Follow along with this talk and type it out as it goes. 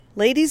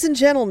Ladies and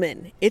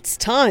gentlemen, it's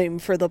time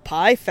for the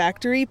Pie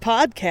Factory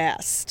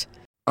Podcast.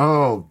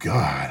 Oh,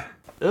 God.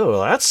 Oh,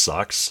 that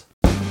sucks.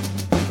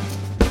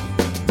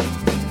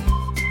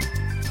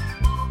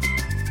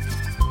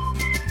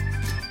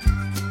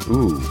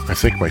 Ooh, I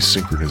think my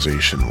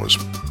synchronization was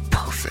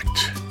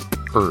perfect.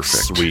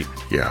 Perfect. Sweet.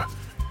 Yeah.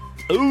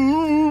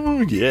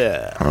 Ooh,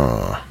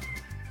 yeah.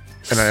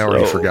 And I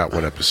already forgot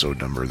what episode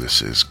number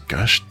this is.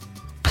 Gosh.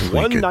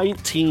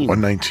 119.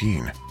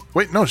 119.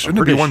 Wait, no, shouldn't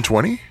it be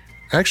 120?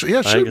 Actually, yeah,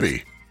 it should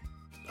be.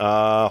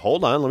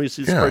 Hold on. Let me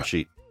see the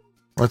spreadsheet.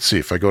 Let's see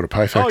if I go to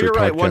Pie Factory you're Podcast.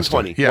 right,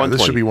 120. Yeah, 120.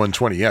 this should be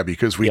 120. Yeah,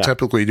 because we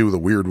typically do the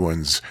weird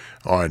ones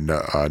on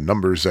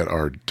numbers that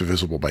are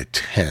divisible by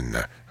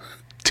 10.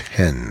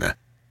 10.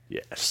 Yeah,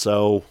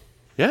 so,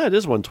 yeah, it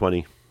is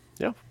 120.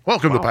 Yeah.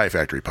 Welcome to Pie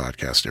Factory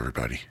Podcast,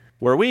 everybody.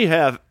 Where we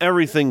have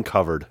everything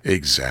covered.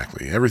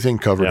 Exactly. Everything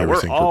covered,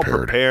 everything we're all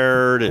prepared.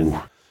 prepared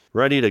and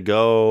ready to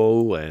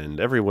go, and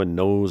everyone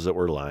knows that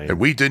we're lying. And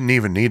we didn't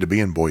even need to be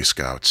in Boy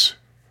Scouts.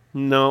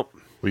 No.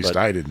 At least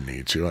I didn't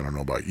need to. I don't know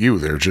about you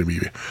there, Jimmy.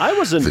 I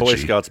was in Boy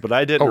Scouts, but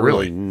I didn't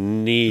really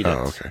need it.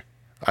 Oh, okay.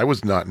 I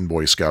was not in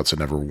Boy Scouts. I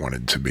never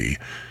wanted to be.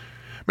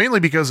 Mainly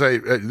because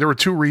there were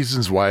two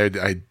reasons why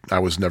I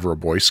was never a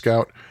Boy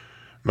Scout.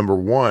 Number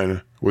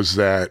one was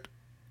that,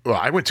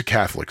 I went to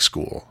Catholic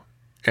school.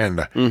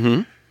 And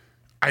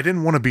I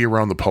didn't want to be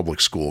around the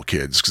public school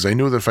kids because I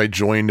knew that if I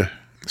joined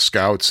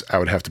Scouts, I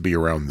would have to be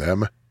around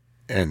them.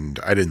 And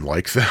I didn't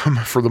like them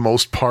for the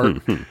most part.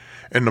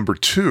 And number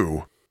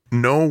two,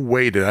 no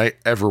way did I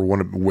ever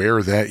want to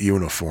wear that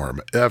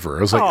uniform ever.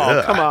 I was like,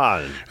 oh, come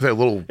on. That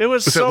little, it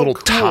was so that little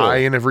cool. tie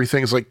and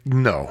everything. It's like,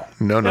 no.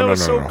 It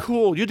was so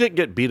cool. You didn't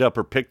get beat up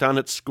or picked on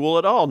at school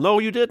at all. No,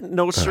 you didn't.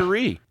 No,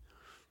 siree.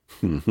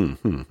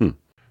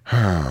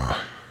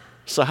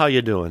 So how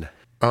you doing?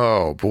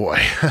 Oh boy.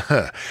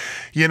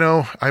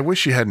 I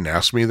wish you hadn't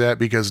asked me that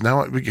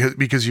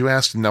because you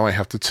asked and now I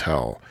have to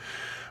tell.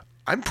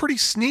 I'm pretty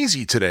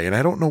sneezy today and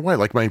I don't know why.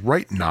 Like my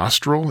right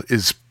nostril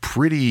is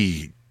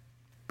pretty,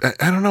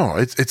 I don't know.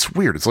 It's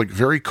weird. It's like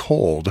very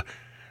cold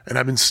and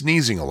I've been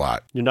sneezing a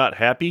lot. You're not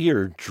happy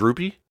or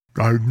droopy?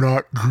 I'm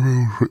not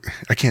droopy.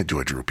 I can't do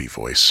a droopy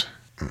voice.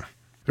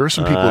 There are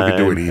some people who can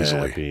do it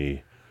easily.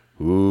 Happy.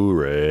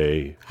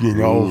 Hooray. You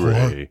know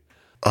Hooray.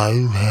 what?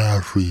 I'm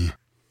happy.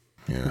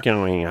 Yeah.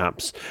 Going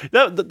ups.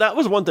 That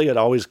was one thing that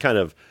always kind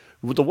of,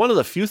 one of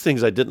the few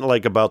things I didn't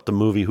like about the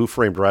movie Who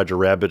Framed Roger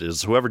Rabbit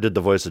is whoever did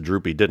the voice of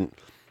Droopy didn't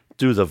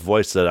do the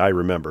voice that I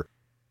remember.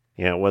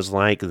 Yeah, it was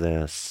like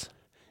this.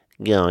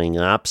 Going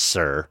up,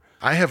 sir.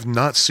 I have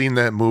not seen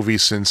that movie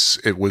since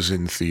it was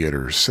in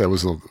theaters. That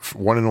was the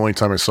one and only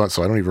time I saw it,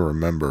 so I don't even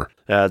remember.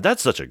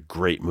 That's such a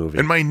great movie.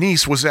 And my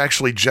niece was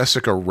actually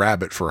Jessica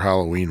Rabbit for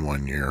Halloween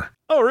one year.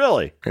 Oh,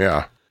 really?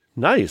 Yeah.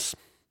 Nice.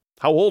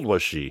 How old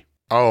was she?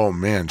 Oh,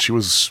 man. She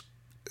was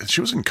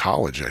in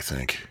college, I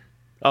think.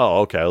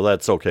 Oh, okay. Well,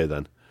 that's okay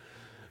then.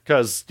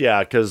 Yeah,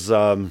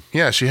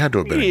 she had to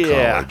have been in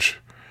college.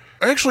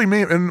 Actually,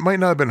 it might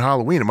not have been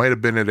Halloween. It might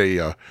have been at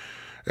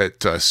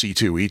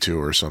C2E2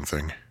 or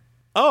something.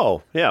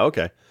 Oh, yeah,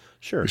 okay.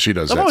 Sure. She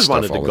does I've that always stuff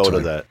wanted all to the go time.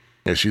 to that.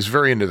 Yeah, she's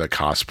very into the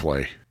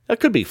cosplay. That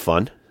could be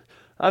fun.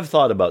 I've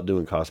thought about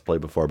doing cosplay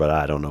before, but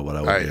I don't know what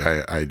I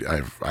would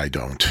do. I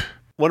don't.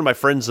 One of my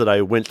friends that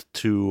I went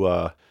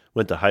to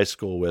high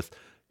school with,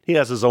 he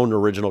has his own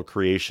original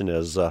creation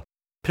as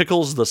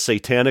Pickles the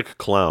Satanic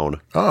Clown.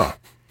 Oh.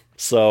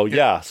 So,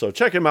 so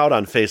check him out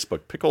on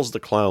Facebook, Pickles the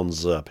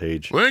Clown's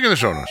page. Link in the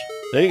show notes.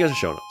 There you go, the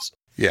show notes.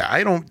 Yeah,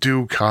 I don't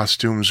do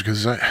costumes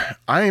because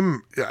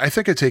I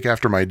think I take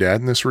after my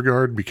dad in this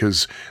regard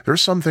because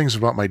there's some things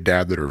about my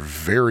dad that are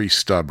very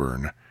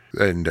stubborn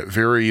and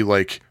very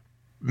like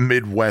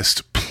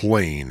Midwest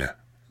plain.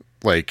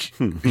 Like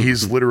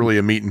he's literally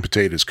a meat and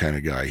potatoes kind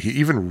of guy.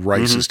 Even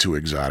rice is too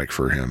exotic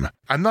for him.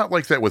 I'm not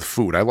like that with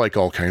food. I like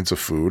all kinds of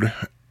food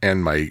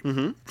and my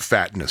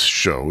fatness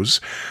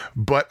shows,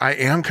 but I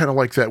am kind of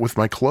like that with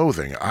my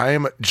clothing.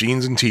 I'm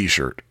jeans and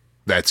t-shirt.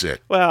 That's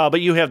it. Well,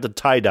 but you have the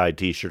tie-dye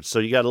t-shirts, so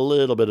you got a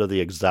little bit of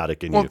the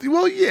exotic in you.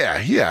 Well,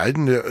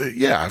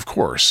 yeah, of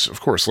course.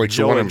 Like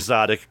Joe the one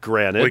Exotic,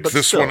 granted. Like but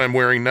this still. one I'm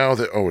wearing now.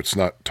 It's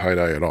not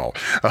tie-dye at all.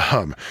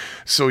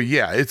 So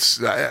yeah,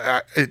 it's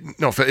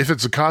if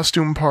it's a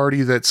costume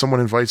party that someone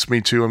invites me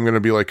to, I'm going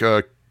to be like,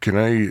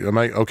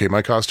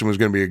 my costume is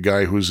going to be a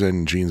guy who's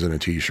in jeans and a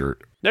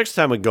t-shirt. Next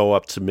time we go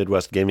up to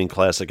Midwest Gaming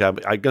Classic, I'm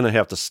going to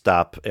have to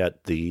stop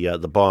at the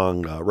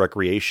Bong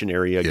recreation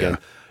area again.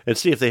 And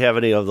see if they have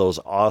any of those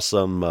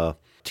awesome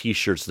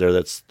T-shirts there.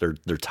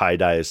 They're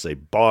tie-dye, say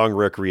Bong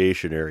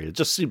Recreation Area. It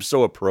just seems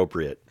so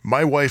appropriate.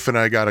 My wife and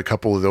I got a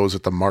couple of those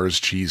at the Mars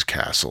Cheese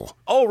Castle.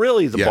 Oh,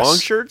 really? The Bong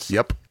shirts?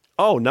 Yep.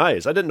 Oh,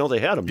 nice. I didn't know they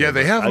had them. Yeah,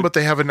 they have them, but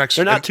they have an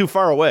extra. They're not too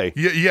far away.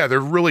 Yeah,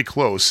 they're really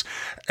close.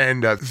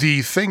 And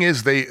the thing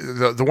is,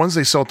 the ones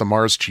they sell at the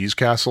Mars Cheese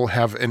Castle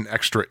have an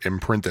extra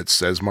imprint that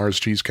says Mars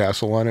Cheese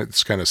Castle on it.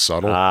 It's kind of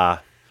subtle.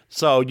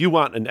 So you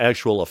want an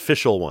actual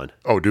official one?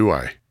 Oh, do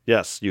I?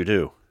 Yes, you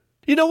do.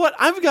 You know what?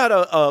 I've got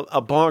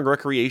a Bong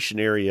Recreation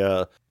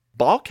Area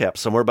ball cap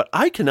somewhere, but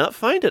I cannot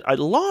find it. I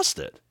lost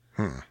it.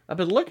 I've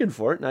been looking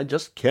for it, and I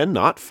just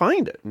cannot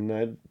find it, and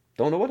I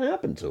don't know what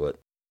happened to it.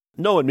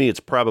 Knowing me, it's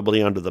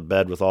probably under the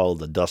bed with all of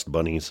the dust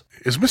bunnies.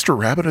 Is Mr.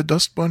 Rabbit a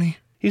dust bunny?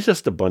 He's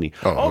just a bunny.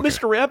 Oh, okay.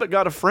 Mr. Rabbit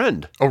got a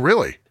friend. Oh,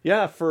 really?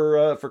 Yeah,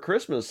 for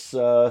Christmas,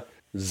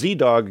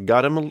 Z-Dog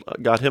got him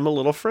a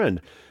little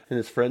friend, and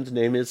his friend's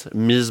name is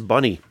Ms.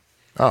 Bunny.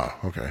 Oh,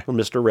 okay. Well,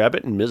 Mr.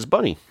 Rabbit and Ms.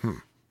 Bunny.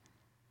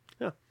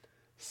 Yeah.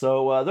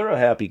 So they're a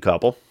happy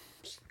couple.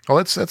 Oh,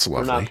 that's They're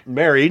lovely. not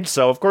married,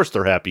 so of course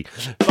they're happy.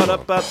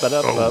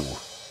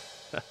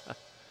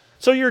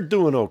 So you're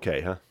doing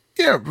okay, huh?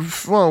 Yeah,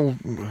 well,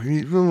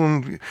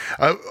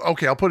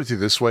 okay, I'll put it to you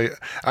this way.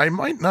 I'm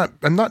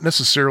not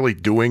necessarily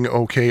doing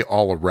okay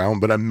all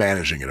around, but I'm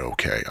managing it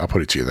okay. I'll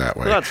put it to you that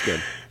way. Well, that's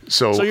good.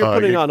 So you're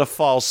putting on a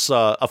false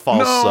outward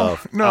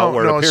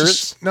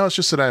appearance? It's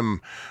just that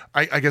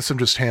I guess I'm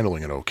just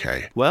handling it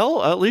okay.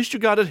 Well, at least you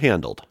got it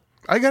handled.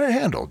 I got it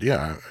handled,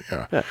 yeah.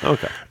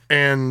 Okay.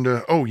 And,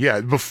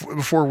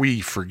 before we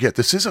forget,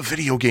 this is a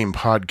video game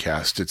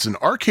podcast. It's an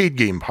arcade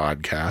game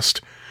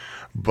podcast,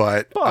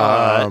 but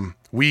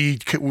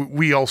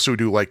we also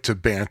do like to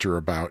banter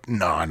about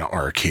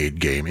non-arcade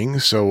gaming.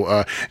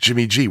 So,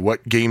 Jimmy G, what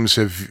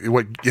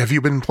have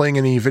you been playing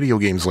any video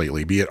games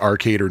lately, be it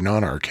arcade or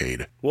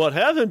non-arcade? What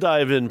haven't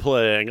I been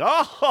playing?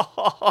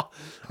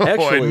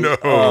 Actually,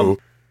 no.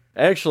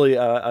 Actually,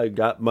 I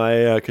got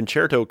my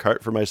Concerto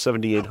cart for my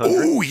 7800.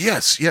 Oh,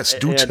 yes,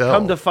 do tell.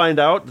 Come to find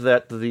out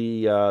that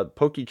the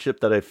Pokey chip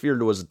that I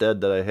feared was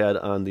dead that I had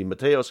on the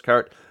Mateos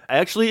cart,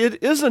 actually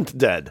it isn't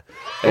dead.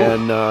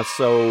 And I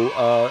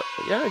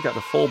got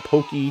a full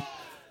Pokey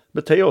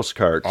Mateos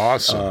cart.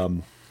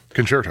 Awesome.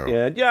 Concerto.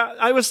 And yeah,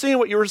 I was seeing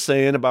what you were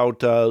saying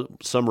about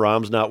some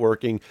ROMs not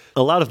working.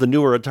 A lot of the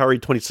newer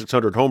Atari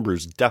 2600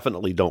 homebrews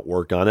definitely don't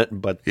work on it,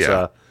 but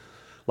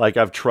like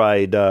I've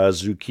tried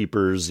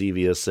Zookeeper,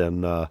 Xevious,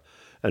 and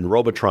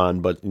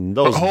Robotron, but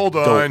those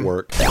don't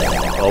work.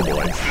 Oh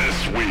boy!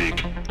 This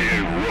week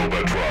in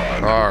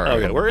Robotron. All right.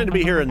 Okay, we're going to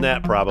be hearing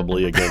that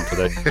probably again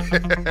today.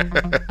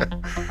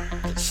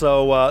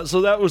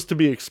 So that was to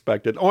be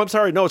expected. Oh, I'm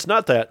sorry. No, it's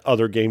not that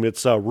other game.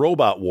 It's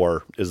Robot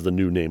War is the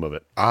new name of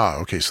it. Ah,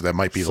 okay. So that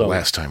might be the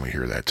last time we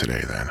hear that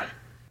today, then.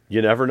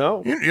 You never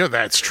know. Yeah,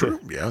 that's true.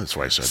 Yeah, that's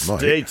why I said might.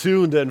 Stay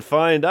tuned and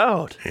find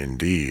out.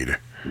 Indeed.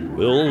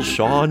 Will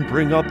Sean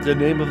bring up the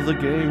name of the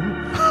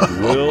game?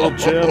 Will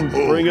Jim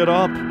bring it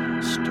up?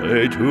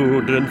 Stay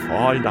tuned and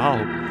find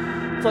out.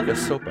 It's like a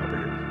soap opera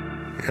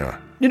here. Yeah.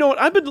 You know what?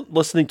 I've been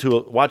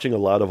watching a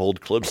lot of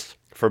old clips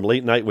from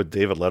Late Night with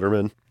David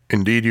Letterman.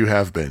 Indeed, you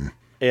have been.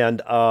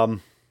 And,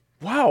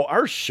 wow,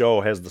 our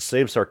show has the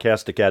same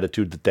sarcastic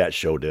attitude that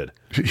show did.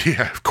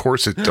 Yeah, of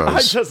course it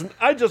does.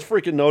 I just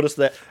freaking noticed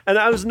that. And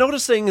I was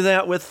noticing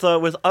that with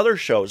other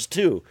shows,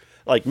 too.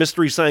 Like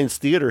Mystery Science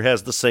Theater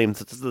has the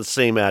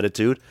same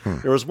attitude.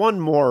 There was one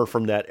more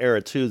from that era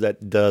too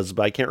that does,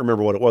 but I can't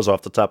remember what it was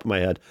off the top of my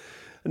head.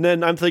 And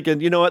then I'm thinking,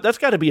 you know what? That's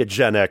got to be a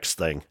Gen X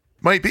thing.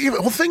 Might be.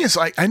 Well, the thing is,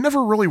 I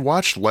never really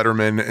watched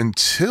Letterman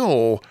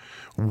until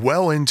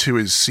well into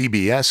his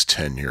CBS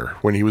tenure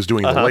when he was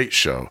doing The Late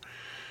Show.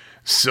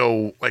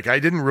 So, like, I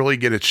didn't really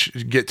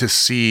get to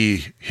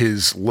see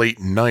his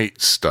late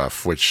night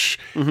stuff, which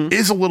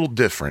is a little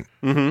different.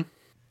 Mm-hmm.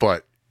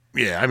 But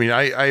yeah, I mean,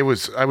 I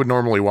would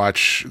normally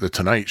watch the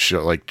Tonight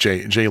Show, like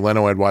Jay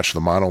Leno. I'd watch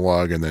the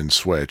monologue and then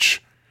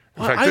switch.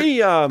 In fact,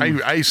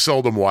 I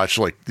seldom watch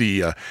like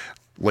the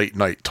late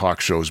night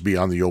talk shows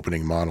beyond the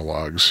opening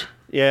monologues.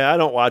 Yeah, I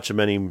don't watch them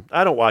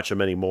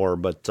anymore.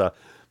 But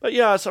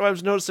yeah, so I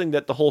was noticing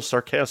that the whole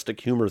sarcastic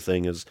humor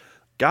thing is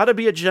got to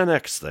be a Gen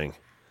X thing.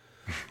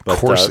 But, of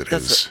course it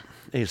is.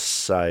 A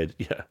side,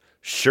 yeah,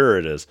 sure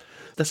it is.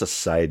 That's a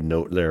side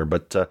note there,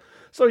 but.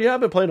 So, yeah, I've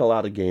been playing a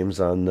lot of games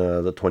on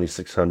the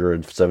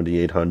 2600,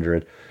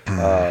 7800.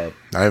 I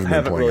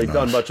haven't really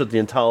done much with the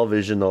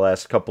Intellivision the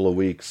last couple of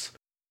weeks.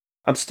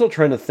 I'm still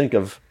trying to think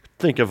of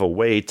a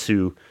way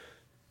to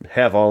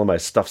have all of my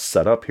stuff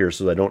set up here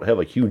so that I don't have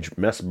a huge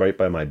mess right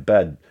by my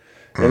bed.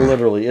 And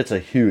literally, it's a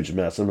huge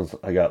mess.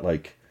 I got,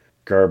 like,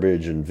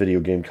 garbage and video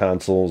game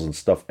consoles and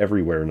stuff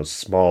everywhere in a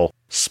small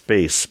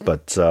space.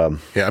 But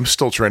yeah, I'm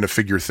still trying to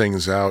figure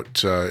things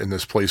out in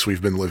this place we've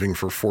been living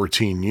for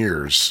 14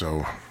 years,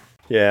 so...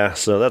 Yeah,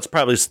 so that's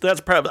probably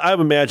I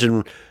would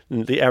imagine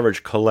the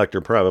average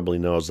collector probably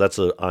knows that's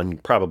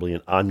probably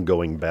an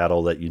ongoing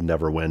battle that you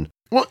never win.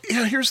 Well,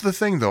 yeah, here's the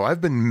thing though.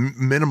 I've been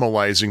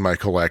minimalizing my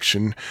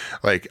collection.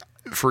 Like,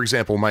 for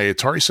example, my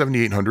Atari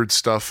 7800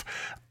 stuff,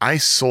 I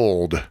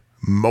sold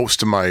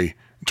most of my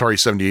Atari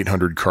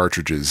 7800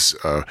 cartridges,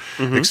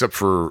 except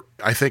for,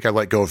 I think I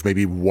let go of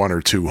maybe one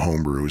or two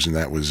homebrews and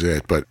that was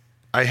it. But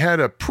I had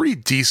a pretty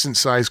decent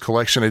sized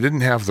collection. I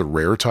didn't have the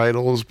rare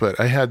titles, but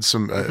I had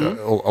some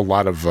a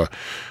lot of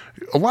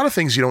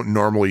things you don't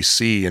normally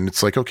see. And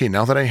it's like, okay,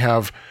 now that I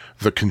have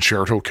the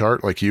Concerto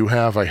cart like you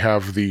have, I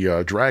have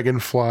the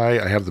Dragonfly,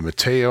 I have the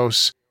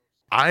Mateos.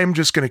 I'm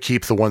just going to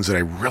keep the ones that I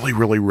really,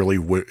 really, really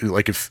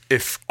like.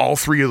 If all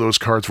three of those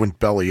cards went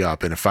belly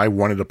up, and if I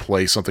wanted to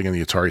play something in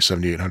the Atari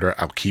 7800,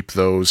 I'll keep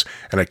those.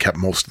 And I kept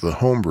most of the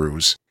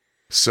homebrews.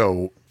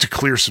 So to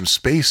clear some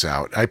space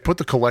out, I put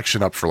the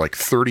collection up for like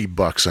 $30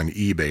 on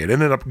eBay. It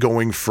ended up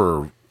going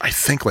for, I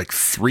think, like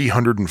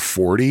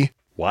 $340.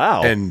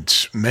 Wow.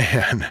 And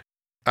man,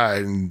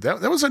 that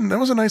was a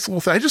nice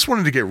little thing. I just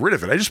wanted to get rid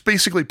of it. I just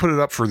basically put it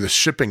up for the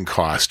shipping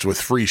cost with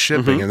free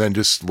shipping, and then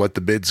just let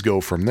the bids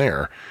go from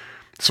there.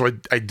 So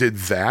I did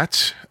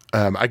that.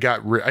 I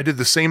did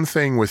the same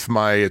thing with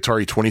my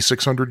Atari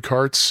 2600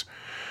 carts.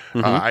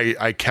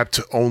 I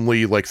kept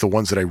only like the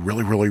ones that I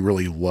really, really,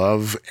 really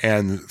love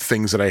and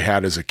things that I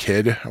had as a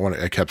kid.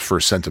 I kept for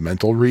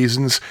sentimental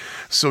reasons.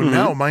 So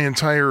now my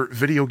entire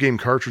video game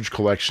cartridge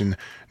collection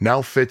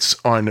now fits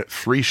on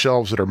 3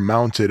 shelves that are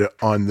mounted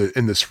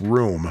in this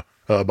room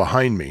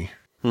behind me.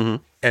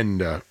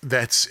 And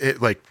that's it.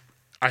 Like,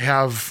 I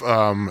have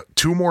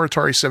 2 more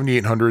Atari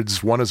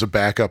 7800s, one as a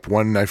backup,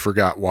 one I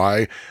forgot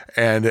why,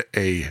 and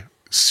a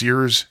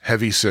Sears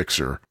Heavy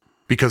Sixer.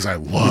 Because I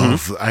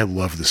love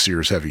the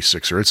Sears Heavy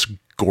Sixer. It's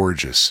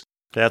gorgeous.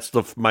 That's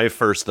my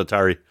first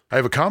Atari. I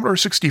have a Commodore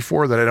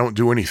 64 that I don't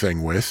do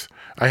anything with.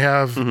 I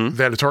have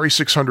that Atari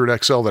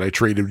 600 XL that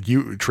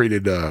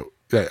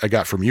I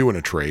got from you in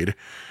a trade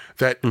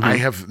that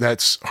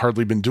that's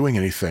hardly been doing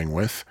anything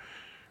with.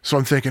 So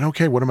I'm thinking,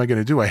 okay, what am I going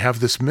to do? I have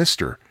this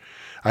Mister.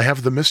 I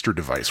have the Mister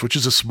device, which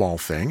is a small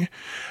thing.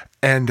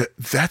 And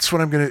that's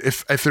what I'm going to,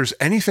 if there's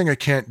anything I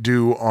can't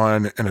do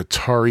on an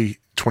Atari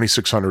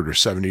 2600 or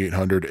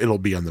 7800, it'll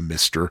be on the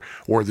Mister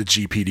or the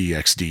GPD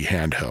XD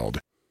handheld.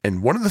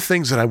 And one of the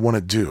things that I want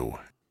to do,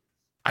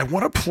 I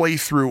want to play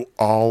through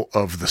all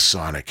of the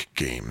Sonic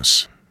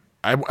games.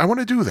 I want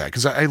to do that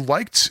because I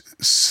liked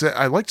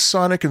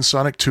Sonic and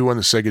Sonic 2 on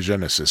the Sega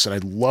Genesis, and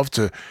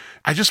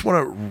I just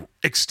want to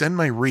extend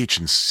my reach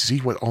and see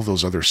what all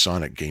those other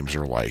Sonic games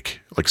are like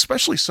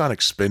especially Sonic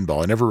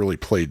Spinball. I never really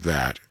played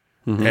that.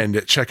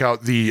 And check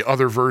out the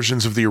other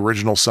versions of the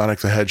original Sonic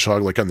the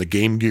Hedgehog, like on the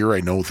Game Gear. I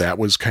know that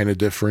was kind of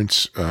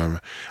different.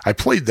 I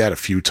played that a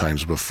few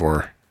times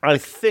before. I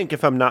think,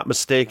 if I'm not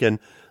mistaken,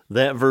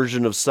 that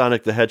version of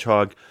Sonic the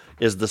Hedgehog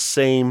is the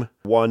same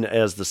one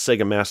as the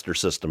Sega Master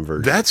System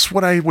version. That's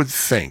what I would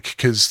think,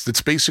 because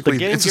it's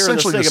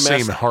essentially the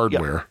same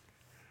hardware.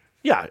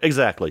 Yeah,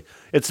 exactly.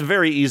 It's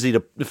very easy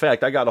to... In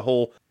fact, I got a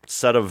whole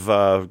set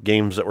of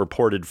games that were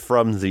ported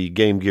from the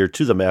Game Gear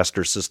to the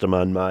Master System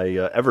on my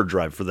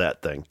EverDrive for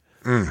that thing.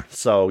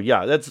 So,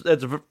 yeah, that's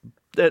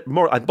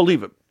more... I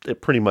believe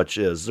it pretty much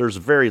is. There's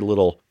very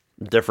little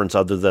difference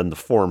other than the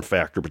form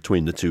factor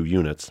between the two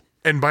units.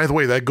 And by the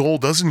way, that goal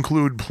does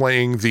include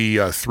playing the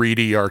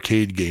 3D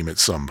arcade game at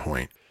some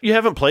point. You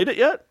haven't played it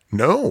yet?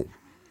 No.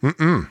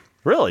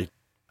 Really?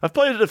 I've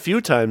played it a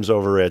few times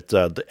over at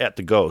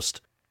the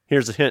Ghost.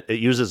 Here's a hint. It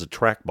uses a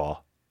trackball.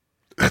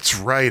 That's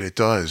right. It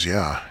does.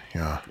 Yeah.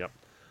 Yep.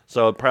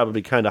 So it'd probably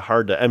be kind of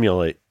hard to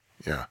emulate.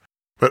 Yeah.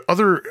 But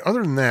other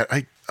than that,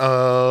 I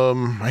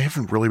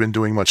haven't really been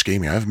doing much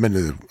gaming. I haven't been to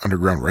the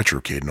Underground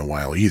Retrocade in a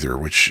while either,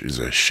 which is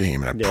a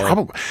shame. And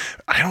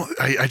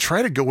I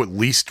try to go at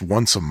least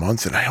once a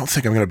month, and I don't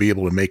think I'm going to be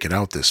able to make it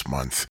out this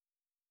month.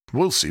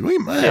 We'll see. I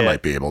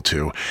might be able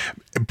to.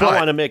 But I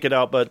want to make it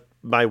out, but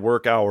my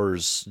work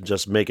hours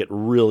just make it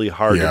really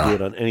hard to do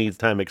it on any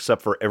time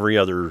except for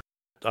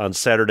on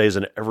Saturdays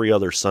and every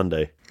other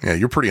Sunday. Yeah,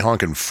 you're pretty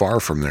honking far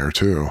from there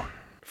too.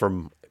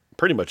 From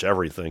pretty much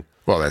everything.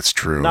 Well, that's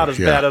true. Not as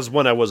bad as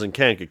when I was in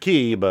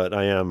Kankakee, but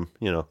I am,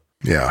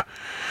 Yeah.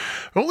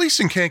 Well, at least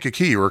in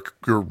Kankakee, you're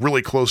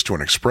really close to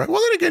an express.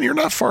 Well, then again, you're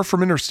not far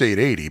from Interstate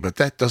 80, but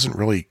that doesn't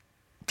really,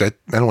 that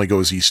only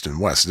goes east and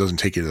west. It doesn't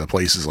take you to the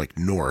places like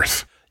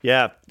north.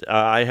 Yeah,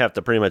 I have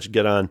to pretty much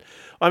get on.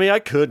 I mean, I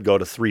could go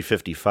to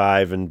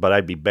 355, but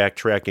I'd be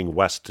backtracking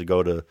west to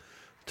go to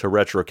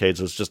Retrocade,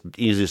 so it's just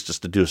easiest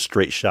just to do a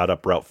straight shot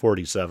up Route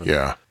 47.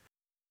 Yeah.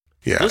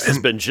 Yeah. This has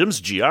been Jim's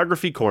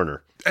Geography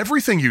Corner.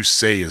 Everything you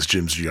say is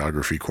Jim's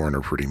Geography Corner,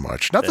 pretty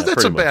much. Not that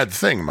that's a bad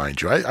thing,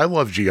 mind you. I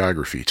love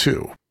geography,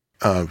 too.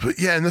 But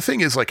yeah, and the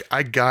thing is, like,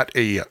 I bought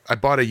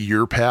a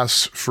year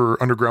pass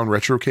for Underground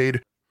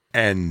Retrocade,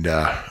 and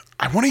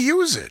I want to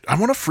use it. I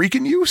want to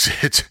freaking use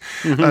it.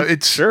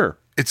 It's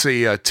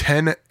a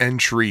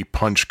 10-entry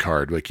punch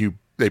card. Like,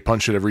 they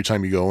punch it every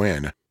time you go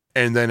in.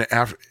 And then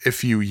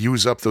if you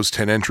use up those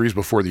 10 entries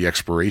before the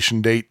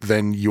expiration date,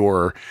 then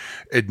your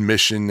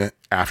admission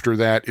after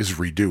that is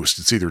reduced.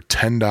 It's either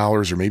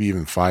 $10 or maybe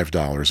even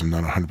 $5. I'm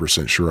not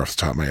 100% sure off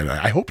the top of my head.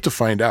 I hope to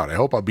find out. I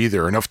hope I'll be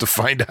there enough to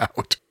find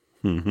out.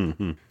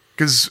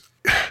 Because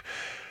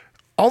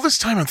all this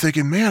time I'm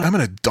thinking, man, I'm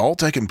an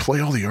adult. I can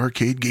play all the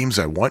arcade games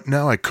I want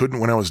now. I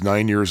couldn't when I was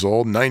 9 years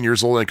old. 9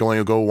 years old, I can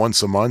only go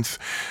once a month.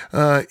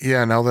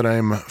 Yeah, now that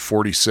I'm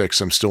 46,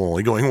 I'm still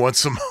only going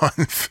once a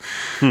month.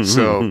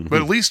 So,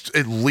 but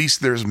at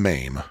least there's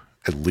MAME.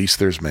 At least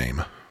there's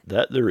MAME.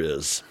 That there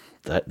is.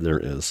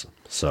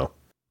 So,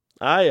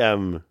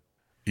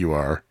 You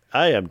are?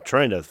 I am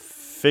trying to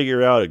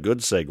figure out a good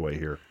segue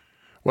here.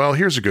 Well,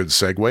 here's a good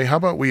segue. How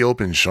about we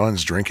open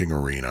Sean's drinking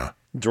arena?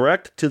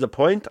 Direct to the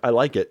point. I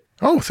like it.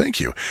 Oh, thank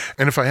you.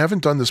 And if I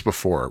haven't done this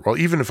before, well,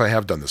 even if I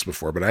have done this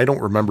before, but I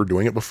don't remember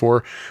doing it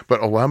before,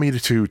 but allow me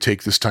to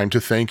take this time to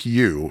thank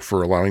you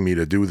for allowing me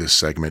to do this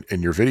segment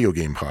in your video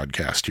game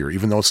podcast here,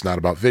 even though it's not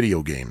about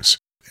video games.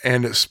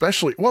 And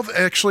especially, well,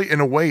 actually, in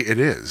a way it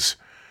is,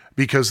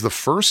 because the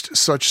first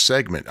such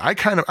segment, I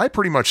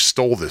pretty much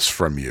stole this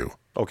from you.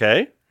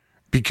 Okay.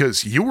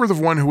 Because you were the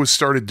one who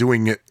started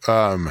doing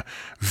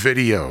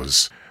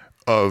videos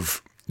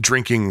of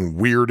drinking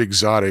weird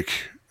exotic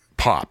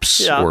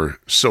pops or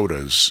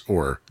sodas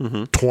or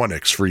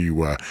tonics for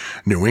you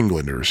New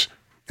Englanders.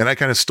 And I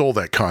kind of stole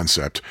that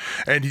concept.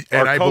 And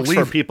I believe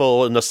for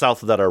people in the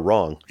South that are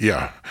wrong.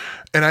 Yeah.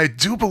 And I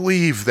do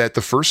believe that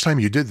the first time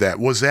you did that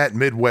was at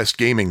Midwest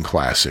Gaming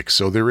Classic.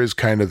 So there is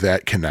kind of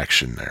that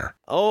connection there.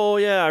 Oh,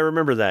 yeah, I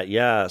remember that.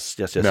 Yes.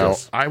 Now,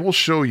 I will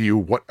show you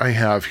what I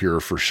have here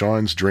for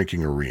Sean's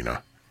drinking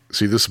arena.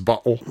 See this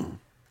bottle?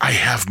 I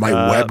have my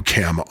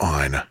webcam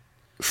on.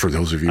 For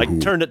those of you who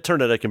turn it.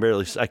 I can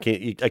barely. I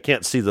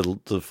can't see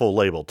the full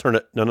label. Turn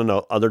it.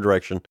 No. Other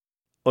direction.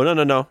 Oh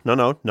no.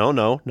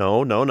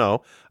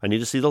 I need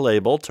to see the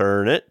label.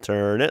 Turn it.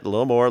 A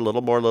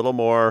little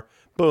more.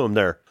 Boom.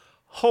 There.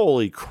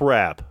 Holy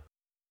crap.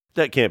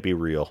 That can't be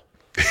real.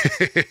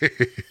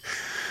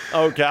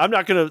 Okay, I'm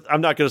not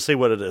gonna say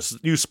what it is.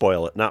 You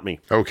spoil it, not me.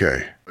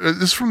 Okay.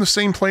 This is from the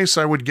same place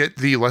I would get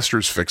the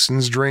Lester's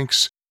Fixins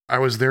drinks. I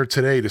was there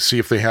today to see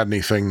if they had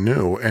anything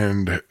new,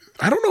 and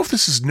I don't know if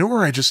this is new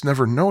or I just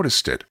never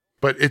noticed it,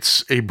 but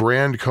it's a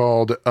brand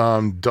called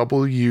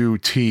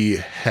WT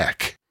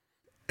Heck.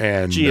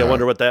 And gee, I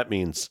wonder what that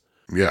means.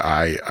 Yeah,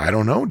 I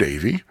don't know,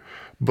 Davey,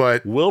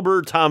 but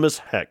Wilbur Thomas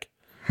Heck.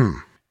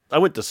 I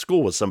went to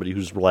school with somebody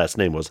whose last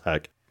name was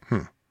Heck.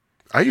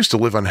 I used to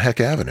live on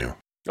Heck Avenue.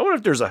 I wonder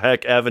if there's a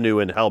Heck Avenue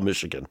in Hell,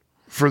 Michigan.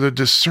 For the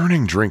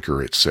discerning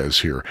drinker, it says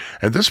here,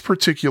 and this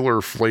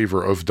particular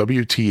flavor of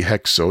WT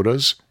Heck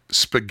sodas,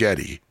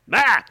 spaghetti.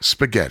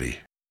 Spaghetti.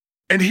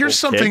 And here's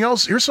something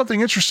else. Here's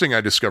something interesting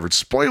I discovered.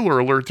 Spoiler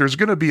alert, there's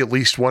going to be at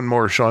least one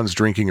more Sean's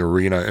Drinking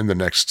Arena in the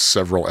next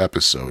several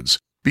episodes.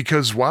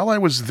 Because while I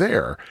was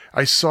there,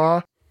 I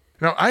saw...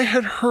 Now, I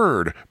had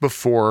heard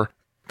before...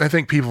 I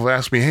think people have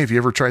asked me, hey, have you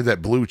ever tried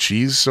that blue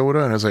cheese soda?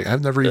 And I was like,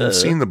 I've never even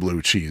seen the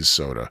blue cheese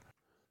soda.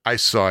 I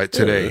saw it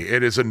today.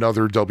 It is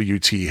another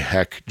WT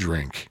Heck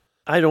drink.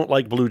 I don't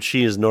like blue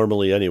cheese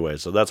normally anyway,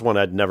 so that's one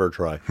I'd never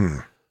try.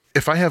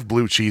 If I have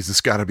blue cheese,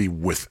 it's got to be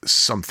with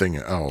something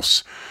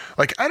else.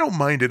 Like, I don't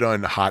mind it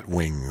on hot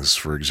wings,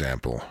 for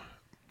example.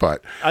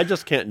 But I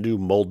just can't do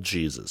mold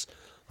cheeses.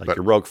 Like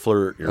your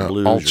Roquefort, your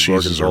Blues, all your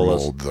cheeses are Gorgonzolas.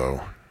 mold,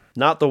 though.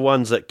 Not the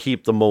ones that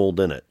keep the mold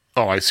in it.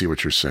 Oh, I see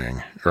what you're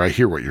saying. Or I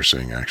hear what you're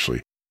saying,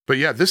 actually. But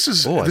yeah, this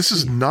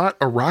is not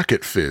a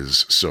Rocket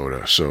Fizz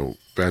soda, so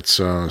that's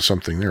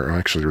something there.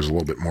 Actually, there's a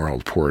little bit more. I'll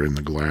pour it in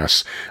the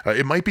glass.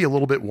 It might be a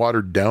little bit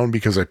watered down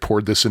because I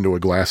poured this into a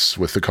glass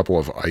with a couple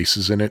of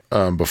ices in it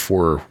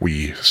before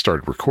we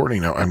started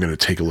recording. Now I'm going to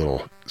take a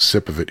little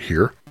sip of it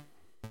here.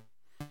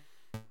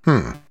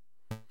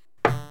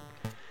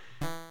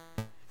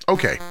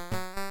 Okay.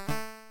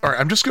 All right,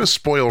 I'm just going to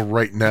spoil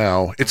right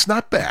now. It's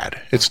not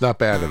bad. It's not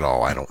bad at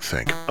all, I don't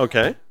think.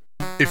 Okay.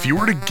 If you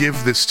were to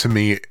give this to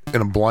me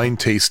in a blind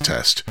taste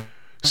test,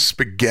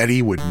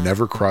 spaghetti would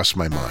never cross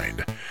my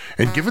mind.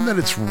 And given that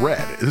it's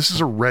red, this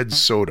is a red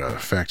soda. In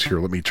fact,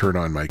 here, let me turn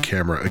on my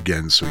camera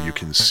again so you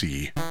can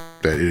see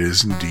that it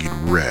is indeed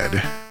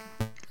red.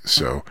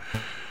 So.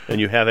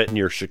 And you have it in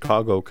your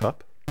Chicago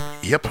cup?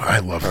 Yep, I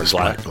love this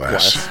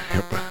glass.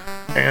 Yep.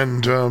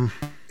 And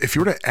if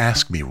you were to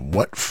ask me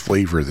what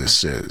flavor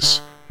this is,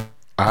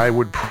 I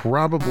would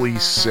probably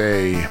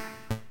say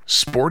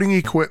sporting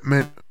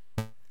equipment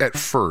at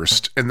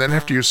first, and then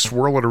after you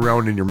swirl it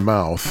around in your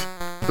mouth,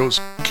 those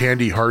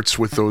candy hearts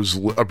with those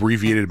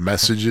abbreviated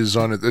messages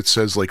on it that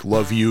says like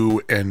love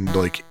you and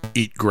like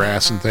eat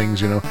grass and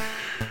things, you know.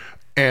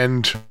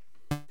 And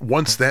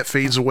once that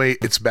fades away,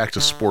 it's back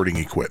to sporting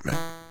equipment.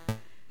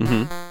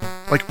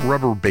 Like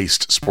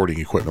rubber-based sporting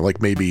equipment,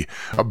 like maybe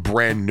a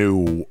brand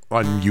new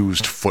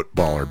unused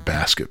football or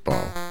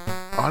basketball.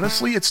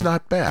 Honestly, it's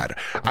not bad.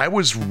 I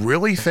was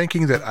really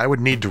thinking that I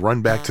would need to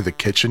run back to the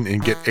kitchen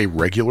and get a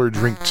regular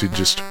drink to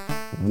just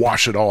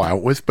wash it all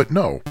out with, but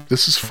no,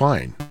 this is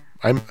fine.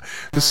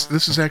 This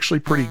is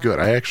actually pretty good.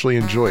 I actually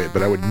enjoy it,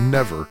 but I would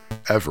never,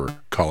 ever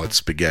call it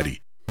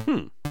spaghetti.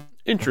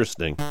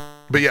 Interesting.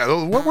 But yeah,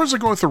 what was it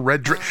going with the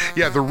red drink?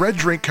 Yeah, the red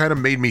drink kind of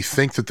made me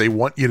think that they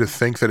want you to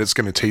think that it's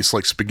going to taste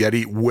like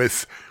spaghetti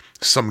with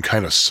some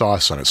kind of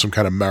sauce on it, some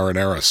kind of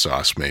marinara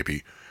sauce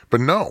maybe.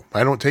 But no,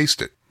 I don't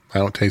taste it.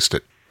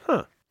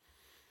 Huh.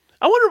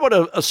 I wonder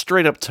what a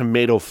straight-up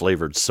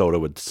tomato-flavored soda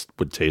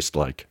would taste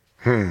like.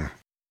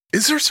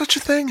 Is there such a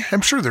thing?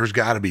 I'm sure there's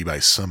got to be by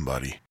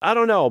somebody. I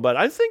don't know, but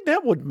I think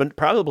that would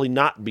probably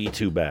not be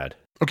too bad.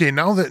 Okay,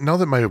 now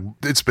that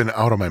it's been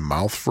out of my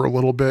mouth for a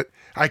little bit,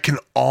 I can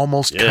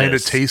almost kind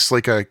of taste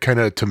like a kind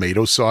of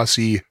tomato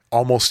saucy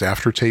almost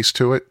aftertaste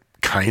to it.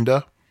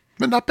 Kinda.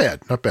 But not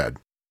bad.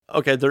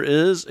 Okay, there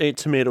is a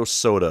tomato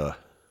soda.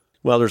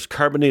 Well, there's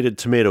carbonated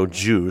tomato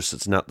juice.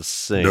 It's not the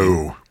same.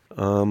 No.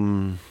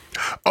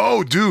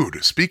 Oh,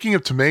 dude, speaking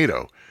of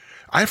tomato,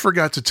 I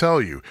forgot to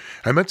tell you.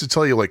 I meant to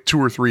tell you like 2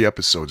 or 3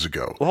 episodes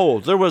ago. Oh,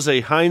 there was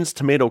a Heinz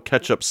tomato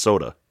ketchup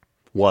soda.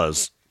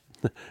 Was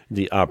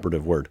the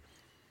operative word.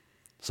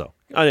 So,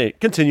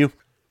 continue.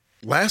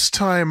 Last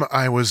time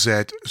I was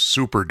at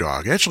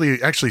Superdog,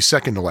 actually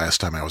second to last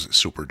time I was at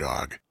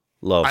Superdog.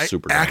 Love I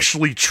Superdog.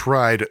 actually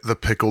tried the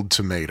pickled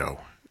tomato.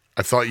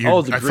 I thought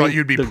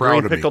you'd be the proud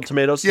green of me. pickled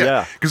tomatoes?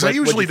 Yeah. Because I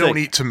usually don't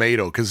eat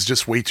tomato because it's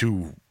just way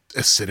too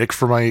acidic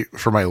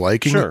for my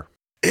liking. Sure.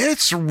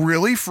 It's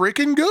really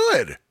freaking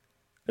good.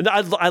 And I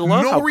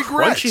love No how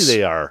regrets. crunchy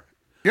they are.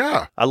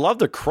 Yeah. I love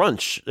the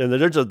crunch, and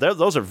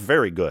those are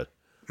very good.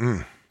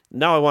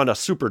 Now I want a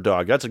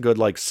Superdog. That's a good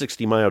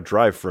 60-mile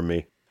drive from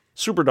me.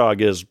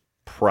 Superdog is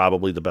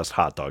probably the best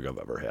hot dog I've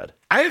ever had.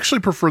 I actually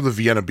prefer the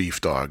Vienna beef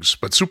dogs,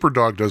 but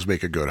Superdog does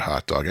make a good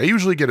hot dog. I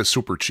usually get a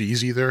super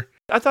cheesy there.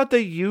 I thought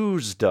they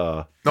used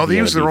No, they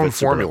Vienna use their beef own at Superdog.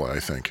 formula, I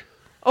think.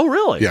 Oh,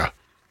 really? Yeah.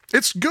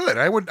 It's good.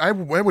 I would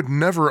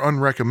never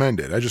unrecommend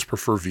it. I just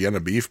prefer Vienna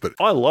beef, but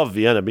Oh, I love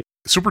Vienna beef.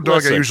 Superdog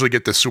Listen. I usually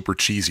get the super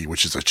cheesy,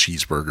 which is a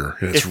cheeseburger,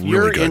 and it's If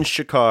you're really good. in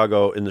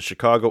Chicago, in the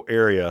Chicago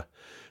area,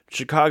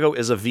 Chicago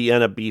is a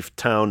Vienna beef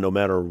town no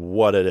matter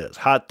what it is.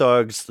 Hot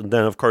dogs, and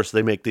then of course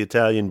they make the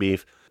Italian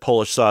beef,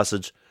 Polish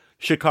sausage.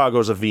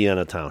 Chicago's a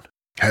Vienna town.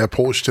 I had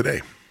Polish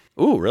today,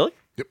 Ooh, really?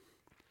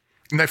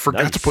 and I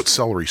forgot Nice. to put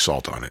celery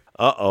salt on it.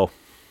 Uh-oh.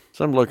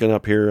 So I'm looking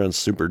up here on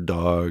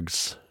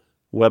Superdog's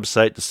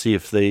website to see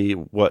if they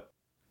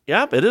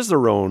Yep, it is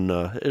their own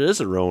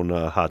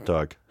hot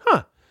dog.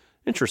 Huh.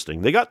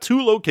 Interesting. They got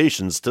 2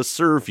 locations to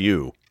serve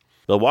you.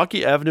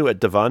 Milwaukee Avenue at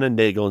Devon and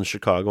Nagel in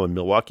Chicago and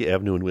Milwaukee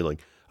Avenue in Wheeling.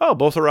 Oh,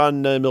 both are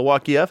on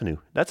Milwaukee Avenue.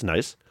 That's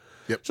nice.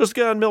 Yep. Just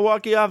get on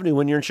Milwaukee Avenue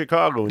when you're in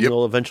Chicago and Yep.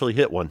 you'll eventually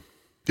hit one.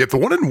 Yep, the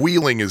one in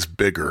Wheeling is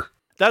bigger.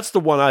 That's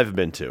the one I've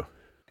been to.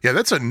 Yeah,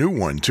 that's a new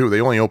one too.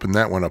 They only opened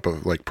that one up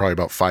probably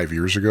about 5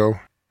 years ago,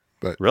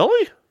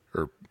 Really?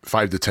 or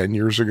 5 to 10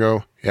 years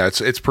ago. Yeah,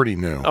 it's pretty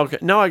new. Okay,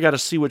 now I got to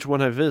see which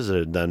one I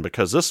visited then,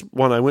 because this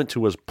one I went to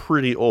was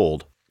pretty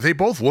old. They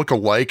both look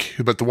alike,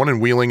 but the one in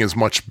Wheeling is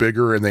much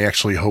bigger, and they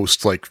actually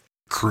host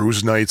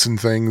cruise nights and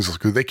things.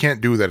 They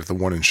can't do that at the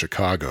one in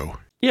Chicago.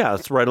 Yeah,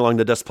 it's right along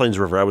the Des Plaines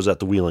River. I was at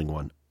the Wheeling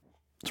one.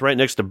 It's right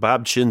next to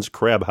Bob Chin's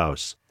Crab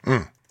House.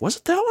 Was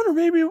it that one, or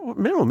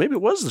maybe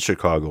it was the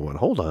Chicago one?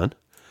 Hold on,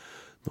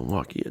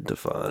 Milwaukee and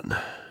Devon.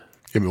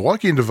 Yeah,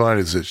 Milwaukee and Devon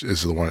is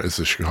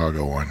the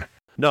Chicago one.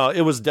 No,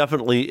 it was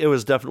definitely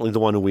the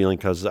one in Wheeling,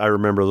 because I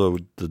remember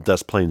the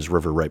Des Plaines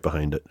River right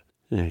behind it.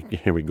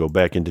 Here we go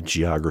back into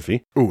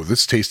geography. Ooh,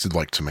 this tasted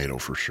like tomato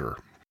for sure.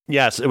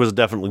 Yes, it was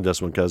definitely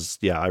this one, because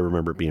I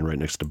remember it being right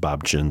next to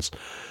Bob Chin's.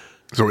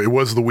 So it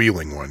was the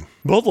Wheeling one.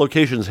 Both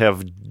locations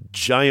have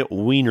giant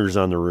wieners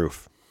on the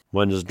roof.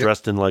 One is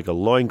dressed in like a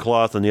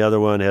loincloth, and the other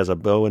one has a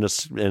bow and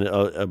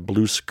a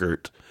blue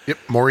skirt. Yep,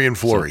 Maury and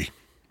Flory.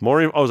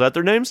 Maury, is that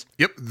their names?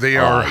 Yep, they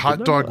I are did hot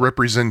not dog know that.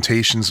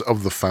 representations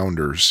of the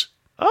founders.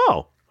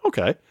 Oh,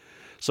 okay.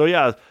 So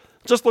yeah,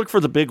 just look for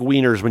the big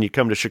wieners when you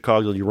come to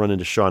Chicago. You run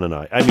into Sean and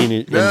I. I mean,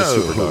 in the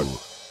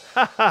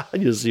Superdog.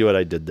 You see what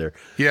I did there?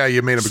 Yeah,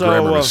 you made a So,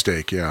 grammar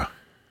mistake, yeah.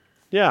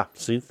 Yeah,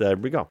 see, there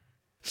we go.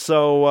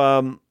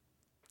 So,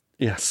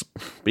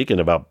 speaking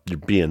about you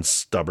being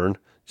stubborn, you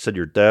said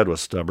your dad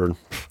was stubborn.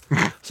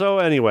 So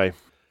anyway,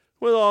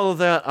 with all of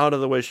that out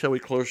of the way, shall we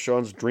close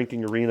Sean's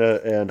drinking arena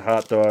and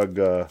hot dog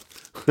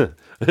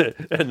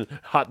and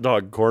hot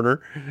dog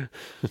corner?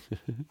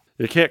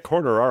 You can't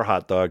corner our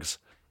hot dogs.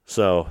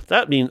 So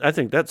I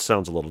think that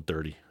sounds a little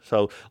dirty.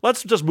 So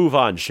let's just move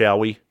on, shall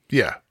we?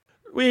 Yeah.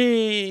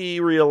 We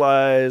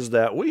realized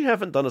that we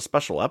haven't done a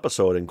special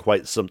episode in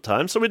quite some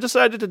time, so we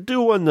decided to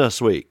do one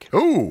this week.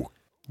 Oh,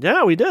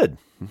 Yeah, we did.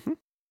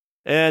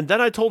 And then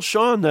I told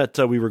Sean that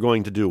we were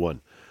going to do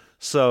one.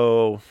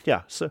 So,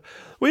 yeah. So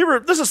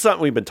this is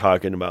something we've been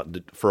talking about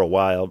for a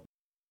while.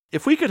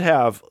 If we could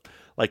have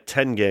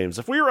 10 games,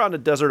 if we were on a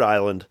desert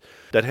island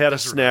that had a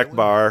snack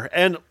bar,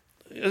 and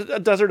a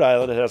desert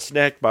island that had a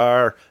snack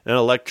bar and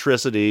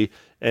electricity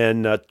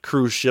and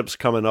cruise ships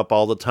coming up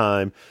all the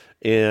time,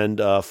 and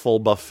full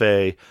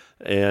buffet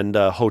and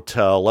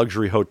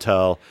luxury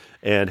hotel,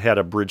 and had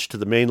a bridge to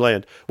the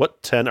mainland,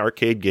 what 10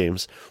 arcade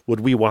games would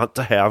we want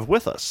to have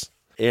with us?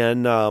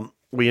 And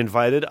we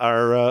invited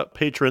our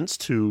patrons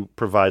to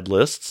provide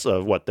lists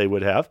of what they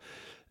would have.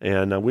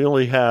 And we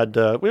only had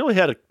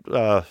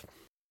well,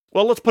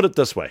 let's put it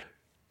this way.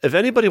 If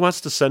anybody wants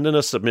to send in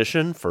a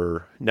submission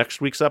for next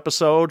week's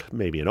episode,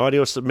 maybe an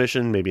audio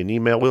submission, maybe an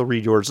email, we'll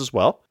read yours as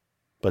well.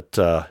 But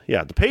the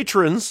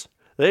patrons,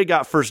 they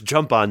got first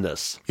jump on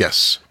this.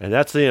 yes. And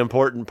that's the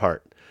important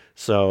part.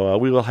 So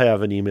we will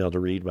have an email to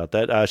read about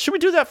that. Should we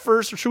do that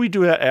first, or should we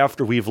do that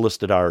after we've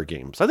listed our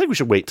games? I think we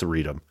should wait to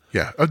read them.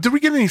 Yeah. Did we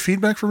get any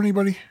feedback from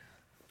anybody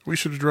we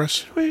should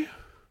address?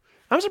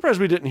 I'm surprised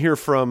we didn't hear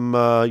from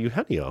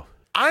Eugenio.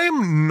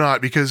 I'm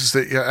not, because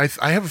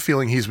I have a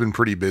feeling he's been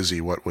pretty busy,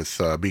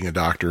 with being a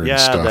doctor and Yeah,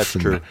 stuff. that's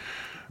and true.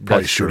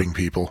 Probably That's shooting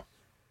people.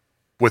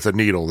 with a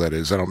needle, that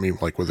is. I don't mean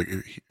like with a...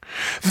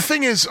 The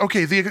thing is,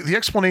 okay, the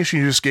explanation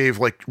you just gave,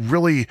 like,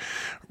 really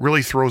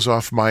throws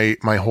off my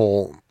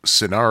whole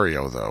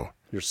scenario, though.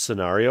 Your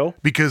scenario?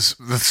 Because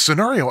the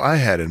scenario I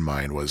had in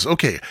mind was,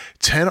 okay,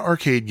 10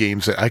 arcade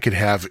games that I could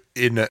have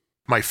in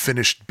my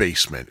finished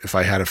basement, if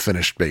I had a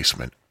finished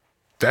basement.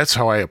 That's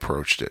how I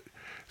approached it.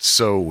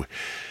 So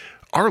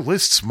our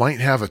lists might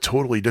have a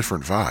totally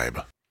different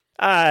vibe.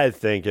 I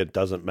think it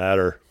doesn't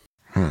matter.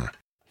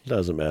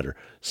 Doesn't matter.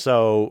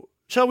 So,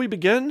 shall we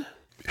begin?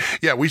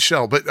 Yeah, we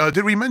shall. But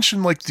did we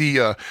mention like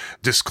the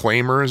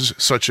disclaimers,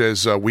 such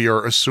as we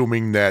are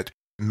assuming that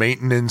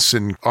maintenance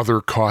and other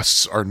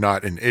costs are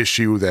not an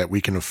issue, that we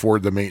can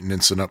afford the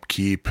maintenance and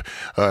upkeep.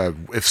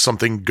 If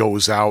something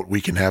goes out,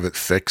 we can have it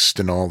fixed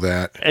and all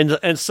that.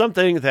 And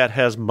something that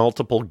has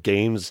multiple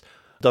games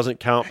doesn't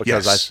count,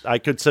 because Yes. I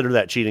consider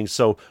that cheating.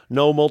 So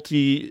no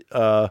multi...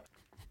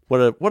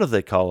 what do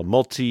they call them?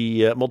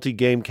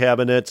 Multi-game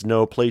cabinets,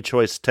 no Play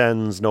Choice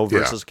 10s, no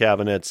Versus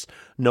cabinets,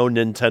 no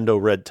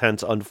Nintendo Red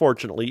 10s,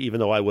 unfortunately, even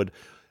though I would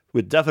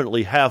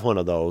definitely have one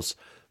of those.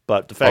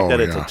 But the fact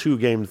that it's a two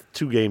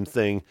game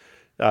thing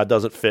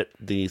doesn't fit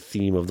the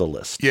theme of the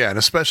list. Yeah,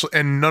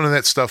 and none of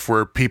that stuff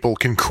where people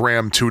can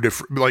cram two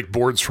different, like,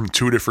 boards from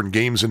two different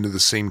games into the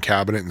same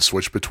cabinet and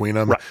switch between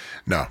them. Right.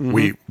 No,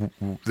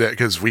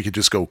 because we could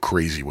just go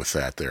crazy with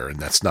that there, and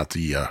that's not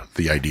the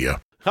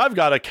idea. I've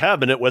got a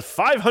cabinet with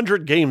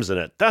 500 games in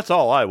it. That's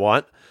all I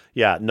want.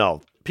 Yeah,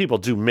 no, people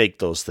do make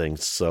those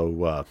things.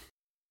 So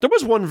there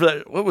was one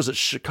that, what was it?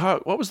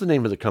 Chicago. What was the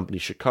name of the company?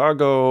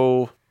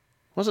 Chicago.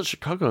 Was it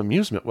Chicago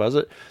Amusement? Was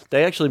it?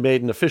 They actually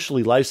made an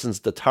officially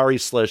licensed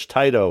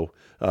Atari/Taito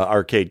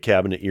arcade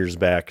cabinet years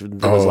back. It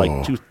was like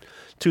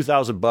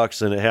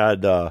 $2,000, and it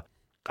had.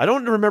 I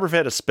don't remember if it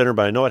had a spinner,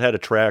 but I know it had a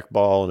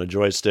trackball and a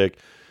joystick.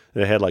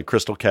 And it had like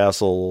Crystal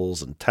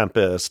Castles and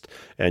Tempest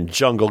and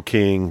Jungle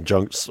King,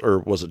 or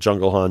was it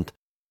Jungle Hunt,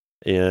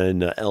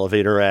 and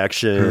Elevator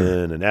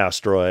Action and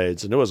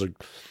Asteroids. And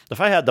if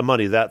I had the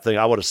money, that thing,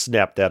 I would have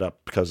snapped that up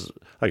because,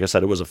 like I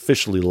said, it was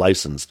officially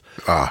licensed.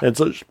 And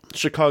so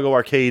Chicago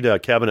arcade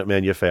cabinet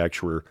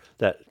manufacturer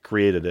that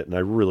created it, and I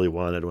really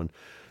wanted one.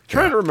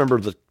 Trying to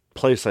remember the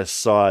place I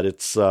saw it.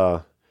 It's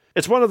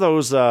one of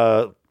those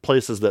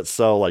places that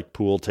sell like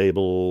pool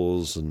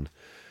tables and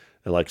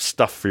like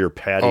stuff for your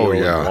patio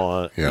and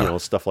lawn,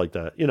 stuff like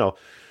that.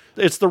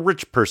 It's the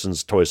rich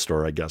person's toy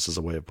store, I guess, is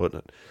a way of putting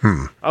it.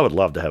 I would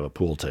love to have a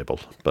pool table,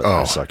 but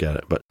I suck at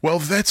it. But well,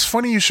 that's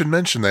funny you should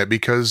mention that,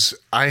 because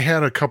I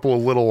had a couple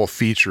of little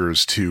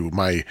features to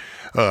my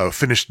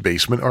finished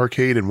basement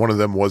arcade, and one of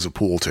them was a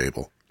pool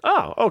table.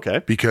 Oh,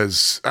 okay.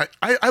 Because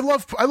I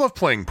love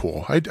playing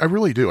pool. I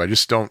really do. I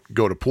just don't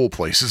go to pool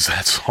places,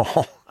 that's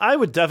all. I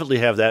would definitely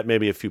have that,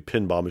 maybe a few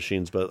pinball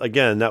machines, but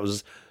again, that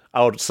was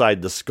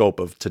outside the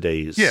scope of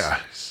today's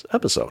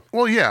episode.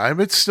 Well, yeah,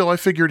 I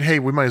figured, hey,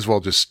 we might as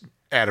well just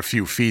add a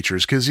few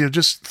features, because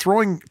just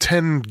throwing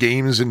 10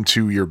 games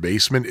into your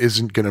basement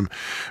isn't going to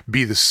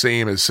be the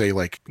same as, say,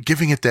 like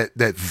giving it that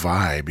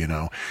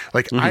vibe,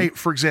 Like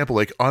for example,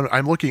 like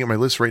I'm looking at my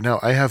list right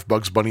now. I have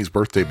Bugs Bunny's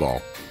Birthday Ball,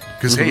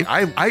 because hey,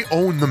 I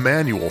own the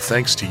manual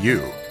thanks to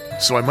you,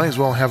 so I might as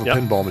well have a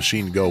pinball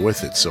machine to go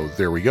with it. So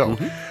there we go.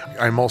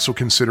 I'm also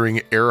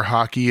considering air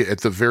hockey, at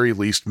the very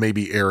least,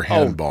 maybe air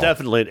handball. Oh,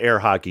 definitely an air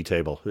hockey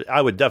table.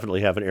 I would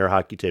definitely have an air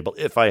hockey table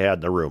if I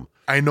had the room.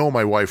 I know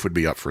my wife would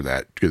be up for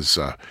that, because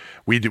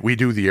we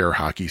do the air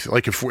hockey.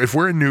 Like if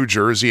we're in New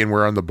Jersey and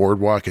we're on the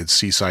boardwalk at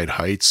Seaside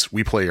Heights,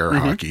 we play air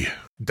hockey.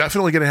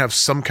 Definitely going to have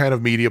some kind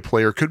of media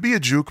player. Could be a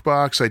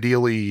jukebox,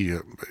 ideally.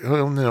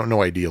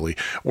 No, ideally.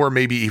 Or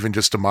maybe even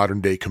just a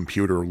modern day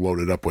computer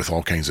loaded up with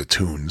all kinds of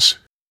tunes.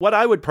 What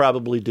I would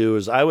probably do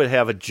is I would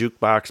have a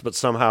jukebox, but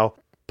somehow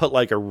put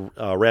like a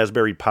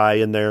Raspberry Pi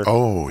in there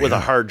with a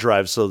hard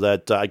drive, so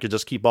that I could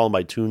just keep all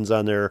my tunes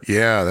on there.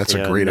 Yeah, that's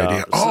a great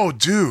idea.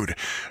 Dude.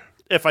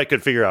 If I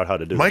could figure out how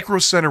to do Micro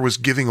Center was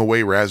giving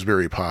away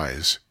Raspberry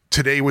Pis.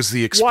 Today was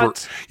the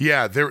What?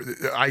 Yeah,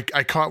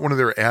 I caught one of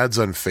their ads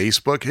on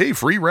Facebook. Hey,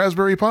 free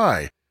Raspberry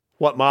Pi.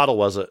 What model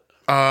was it?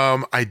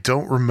 I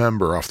don't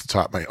remember off the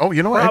top of my... Oh,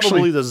 Probably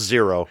actually, the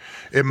Zero.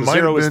 It might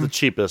Zero have is been the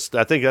cheapest.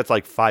 I think that's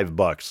like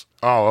 $5.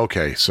 Oh,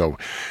 okay. So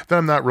then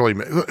I'm not really...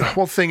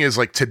 Well, thing is,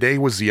 like, today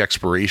was the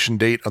expiration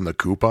date on the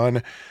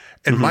coupon,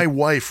 and my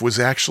wife was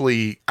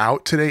actually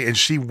out today, and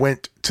she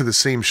went to the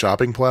same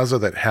shopping plaza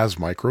that has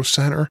Micro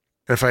Center.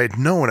 And if I had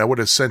known, I would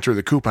have sent her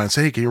the coupon and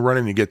said, hey, can you run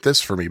in and get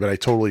this for me? But I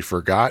totally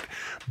forgot.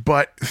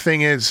 But the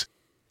thing is,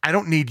 I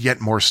don't need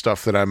yet more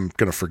stuff that I'm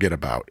going to forget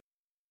about.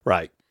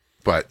 Right.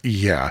 But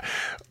yeah,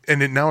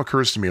 and it now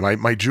occurs to me,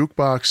 my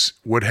jukebox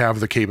would have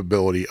the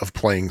capability of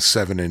playing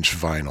 7-inch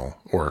vinyl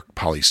or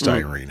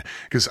polystyrene,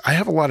 because I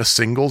have a lot of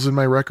singles in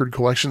my record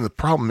collection. The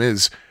problem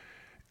is,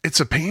 it's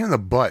a pain in the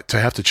butt to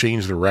have to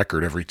change the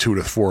record every 2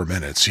 to 4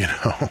 minutes,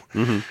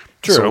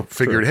 True. So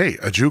figured, hey,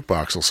 a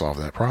jukebox will solve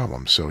that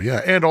problem. So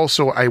yeah, and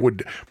also I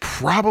would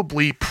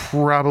probably,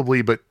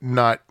 but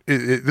not.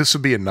 This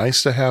would be a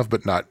nice to have,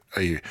 but not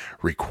a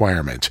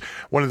requirement.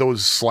 One of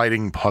those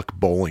sliding puck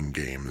bowling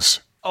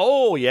games.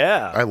 Oh,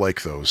 yeah. I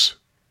like those.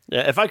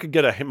 If I could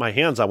get my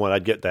hands on one,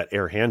 I'd get that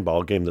air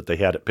handball game that they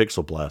had at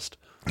Pixel Blast.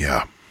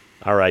 Yeah.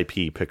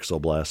 R.I.P.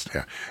 Pixel Blast.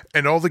 Yeah.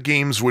 And all the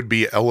games would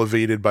be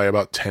elevated by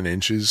about 10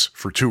 inches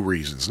for 2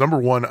 reasons. Number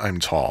one, I'm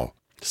tall.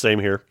 Same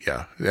here.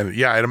 Yeah. And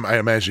yeah, I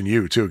imagine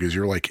you too, because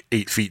you're like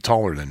 8 feet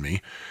taller than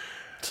me.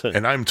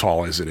 And I'm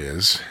tall as it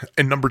is.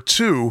 And number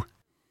 2,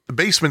 the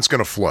basement's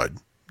going to flood.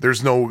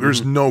 There's no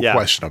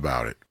question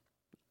about it.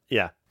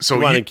 Yeah. So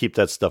you want to keep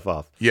that stuff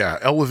off. Yeah.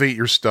 Elevate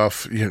your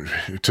stuff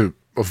to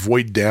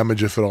avoid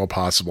damage if at all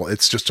possible.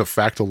 It's just a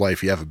fact of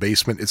life. You have a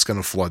basement, it's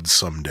going to flood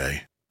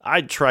someday.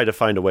 I'd try to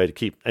find a way to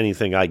keep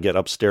anything I get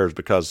upstairs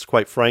because,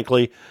 quite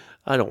frankly,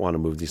 I don't want to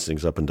move these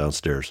things up and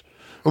downstairs.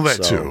 Well,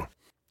 that too.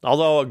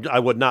 Although I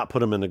would not put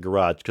them in the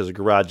garage because a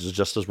garage is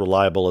just as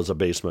reliable as a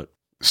basement.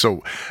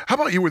 So how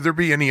about you? Would there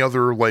be any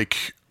other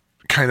like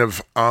kind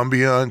of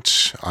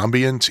ambient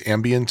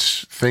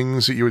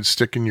things that you would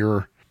stick in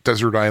your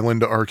desert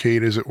island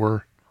arcade, as it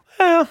were?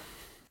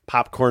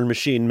 Popcorn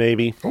machine,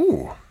 maybe.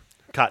 Oh.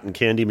 Cotton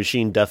candy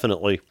machine,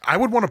 definitely. I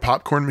would want a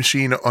popcorn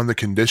machine on the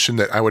condition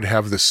that I would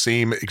have the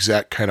same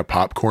exact kind of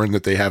popcorn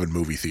that they have in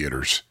movie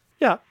theaters.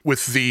 Yeah.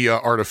 With the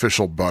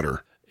artificial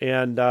butter.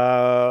 And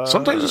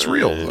sometimes it's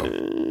real, though.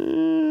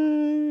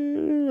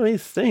 I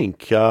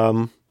think.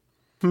 If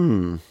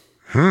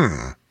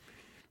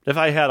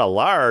I had a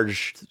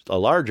large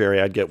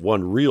area, I'd get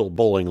one real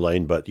bowling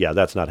lane, but yeah,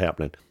 that's not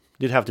happening.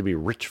 You'd have to be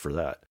rich for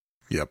that.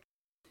 Yep.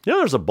 You know,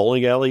 there's a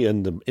bowling alley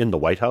in the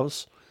White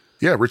House.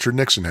 Yeah, Richard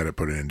Nixon had it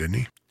put in, didn't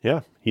he? Yeah,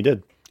 he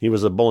did. He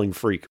was a bowling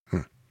freak,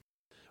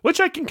 which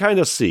I can kind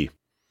of see.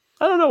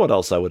 I don't know what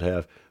else I would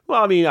have.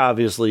 Well, I mean,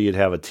 obviously, you'd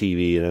have a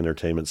TV and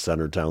entertainment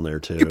center down there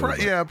too.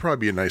 Probably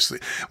be a nice, I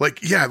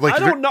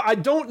don't know. I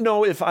don't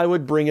know if I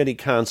would bring any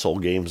console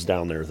games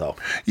down there, though.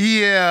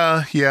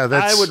 Yeah.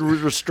 I would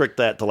restrict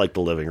that to like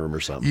the living room or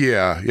something.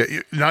 Yeah.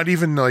 Not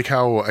even like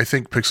how I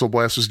think Pixel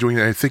Blast is doing.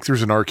 I think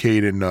there's an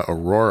arcade in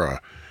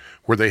Aurora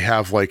where they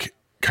have like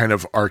kind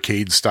of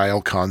arcade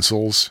style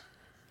consoles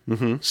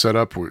set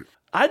up.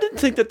 I didn't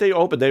think that they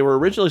opened. They were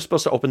originally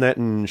supposed to open that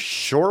in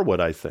Shorewood,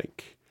 I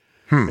think.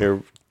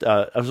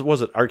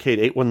 Was it Arcade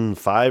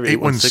 815 or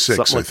 816?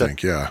 Something like I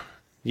think, that.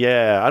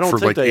 Yeah, I don't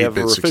think they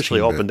ever officially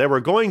opened. They were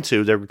going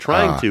to. They were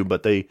trying to,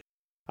 but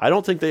I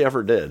don't think they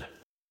ever did.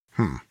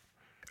 And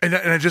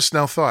I just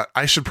now thought,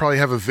 I should probably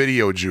have a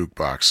video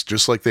jukebox,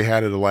 just like they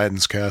had at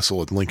Aladdin's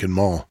Castle at Lincoln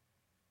Mall.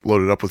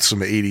 Loaded up with some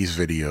 80s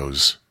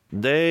videos.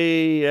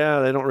 They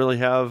don't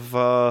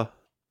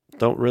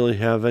really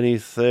have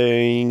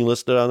anything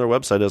listed on their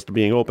website as to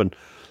being open.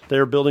 They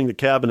were building the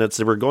cabinets.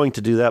 They were going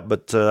to do that,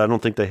 but I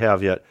don't think they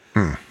have yet.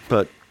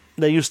 But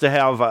they used to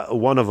have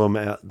one of them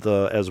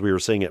as we were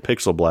saying, at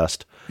Pixel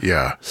Blast.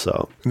 Yeah.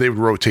 So they would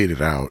rotate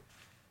it out.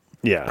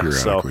 Yeah.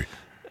 So,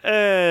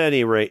 at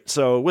any rate,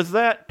 so with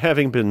that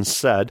having been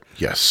said,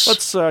 yes,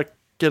 let's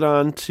get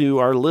on to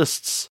our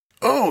lists.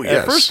 Oh,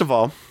 yes. First of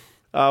all,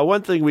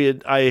 one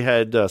thing I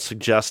had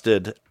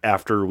suggested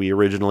after we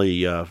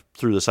originally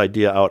threw this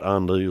idea out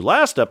on the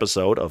last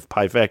episode of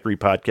Pie Factory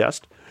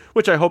Podcast,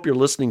 which I hope you're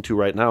listening to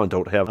right now and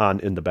don't have on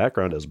in the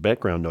background as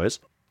background noise.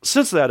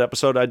 Since that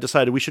episode, I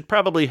decided we should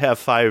probably have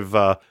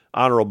 5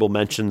 honorable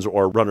mentions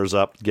or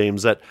runners-up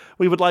games that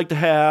we would like to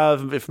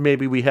have if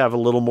maybe we have a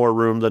little more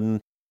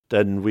room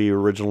than we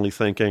were originally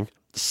thinking.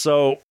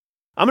 So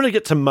I'm going to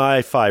get to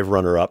my 5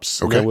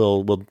 runner-ups, and then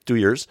we'll do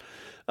yours.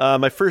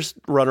 My first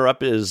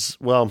runner-up is,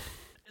 well,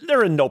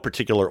 they're in no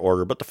particular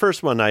order, but the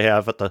first one I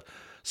have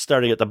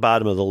starting at the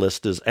bottom of the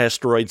list is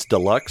Asteroids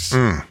Deluxe.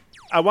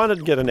 I wanted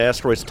to get an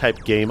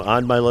Asteroids-type game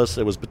on my list.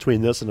 It was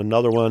between this and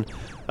another one.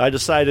 I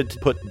decided to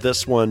put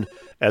this one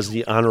as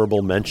the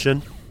honorable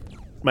mention.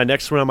 My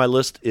next one on my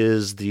list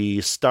is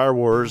the Star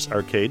Wars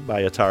Arcade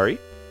by Atari,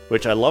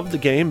 which I love the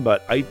game,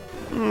 but I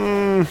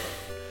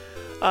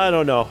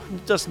don't know.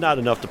 Just not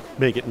enough to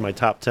make it in my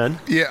top 10.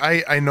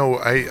 Yeah, I know.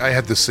 I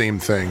had the same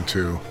thing,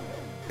 too.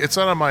 It's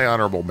not on my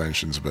honorable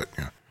mentions, but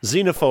yeah.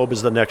 Xenophobe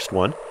is the next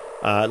one.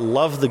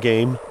 Love the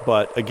game,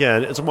 but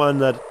again, it's one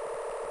that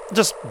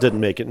just didn't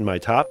make it in my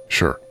top.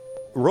 Sure.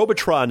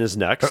 Robotron is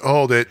next.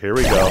 Hold it. Here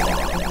we go.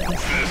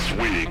 This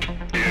week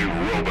in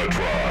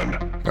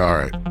Robotron. All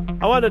right.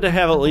 I wanted to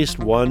have at least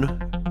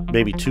one,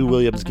 maybe 2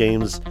 Williams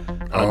games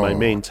on my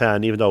main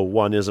 10, even though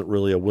one isn't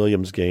really a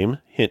Williams game.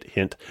 Hint,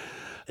 hint.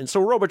 And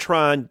so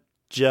Robotron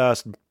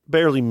just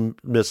barely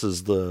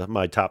misses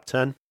my top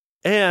 10.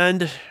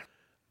 And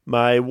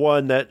my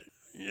one that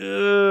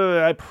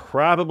I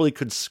probably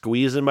could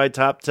squeeze in my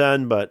top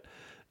 10, but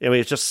I mean,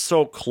 it's just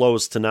so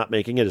close to not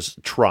making it, is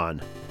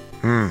Tron.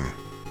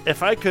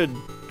 If I could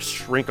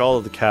shrink all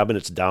of the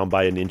cabinets down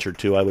by an inch or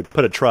two, I would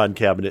put a Tron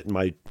cabinet in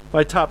my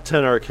top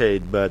 10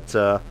 arcade, but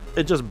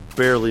it just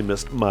barely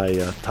missed my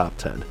top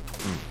 10.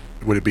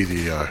 Would it be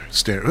the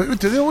standard?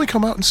 Did they only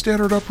come out in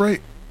standard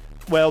upright?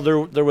 Well,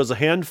 there was a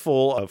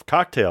handful of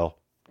cocktail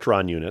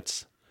Tron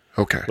units.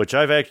 Okay. Which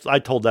I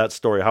told that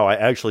story, how I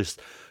actually,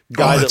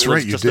 guy that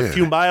lives just a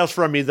few miles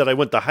from me that I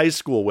went to high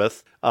school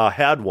with,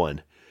 had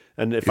one.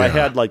 And if I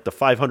had like the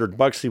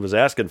 $500 he was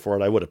asking for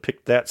it, I would have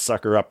picked that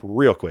sucker up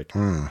real quick.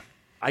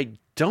 I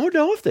don't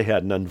know if they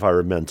had an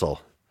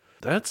environmental.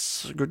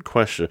 That's a good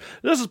question.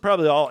 This is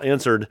probably all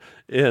answered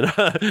in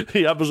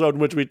the episode in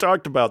which we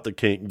talked about the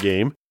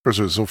game. Because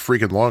it was so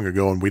freaking long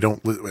ago, and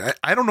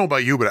I don't know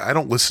about you, but I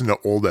don't listen to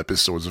old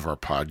episodes of our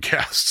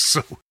podcast.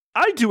 So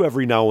I do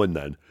every now and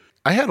then.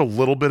 I had a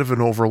little bit of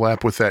an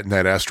overlap with that, and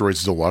that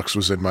Asteroids Deluxe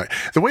was in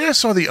the way I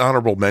saw the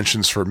honorable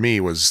mentions for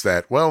me was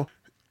that, well,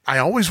 I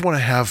always want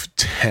to have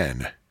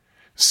 10.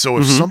 So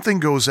if something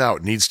goes out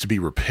and needs to be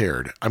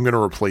repaired, I'm going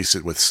to replace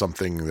it with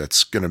something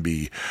that's going to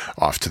be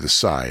off to the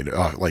side,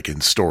 like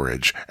in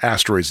storage.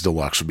 Asteroids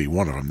Deluxe would be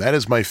one of them. That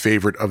is my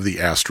favorite of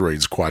the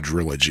Asteroids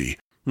quadrilogy.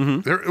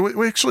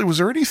 Actually, was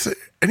there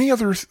any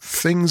other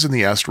things in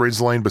the Asteroids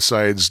line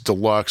besides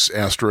Deluxe,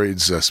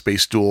 Asteroids,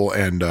 Space Duel,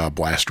 and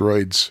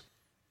Blastroids?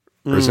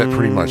 Or is that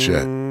pretty much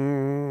it?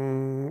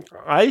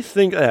 I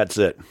think that's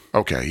it.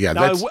 Okay, yeah.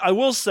 Now, I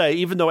will say,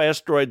 even though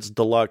Asteroids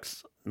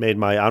Deluxe made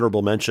my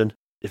honorable mention,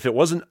 if it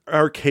was an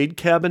arcade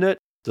cabinet,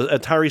 the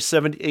Atari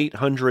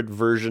 7800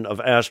 version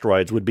of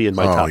Asteroids would be in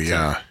my top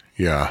 10.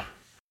 Yeah.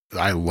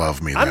 I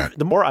love that.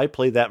 The more I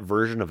play that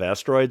version of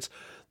Asteroids,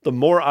 the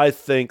more I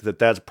think that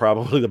that's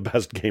probably the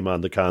best game on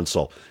the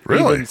console.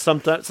 Really? Even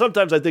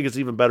sometimes I think it's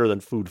even better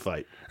than Food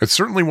Fight. It's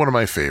certainly one of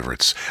my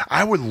favorites.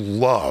 I would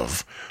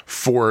love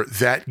for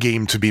that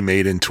game to be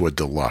made into a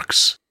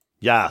deluxe.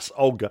 Yes.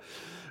 Oh, God.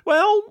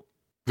 Well,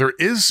 there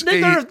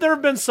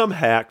have been some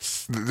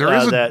hacks.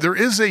 There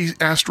is a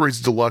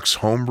Asteroids Deluxe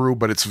homebrew,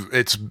 but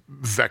it's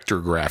vector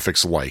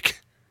graphics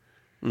like.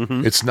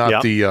 Mm-hmm. It's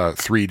not the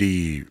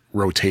 3D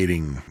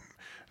rotating.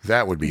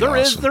 That would be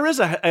awesome. There is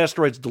a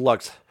Asteroids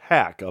Deluxe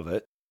hack of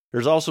it.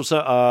 There's also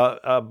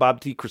Bob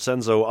T.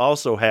 Crescenzo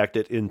also hacked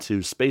it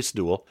into Space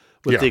Duel,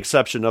 with the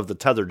exception of the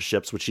tethered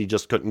ships, which he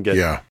just couldn't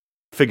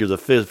figure the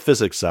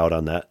physics out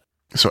on that.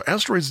 So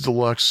Asteroids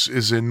Deluxe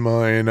is in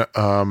mine.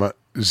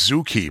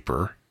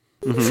 Zookeeper.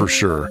 For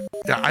sure.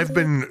 Yeah,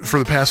 for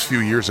the past few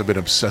years, I've been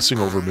obsessing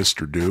over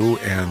Mr. Do,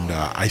 and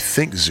I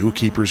think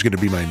Zookeeper is going to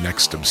be my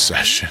next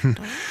obsession.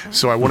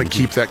 So I want to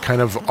keep that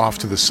kind of off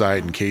to the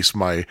side in case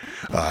my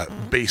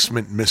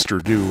basement Mr.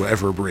 Do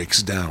ever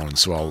breaks down.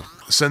 So I'll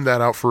send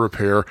that out for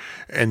repair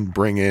and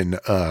bring in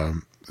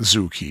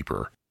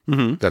Zookeeper.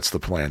 Mm-hmm. That's the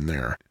plan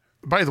there.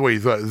 By the way,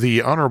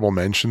 the honorable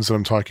mentions that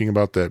I'm talking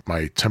about, that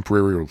my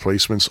temporary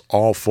replacements,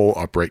 all full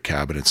upright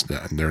cabinets,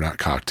 and they're not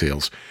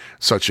cocktails,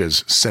 such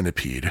as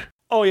Centipede.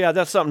 Oh, yeah,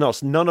 that's something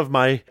else. None of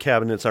my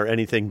cabinets are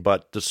anything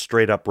but the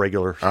straight-up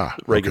regular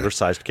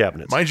sized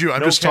cabinets. Mind you,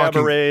 I'm no just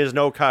talking... No cabarets,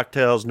 no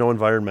cocktails, no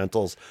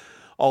environmentals.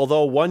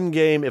 Although one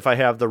game, if I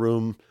have the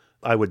room,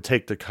 I would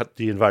take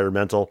the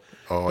environmental.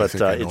 Oh, but, I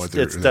think I know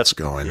where that's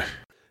going.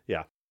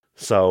 Yeah.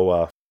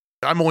 So...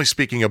 I'm only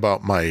speaking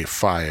about my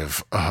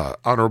 5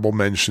 honorable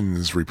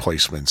mentions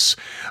replacements.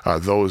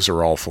 Those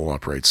are all full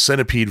upright.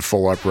 Centipede,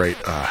 full upright.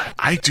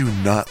 I do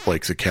not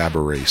like the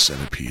Cabaret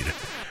Centipede.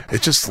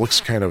 It just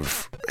looks kind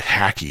of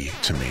hacky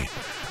to me.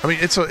 I mean,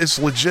 it's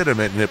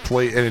legitimate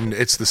and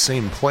it's the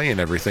same play and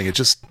everything. It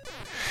just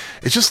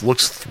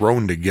looks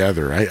thrown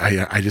together.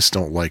 I just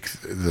don't like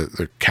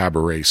the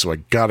Cabaret, so I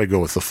gotta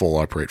go with the full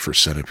upright for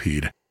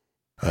Centipede.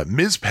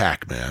 Ms.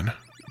 Pac-Man.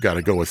 Got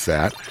to go with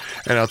that.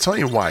 And I'll tell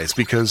you why. It's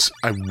because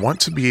I want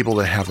to be able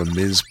to have a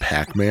Ms.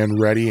 Pac-Man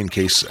ready in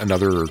case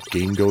another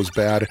game goes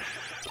bad.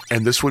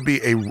 And this would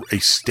be a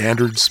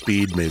standard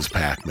speed Ms.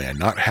 Pac-Man,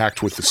 not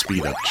hacked with the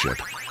speed up chip.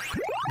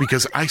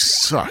 Because I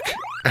suck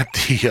at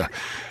the...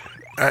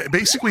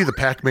 basically, the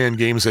Pac-Man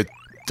games that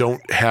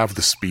don't have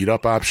the speed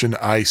up option,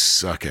 I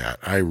suck at.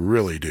 I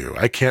really do.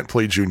 I can't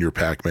play Junior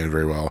Pac-Man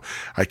very well.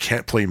 I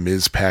can't play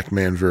Ms.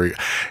 Pac-Man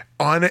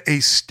on a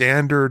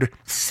standard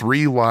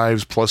 3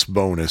 lives plus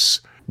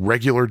bonus,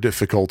 regular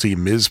difficulty,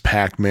 Ms.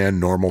 Pac-Man,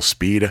 normal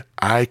speed,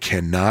 I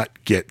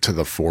cannot get to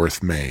the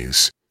 4th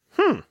maze.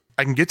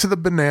 I can get to the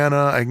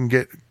banana, I can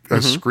get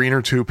a screen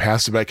or two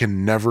past it, but I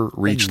can never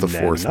reach the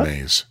 4th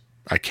maze.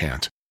 I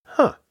can't.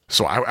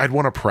 So I'd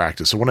want to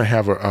practice. I want to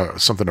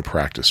have something to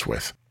practice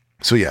with.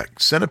 So yeah,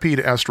 Centipede,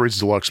 Asteroids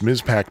Deluxe,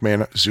 Ms.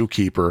 Pac-Man,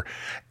 Zookeeper,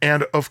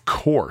 and of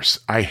course,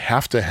 I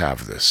have to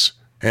have this.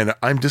 And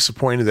I'm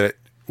disappointed that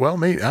well,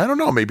 maybe, I don't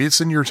know, maybe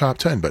it's in your top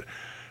 10, but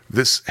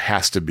this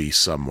has to be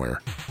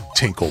somewhere.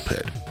 Tinkle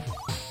Pit.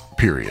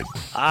 Period.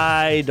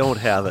 I don't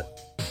have it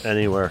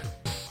anywhere.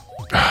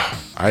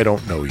 I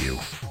don't know you.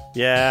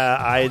 Yeah,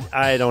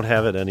 I don't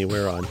have it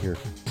anywhere on here.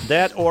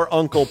 That or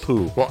Uncle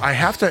Pooh. Well, I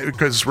have to,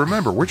 because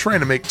remember, we're trying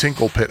to make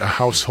Tinkle Pit a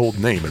household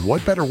name, and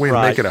what better way to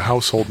make it a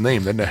household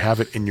name than to have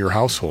it in your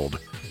household?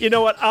 You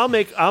know what? I'll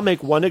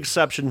make one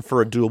exception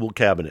for a doable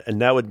cabinet,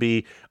 and that would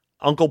be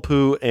Uncle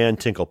Pooh and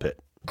Tinkle Pit.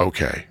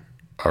 Okay.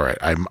 All right,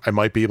 I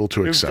might be able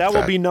to accept that.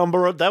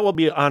 That will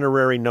be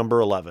honorary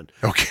number 11.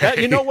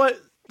 Okay. You know what?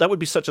 That would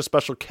be such a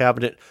special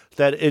cabinet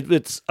that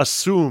it's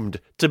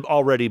assumed to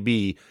already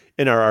be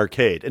in our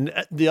arcade, and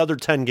the other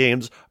 10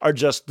 games are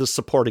just the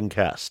supporting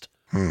cast.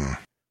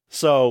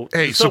 So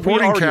hey,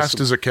 supporting cast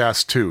is a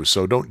cast too,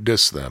 so don't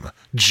diss them.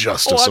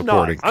 Just a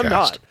supporting cast. I'm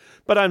not.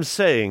 But I'm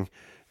saying,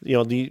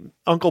 the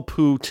Uncle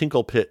Pooh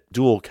Tinkle Pit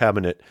dual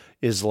cabinet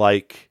is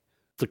like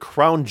the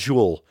crown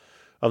jewel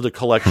of the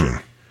collection.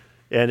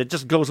 And it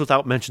just goes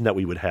without mention that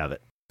we would have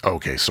it.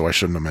 Okay, so I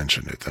shouldn't have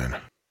mentioned it then.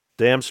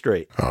 Damn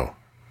straight. Oh,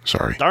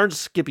 sorry. Darn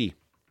Skippy.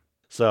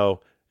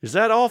 So, is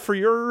that all for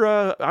your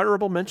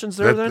honorable mentions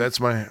there then? That's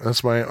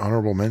my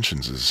honorable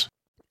mentions is.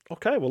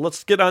 Okay, well,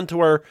 let's get on to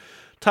our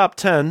top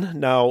 10.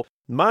 Now,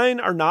 mine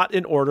are not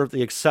in order, with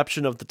the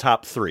exception of the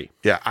top 3.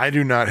 Yeah, I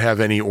do not have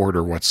any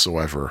order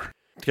whatsoever.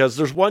 Because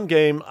there's one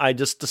game I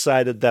just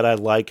decided that I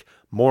like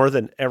more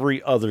than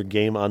every other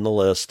game on the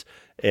list,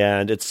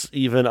 and it's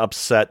even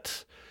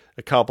upset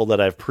a couple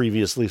that I've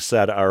previously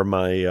said are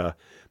my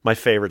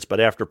favorites. But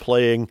after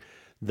playing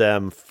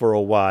them for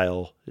a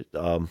while,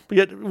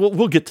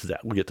 we'll get to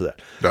that. We'll get to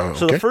that. Okay.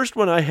 So the first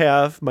one I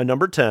have, my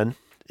number 10,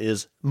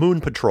 is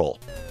Moon Patrol.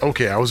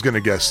 Okay, I was going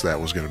to guess that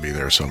was going to be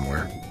there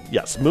somewhere.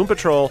 Yes, Moon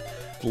Patrol.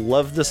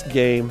 Love this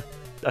game.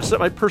 I set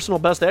my personal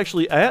best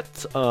actually at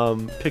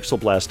Pixel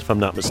Blast, if I'm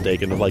not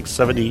mistaken, of like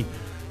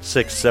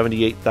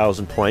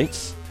 78,000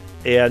 points.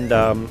 And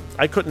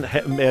I couldn't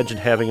imagine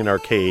having a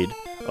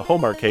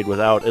home arcade,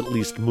 without at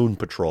least Moon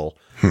Patrol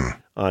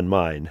on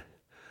mine.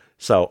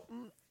 So,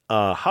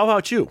 how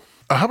about you?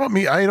 How about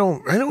me? I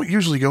don't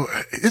usually go.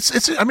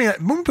 I mean,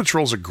 Moon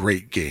Patrol's a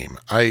great game.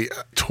 I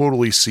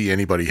totally see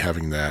anybody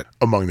having that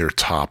among their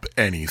top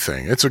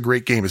anything. It's a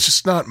great game. It's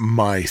just not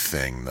my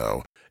thing,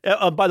 though.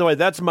 By the way,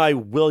 that's my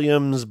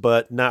Williams,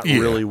 but not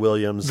really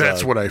Williams.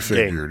 That's what I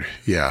figured.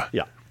 Game. Yeah.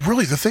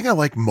 Really, the thing I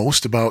like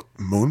most about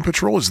Moon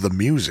Patrol is the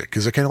music,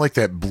 because I kind of like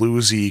that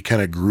bluesy,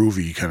 kind of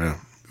groovy kind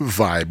of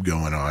vibe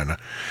going on.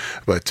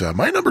 But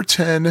my number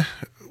 10,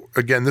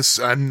 again, this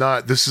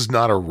is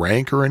not a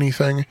rank or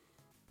anything.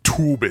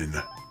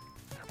 Toobin'.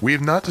 We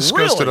have not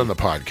discussed it on the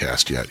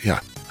podcast yet.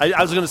 Yeah.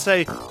 I was going to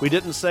say, we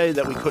didn't say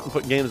that we couldn't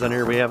put games on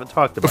here we haven't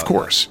talked about. Of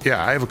course.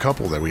 Yeah, I have a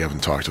couple that we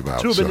haven't talked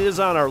about. Toobin' is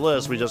on our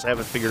list. We just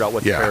haven't figured out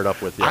what to pair it up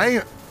with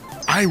yet.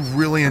 I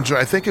really enjoy.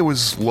 I think it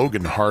was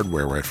Logan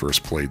Hardware where I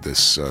first played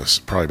this,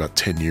 probably about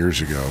 10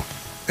 years ago.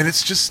 And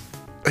it's just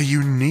a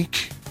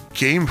unique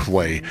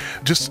gameplay.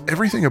 Just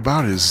everything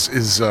about it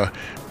is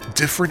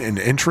different and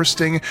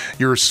interesting.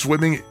 You're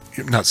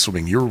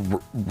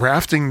you're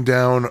rafting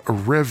down a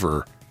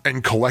river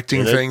and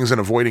collecting things and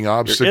avoiding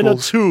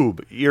obstacles.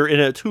 You're in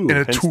a tube.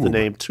 Hence the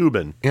name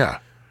Toobin'. Yeah.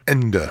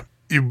 And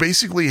you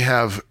basically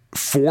have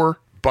 4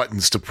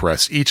 buttons to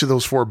press. Each of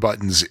those 4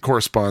 buttons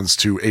corresponds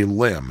to a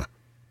limb.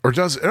 Or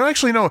does it?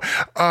 Actually, no.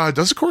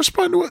 Does it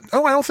correspond to it?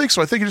 Oh, I don't think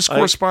so. I think it just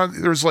corresponds.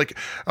 There's like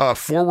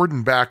forward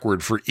and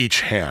backward for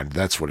each hand.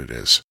 That's what it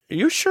is. Are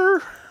you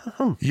sure?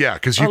 Yeah,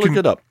 because I'll look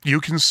it up.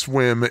 You can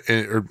swim,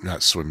 or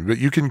not swim, but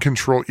you can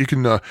control. You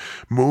can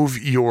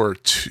move your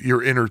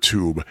inner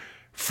tube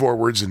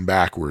forwards and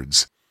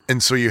backwards,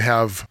 and so you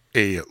have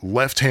a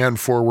left hand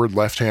forward,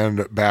 left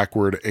hand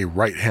backward, a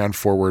right hand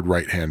forward,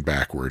 right hand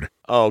backward.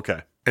 Oh,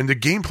 okay. And the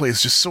gameplay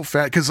is just so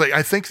fast because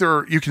I think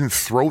you can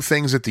throw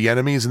things at the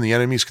enemies, and the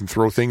enemies can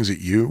throw things at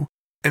you.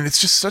 And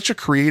it's just such a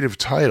creative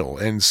title,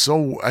 and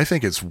so I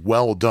think it's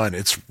well done.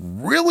 It's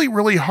really,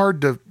 really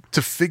hard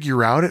to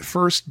figure out at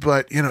first,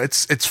 but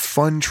it's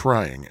fun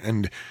trying.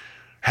 And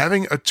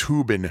having a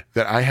Toobin'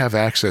 that I have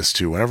access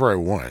to whenever I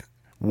want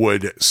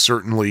would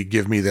certainly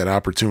give me that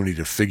opportunity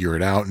to figure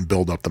it out and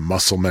build up the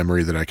muscle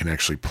memory that I can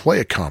actually play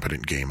a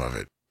competent game of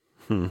it.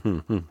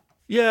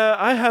 Yeah,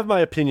 I have my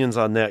opinions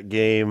on that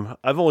game.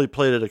 I've only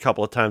played it a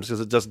couple of times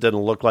because it just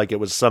didn't look like it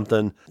was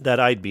something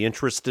that I'd be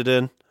interested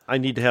in. I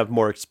need to have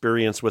more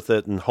experience with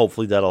it, and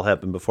hopefully that'll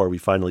happen before we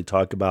finally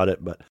talk about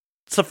it. But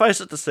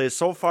suffice it to say,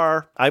 so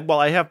far,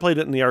 I have played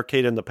it in the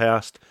arcade in the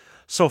past.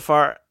 So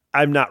far,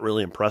 I'm not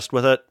really impressed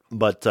with it.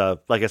 But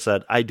like I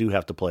said, I do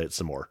have to play it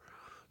some more.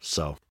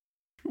 So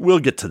we'll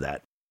get to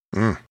that.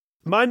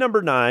 My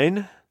number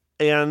 9,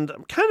 and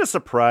I'm kind of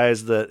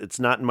surprised that it's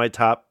not in my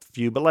top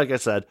few, but like I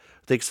said,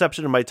 with the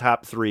exception of my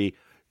top 3,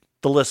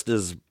 the list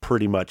is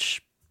pretty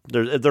much,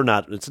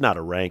 it's not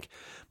a rank.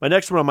 My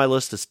next one on my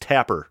list is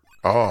Tapper.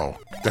 Oh,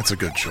 that's a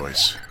good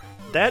choice.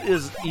 That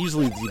is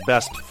easily the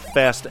best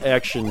fast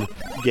action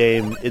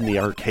game in the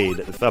arcade,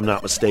 if I'm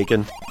not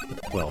mistaken.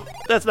 Well,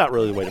 that's not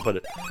really the way to put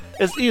it.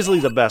 It's easily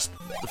the best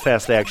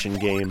fast action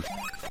game,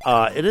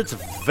 and it's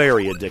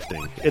very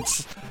addicting.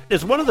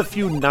 It's one of the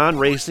few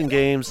non-racing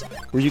games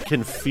where you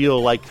can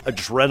feel like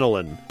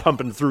adrenaline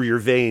pumping through your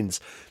veins,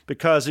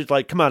 because it's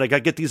like, come on, I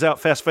gotta get these out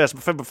fast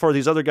before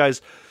these other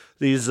guys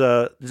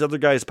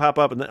pop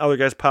up, and the other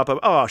guys pop up.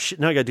 Oh shit,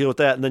 now I gotta deal with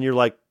that. And then you're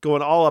like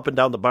going all up and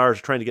down the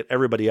bars trying to get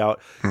everybody out.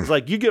 It's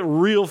like you get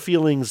real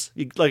feelings.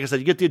 Like I said,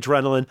 you get the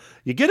adrenaline,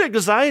 you get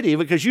anxiety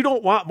because you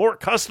don't want more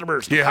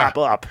customers to pop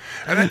up.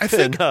 And I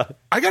think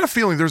I got a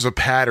feeling there's a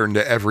pattern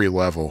to every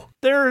level.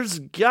 There's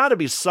gotta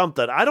be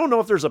something. I don't know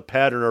if there's a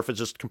pattern or if it's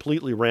just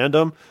completely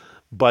random,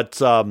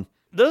 but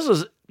this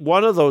is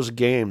one of those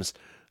games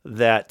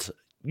that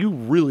you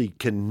really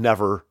can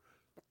never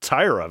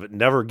tire of. It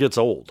never gets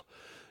old.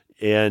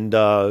 And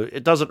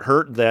it doesn't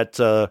hurt that,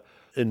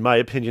 in my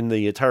opinion,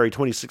 the Atari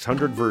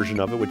 2600 version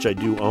of it, which I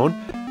do own,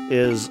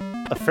 is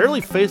a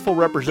fairly faithful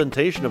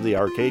representation of the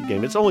arcade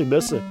game. It's only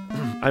missing.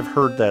 I've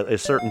heard that a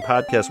certain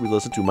podcast we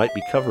listen to might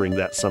be covering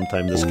that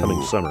sometime this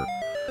coming summer.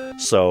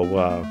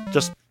 So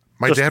just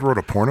My Dad Wrote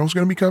a Porno is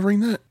going to be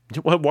covering that?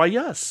 why?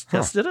 Yes,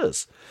 yes, it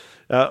is.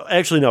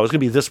 Actually, no, it's going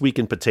to be This Week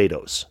in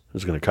Potatoes.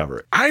 Is going to cover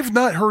it. I've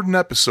not heard an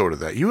episode of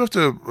that. You have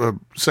to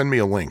send me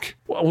a link.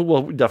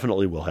 Well, we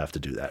definitely will have to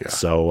do that.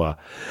 Yeah.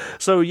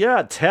 So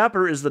yeah,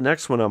 Tapper is the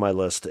next one on my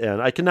list,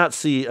 and I cannot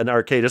see an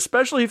arcade,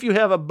 especially if you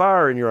have a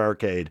bar in your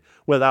arcade,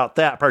 without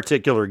that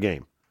particular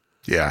game.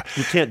 Yeah.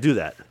 You can't do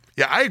that.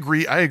 Yeah, I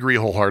agree. I agree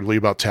wholeheartedly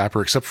about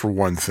Tapper, except for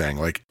one thing.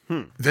 Like,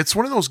 that's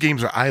one of those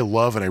games that I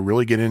love, and I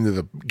really get into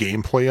the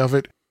gameplay of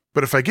it.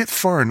 But if I get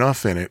far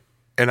enough in it,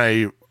 and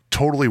I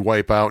totally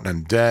wipe out and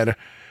I'm dead,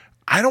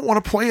 I don't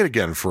want to play it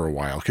again for a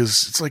while,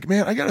 because it's like,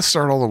 man, I got to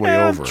start all the way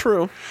over.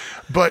 True.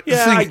 But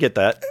Yeah, I get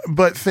that.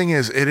 But thing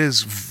is, it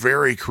is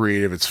very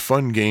creative. It's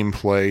fun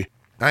gameplay.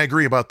 I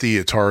agree about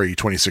the Atari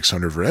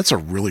 2600. That's a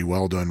really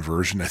well done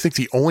version. I think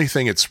the only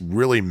thing it's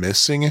really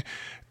missing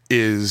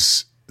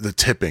is the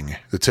tip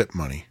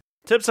money.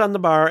 Tips on the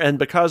bar, and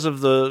because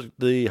of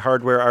the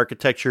hardware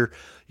architecture,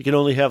 you can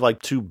only have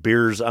like 2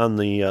 beers on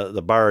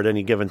the bar at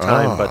any given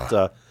time.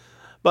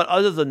 But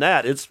other than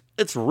that,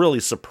 it's really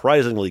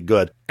surprisingly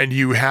good. And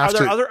you have Are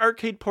there other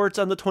arcade ports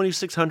on the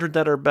 2600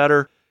 that are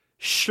better?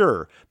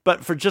 Sure,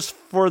 but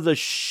for the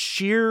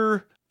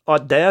sheer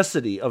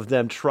audacity of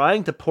them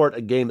trying to port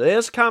a game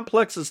as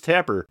complex as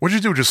Tapper. What'd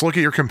you do? Just look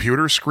at your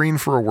computer screen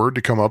for a word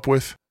to come up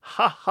with?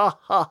 Ha ha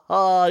ha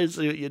ha! I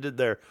see what you did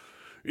there.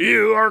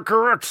 You are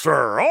correct,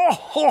 sir. Oh,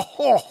 ho,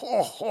 ho,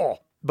 ho, ho.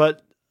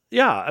 But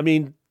yeah, I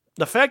mean,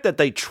 the fact that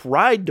they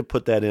tried to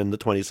put that in the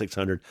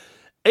 2600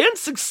 and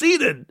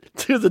succeeded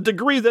to the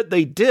degree that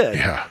they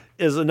did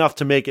is enough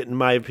to make it, in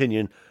my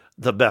opinion,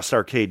 the best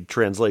arcade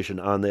translation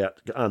on the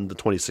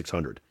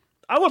 2600.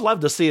 I would love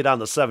to see it on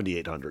the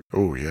 7800.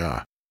 Oh,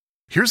 yeah.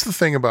 Here's the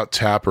thing about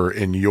Tapper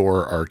in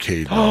your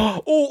arcade.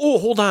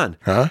 Hold on.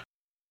 Huh?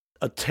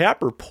 A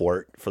Tapper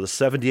port for the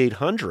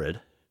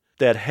 7800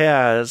 that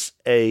has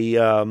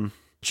a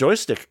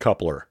joystick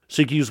coupler.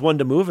 So you can use one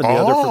to move and the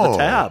other for the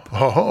tap.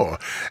 Oh,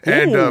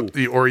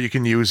 and or you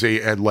can use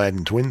a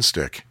Aladdin twin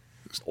stick.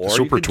 Or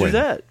Super you could twin. do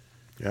that.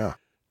 Yeah.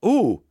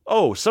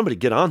 Somebody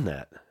get on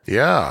that.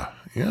 Yeah.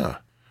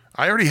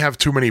 I already have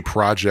too many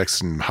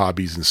projects and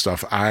hobbies and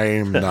stuff.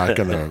 I'm not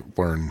going to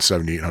learn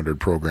 7800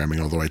 programming,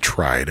 although I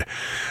tried.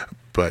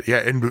 But yeah,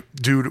 and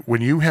dude,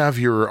 when you have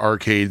your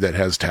arcade that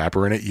has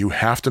Tapper in it, you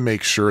have to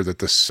make sure that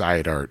the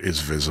side art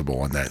is visible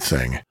on that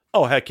thing.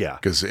 Oh, heck yeah.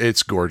 Because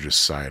it's gorgeous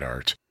side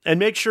art. And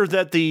make sure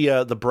that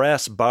the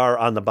brass bar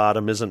on the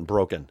bottom isn't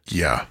broken.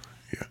 Yeah.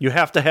 You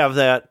have to have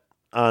that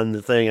on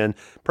the thing, and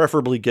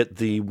preferably get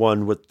the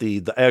one with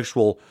the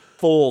actual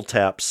full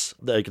taps,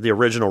 like the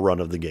original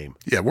run of the game.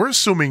 Yeah, we're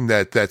assuming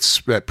that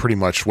that pretty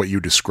much what you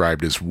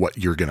described is what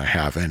you're going to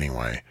have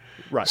anyway.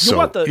 Right. So, you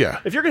want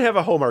if you're going to have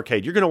a home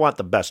arcade, you're going to want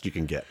the best you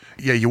can get.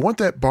 Yeah, you want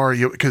that bar,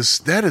 because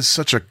that is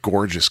such a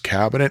gorgeous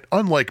cabinet,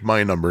 unlike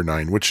my number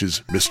 9, which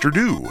is Mr.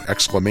 Do! !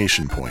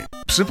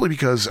 Simply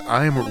because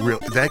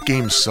that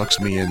game sucks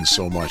me in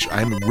so much.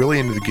 I'm really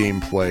into the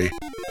gameplay.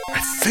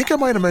 I think I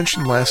might have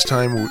mentioned last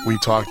time we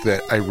talked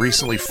that I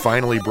recently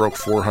finally broke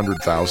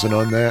 400,000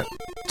 on that.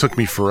 Took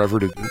me forever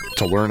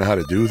to learn how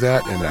to do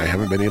that, and I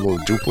haven't been able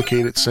to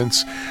duplicate it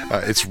since.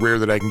 It's rare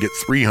that I can get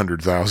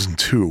 300,000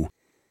 too.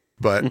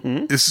 But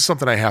this is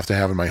something I have to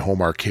have in my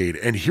home arcade.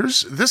 And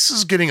this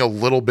is getting a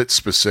little bit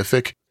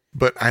specific,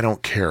 but I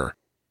don't care.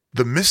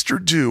 The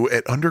Mr. Do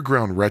at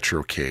Underground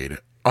Retrocade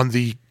on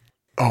the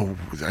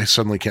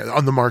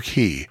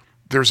marquee,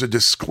 there's a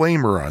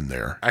disclaimer on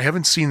there. I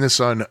haven't seen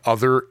this on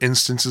other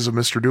instances of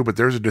Mr. Do, but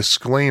there's a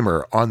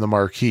disclaimer on the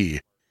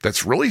marquee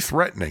that's really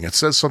threatening. It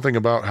says something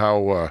about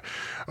how,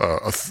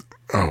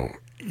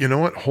 you know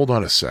what? Hold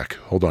on a sec.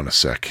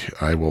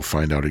 I will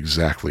find out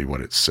exactly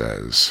what it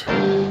says.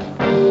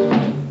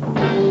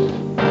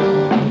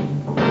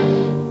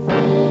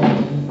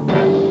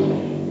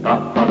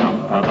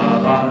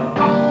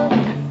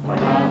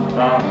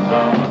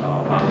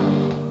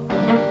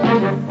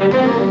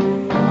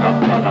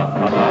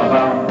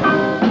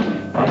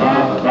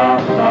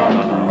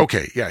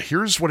 Okay, yeah,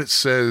 here's what it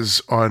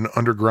says on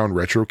Underground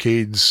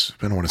Retrocade's,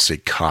 I don't want to say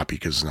copy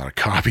because it's not a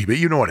copy, but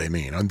you know what I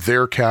mean, on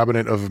their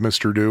cabinet of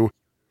Mr. Do.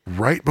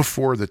 Right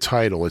before the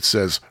title, it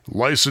says,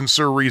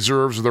 "Licensor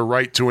reserves the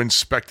right to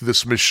inspect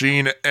this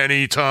machine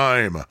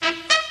anytime."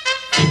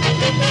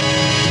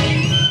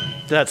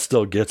 That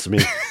still gets me.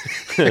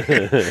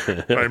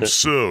 I'm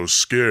so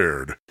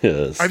scared.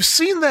 Yes. I've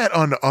seen that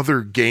on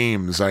other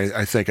games,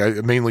 I think,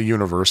 mainly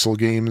Universal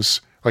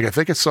games. Like, I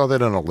think I saw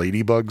that on a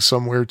Ladybug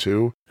somewhere,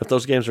 too. If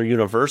those games were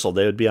universal,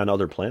 they would be on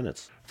other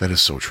planets. That is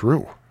so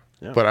true.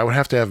 Yeah. But I would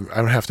have to have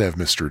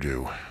Mr.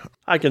 Do.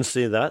 I can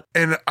see that.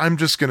 And I'm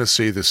just going to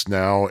say this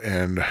now,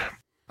 and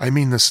I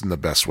mean this in the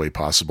best way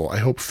possible. I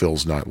hope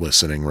Phil's not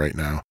listening right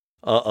now.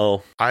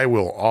 Uh-oh. I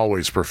will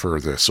always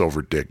prefer this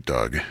over Dig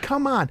Dug.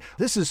 Come on,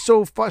 this is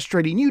so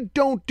frustrating. You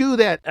don't do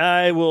that.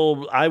 I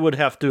would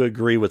have to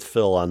agree with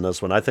Phil on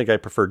this one. I think I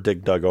prefer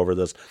Dig Dug over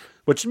this,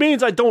 which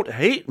means I don't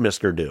hate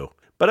Mr. Do,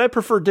 but I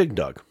prefer Dig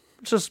Dug.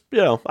 It's just,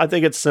 I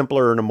think it's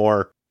simpler and a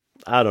more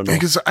I don't know.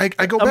 Because I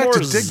go A back more to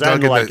Dig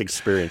Dug. Zen-like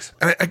experience.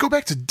 And I go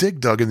back to Dig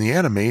Dug in the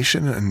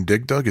animation, and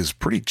Dig Dug is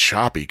pretty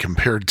choppy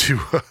compared to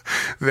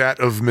that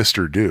of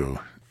Mr. Do.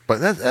 But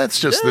that's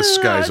just this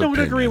guy's opinion. I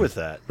don't agree with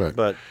that.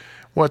 But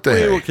what the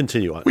heck? We will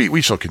continue on.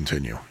 We shall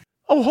continue.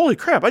 Oh, holy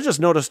crap. I just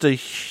noticed a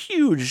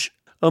huge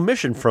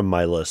omission from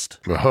my list.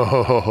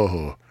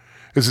 Oh,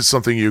 is it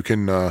something you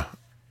can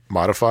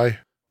modify?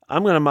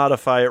 I'm going to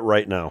modify it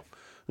right now.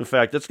 In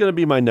fact, it's going to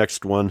be my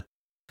next one.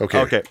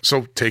 Okay.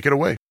 So take it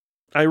away.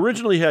 I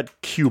originally had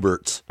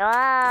Q*berts for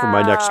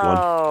my next one,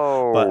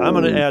 but I'm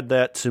going to add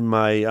that to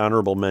my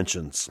honorable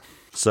mentions.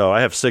 So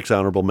I have 6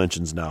 honorable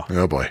mentions now.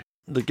 Oh, boy.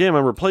 The game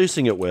I'm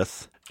replacing it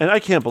with, and I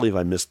can't believe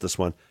I missed this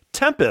one,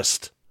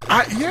 Tempest.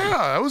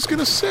 I was going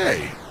to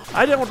say.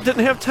 I didn't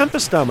have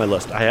Tempest on my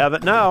list. I have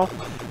it now,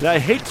 and I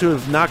hate to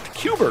have knocked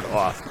Q*bert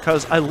off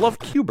because I love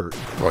Q*bert.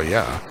 Well,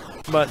 yeah.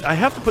 But I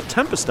have to put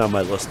Tempest on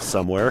my list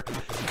somewhere.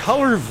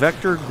 Color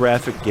vector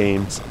graphic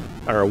games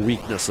are a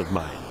weakness of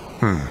mine.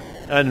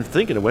 And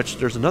thinking of which,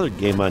 there's another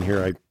game on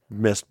here I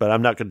missed, but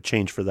I'm not going to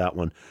change for that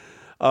one.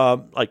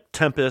 Like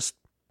Tempest,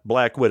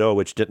 Black Widow,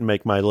 which didn't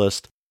make my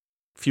list.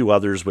 A few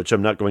others, which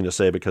I'm not going to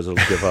say because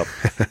it'll give up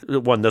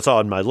one that's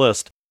on my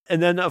list.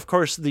 And then, of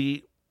course,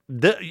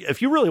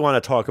 if you really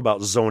want to talk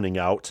about zoning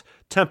out,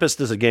 Tempest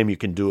is a game you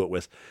can do it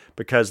with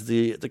because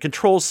the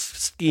control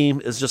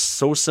scheme is just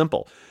so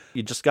simple.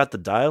 You just got the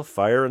dial,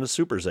 fire, and the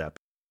super zap.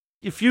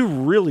 If you're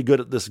really good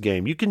at this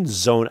game, you can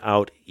zone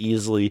out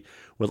easily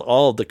with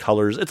all of the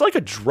colors. It's like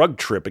a drug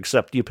trip,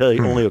 except you pay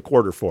only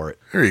 $0.25 for it.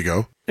 There you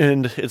go.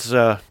 And it's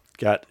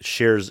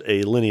shares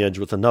a lineage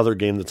with another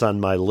game that's on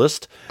my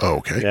list. Oh,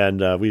 okay.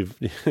 And we've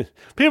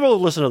people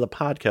who listen to the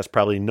podcast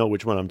probably know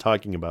which one I'm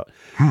talking about.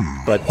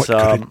 But what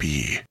could it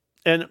be?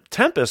 And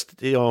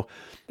Tempest, you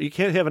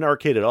can't have an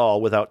arcade at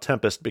all without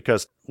Tempest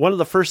because one of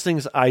the first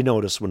things I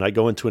notice when I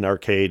go into an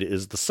arcade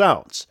is the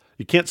sounds.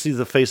 You can't see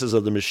the faces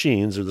of the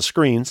machines or the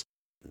screens,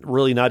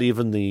 really not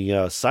even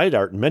the side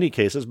art in many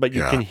cases, but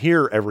you can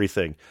hear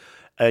everything.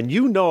 And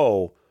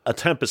a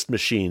Tempest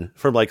machine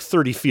from like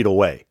 30 feet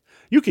away.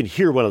 You can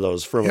hear one of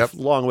those from a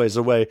long ways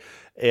away.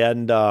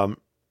 And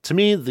to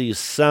me, the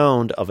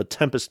sound of a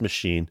Tempest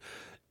machine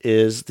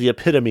is the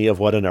epitome of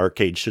what an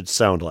arcade should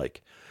sound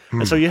like.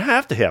 And so you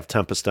have to have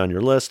Tempest on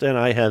your list, and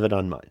I have it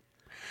on mine.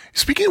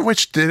 Speaking of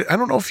which, I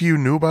don't know if you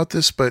knew about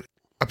this, but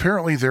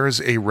apparently there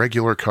is a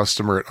regular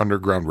customer at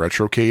Underground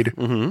Retrocade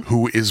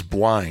who is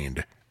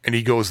blind, and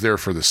he goes there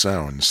for the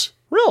sounds.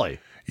 Really?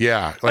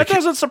 Yeah. That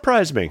doesn't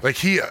surprise me.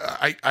 Like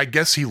I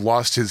guess he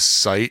lost his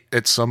sight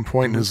at some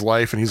point in his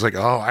life, and he's like,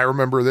 oh, I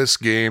remember this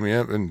game.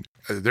 Yeah, and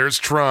there's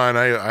Tron.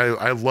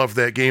 I loved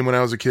that game when I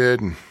was a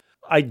kid. And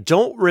I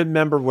don't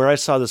remember where I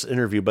saw this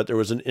interview, but there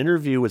was an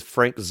interview with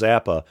Frank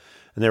Zappa,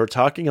 and they were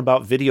talking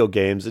about video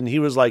games, and he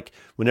was like,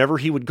 whenever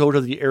he would go to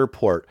the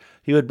airport,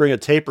 he would bring a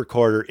tape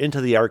recorder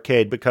into the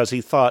arcade because he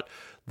thought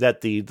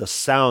that the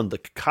sound, the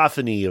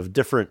cacophony of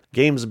different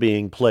games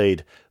being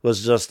played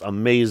was just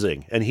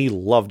amazing, and he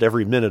loved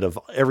every minute of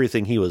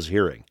everything he was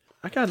hearing.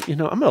 I'm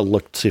going to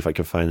look, see if I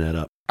can find that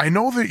up. I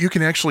know that you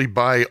can actually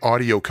buy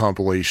audio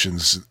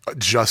compilations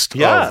just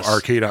of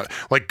arcade,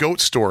 like Goat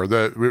Store,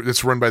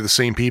 that's run by the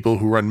same people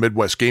who run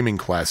Midwest Gaming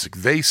Classic.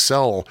 They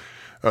sell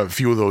a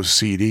few of those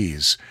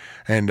CDs.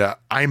 And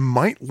I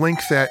might link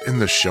that in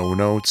the show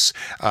notes.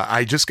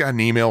 I just got an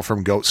email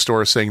from Goat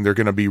Store saying they're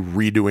going to be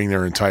redoing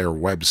their entire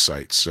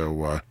website.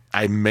 So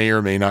I may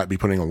or may not be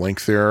putting a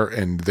link there.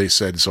 And they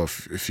said, so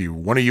if you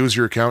want to use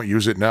your account,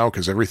 use it now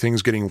because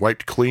everything's getting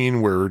wiped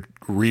clean. We're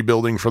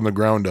rebuilding from the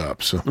ground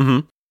up.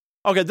 So,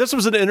 Okay, this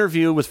was an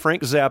interview with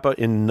Frank Zappa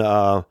in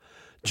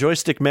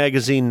Joystick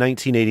Magazine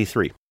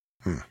 1983.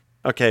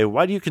 Okay,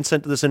 why do you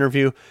consent to this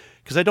interview?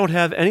 Because I don't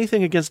have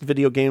anything against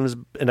video games,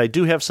 and I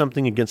do have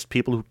something against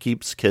people who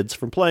keeps kids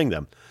from playing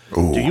them.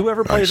 Ooh, do you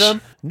ever play nice. them?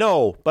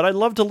 No, but I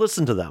love to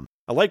listen to them.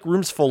 I like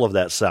rooms full of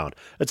that sound.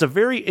 It's a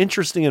very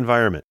interesting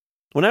environment.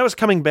 When I was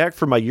coming back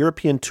from my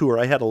European tour,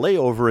 I had a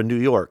layover in New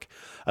York.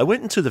 I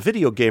went into the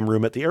video game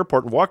room at the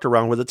airport and walked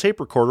around with a tape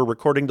recorder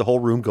recording the whole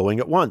room going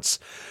at once.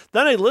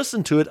 Then I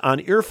listened to it on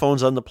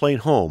earphones on the plane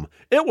home.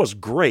 It was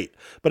great,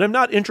 but I'm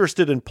not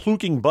interested in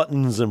pluking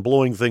buttons and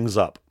blowing things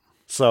up.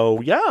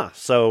 So, yeah.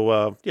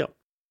 To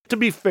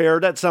be fair,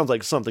 that sounds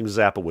like something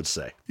Zappa would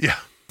say. Yeah.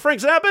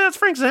 Frank Zappa? That's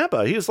Frank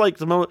Zappa. He's like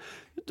the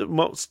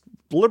most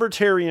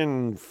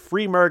libertarian,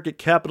 free market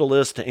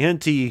capitalist,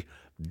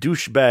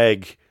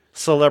 anti-douchebag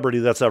celebrity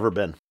that's ever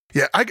been.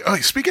 Yeah,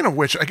 speaking of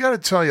which, I got to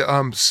tell you,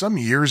 some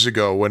years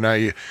ago when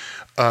I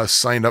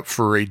signed up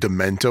for a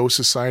Demento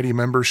Society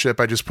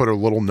membership, I just put a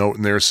little note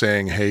in there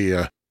saying,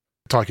 hey,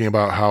 talking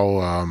about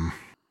how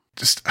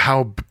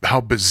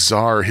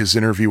bizarre his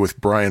interview with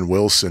Brian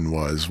Wilson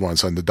was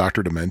once on the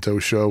Dr. Demento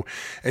show.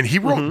 And he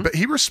wrote,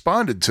 he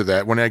responded to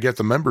that when I get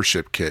the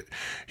membership kit.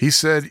 He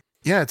said,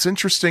 yeah, it's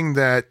interesting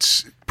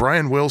that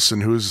Brian Wilson,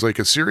 who's like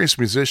a serious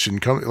musician,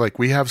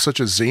 we have such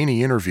a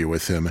zany interview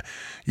with him,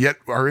 yet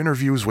our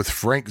interviews with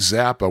Frank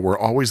Zappa were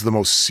always the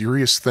most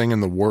serious thing in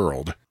the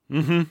world.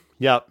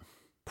 Yep.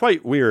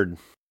 Quite weird.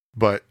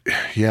 But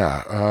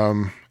yeah,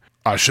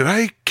 Should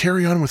I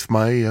carry on with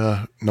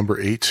my number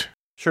 8?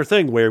 Sure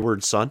thing,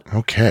 Wayward Son.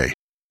 Okay.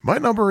 My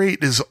number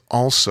 8 is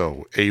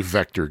also a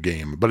vector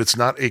game, but it's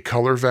not a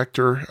color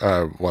vector,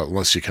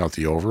 unless you count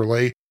the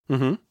overlay.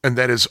 Mm-hmm. And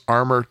that is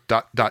Armor ...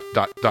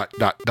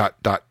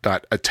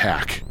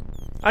 Attack.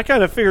 I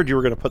kind of figured you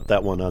were going to put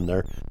that one on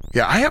there.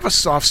 Yeah, I have a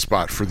soft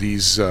spot for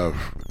these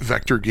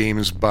vector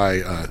games by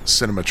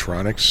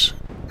Cinematronics.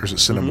 Or is it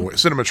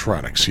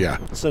Cinematronics, yeah.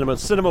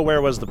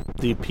 Cinemaware was the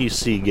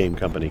PC game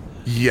company.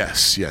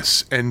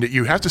 Yes. And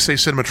you have to say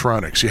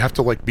Cinematronics. You have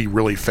to be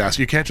really fast.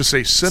 You can't just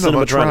say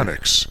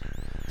Cinematronics.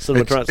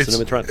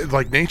 Cinematronics.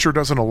 Like nature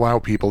doesn't allow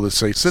people to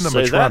say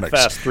Cinematronics. Say that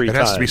fast 3 times. It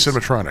has to be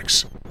times.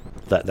 Cinematronics.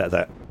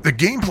 That. The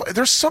gameplay,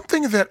 there's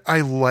something that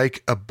I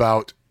like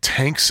about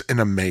tanks in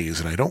a maze,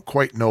 and I don't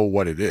quite know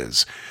what it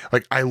is.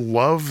 I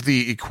love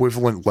the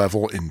equivalent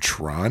level in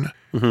Tron,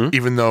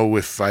 even though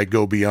if I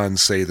go beyond,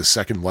 say, the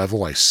second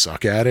level, I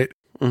suck at it.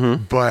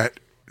 But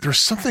there's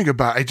something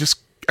about,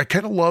 I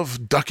kind of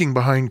love ducking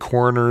behind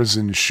corners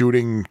and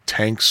shooting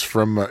tanks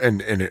from,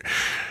 and it,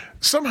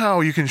 somehow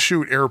you can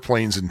shoot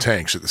airplanes and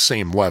tanks at the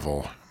same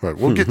level. But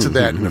we'll get to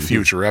that in a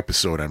future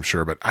episode, I'm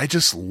sure. But I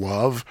just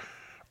love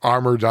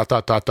Armor ...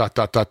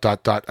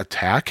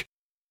 Attack.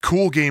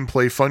 Cool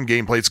gameplay, fun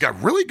gameplay. It's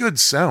got really good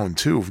sound,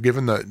 too,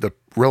 given the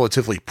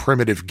relatively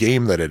primitive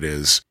game that it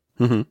is.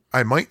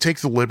 I might take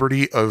the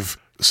liberty of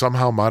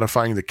somehow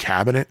modifying the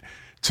cabinet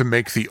to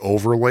make the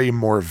overlay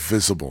more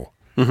visible.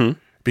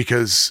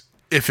 Because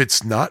if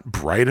it's not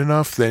bright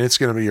enough, then it's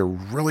going to be a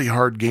really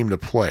hard game to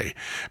play.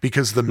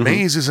 Because the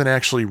maze isn't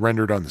actually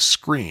rendered on the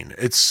screen.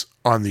 It's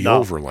on the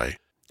overlay.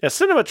 Yeah,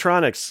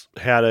 Cinematronics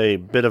had a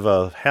bit of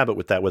a habit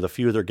with that with a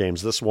few of their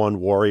games. This one,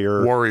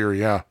 Warrior.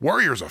 Yeah.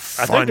 Warrior's a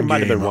fun game. I think it might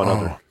have been one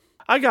other.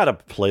 I got to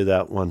play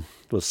that one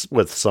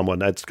with someone.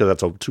 That's because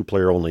that's a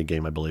 2-player only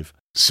game, I believe.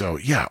 So,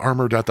 yeah,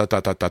 Armor ...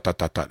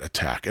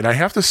 Attack. And I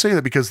have to say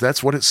that because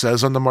that's what it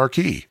says on the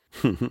marquee.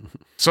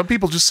 Some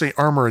people just say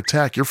Armor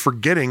Attack. You're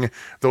forgetting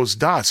those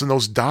dots, and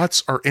those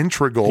dots are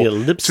integral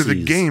to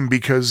the game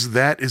because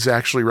that is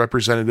actually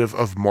representative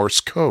of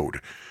Morse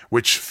code,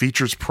 which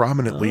features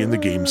prominently in the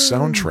game's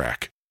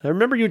soundtrack. I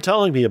remember you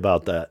telling me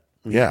about that.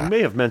 Yeah. You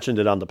may have mentioned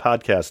it on the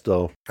podcast,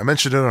 though. I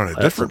mentioned it on a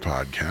different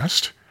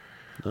podcast.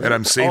 And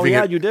I'm saving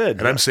you did.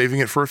 And I'm saving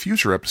it for a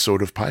future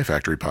episode of Pie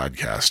Factory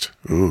Podcast.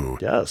 Ooh.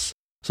 Yes.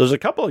 So there's a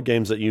couple of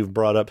games that you've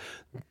brought up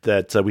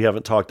that we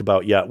haven't talked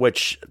about yet,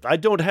 which I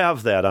don't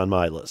have that on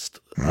my list.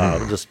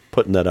 I'm just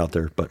putting that out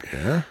there. But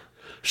yeah.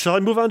 Shall I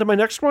move on to my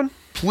next one?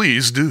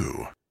 Please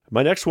do.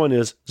 My next one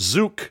is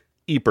Zook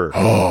Eaper.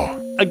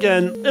 Oh.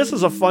 Again, this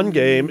is a fun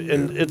game,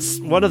 and it's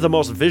one of the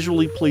most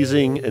visually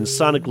pleasing and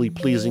sonically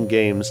pleasing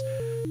games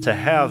to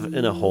have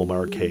in a home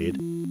arcade.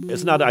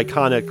 It's not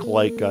iconic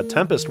like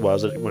Tempest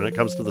was when it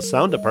comes to the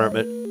sound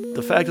department.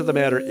 The fact of the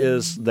matter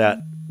is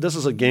that this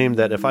is a game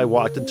that if I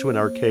walked into an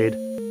arcade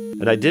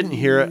and I didn't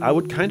hear it, I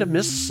would kind of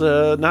miss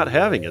not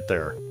having it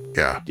there.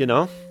 Yeah. You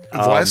know? The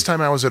last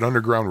time I was at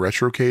Underground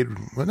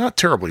Retrocade, well, not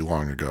terribly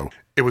long ago,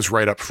 it was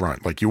right up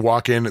front. You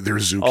walk in,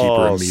 there's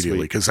Zookeeper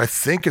immediately, because I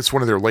think it's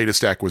one of their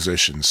latest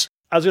acquisitions.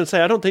 I was going to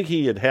say, I don't think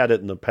he had it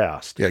in the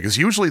past. Yeah, because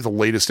usually the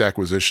latest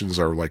acquisitions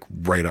are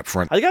right up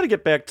front. I got to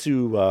get back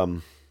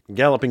to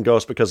Galloping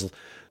Ghost because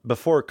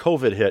before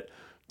COVID hit,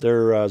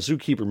 their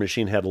Zookeeper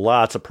machine had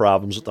lots of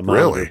problems with the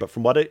monitor. Really? But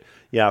from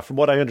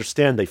what I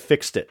understand, they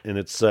fixed it and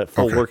it's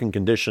full working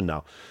condition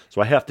now. So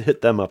I have to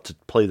hit them up to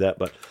play that.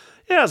 But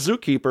yeah,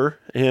 Zookeeper,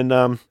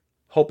 and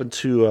hoping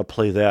to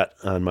play that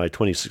on my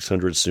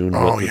 2600 soon.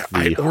 Oh yeah,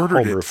 I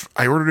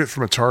ordered it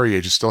from Atari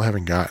Age. I still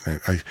haven't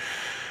gotten it.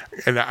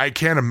 And I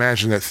can't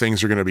imagine that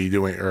things are going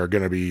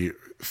to be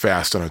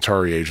fast on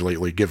Atari Age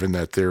lately, given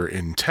that they're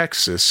in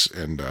Texas,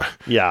 and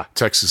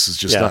Texas is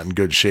just not in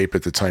good shape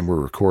at the time we're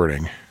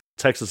recording.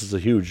 Texas is a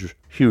huge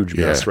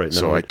mess right now.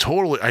 So I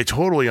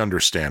totally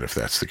understand if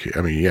that's the case.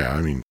 I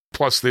mean,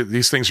 plus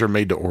these things are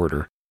made to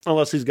order.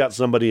 Unless he's got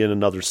somebody in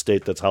another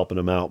state that's helping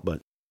him out,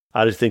 but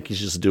I think he's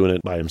just doing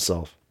it by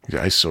himself.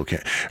 Yeah, I still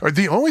can't.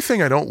 The only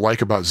thing I don't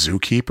like about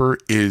Zookeeper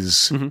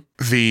is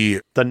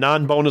the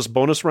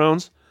non-bonus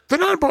rounds.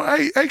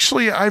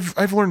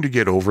 I've learned to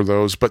get over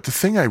those, but the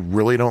thing I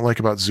really don't like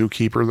about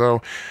Zookeeper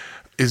though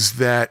is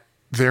that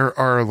there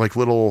are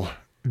little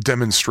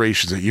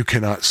demonstrations that you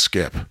cannot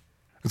skip.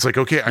 It's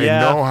okay, I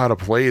know how to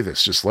play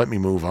this. Just let me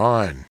move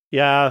on.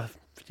 Yeah,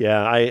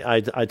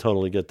 I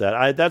totally get that.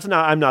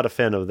 I'm not a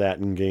fan of that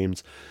in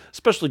games,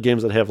 especially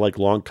games that have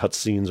long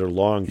cutscenes or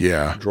long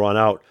drawn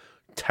out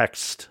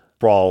text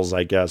sprawls,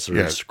 I guess,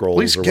 or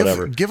scrolls or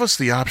whatever. Give us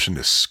the option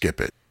to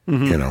skip it.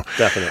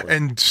 Definitely.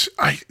 And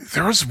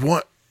there was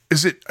one.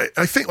 Is it?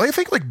 I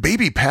think like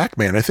Baby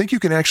Pac-Man. I think you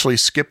can actually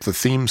skip the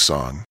theme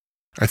song.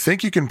 I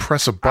think you can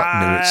press a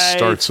button and it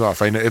starts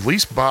off. I know at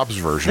least Bob's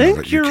version of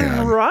it. You can.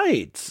 You're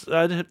right.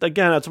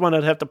 Again, that's one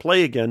I'd have to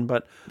play again,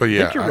 but I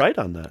think you're right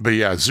on that. But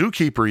yeah,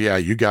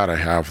 Zookeeper. You got to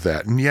have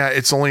that. And yeah,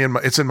 it's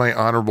in my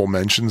honorable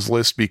mentions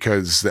list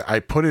because I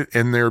put it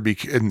in there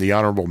in the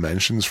honorable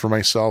mentions for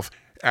myself.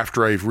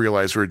 after I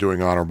realized we were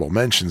doing honorable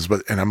mentions,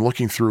 and I'm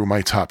looking through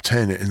my top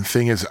 10, and the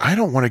thing is, I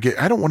don't want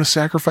to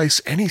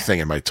sacrifice anything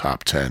in my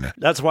top 10.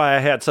 That's why I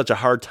had such a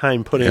hard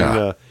time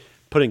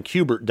putting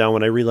Q*bert down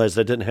when I realized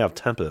I didn't have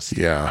Tempest.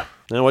 Yeah.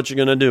 Now what you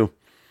going to do?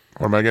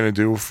 What am I going to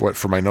do?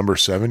 For my number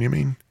 7, you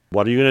mean?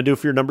 What are you going to do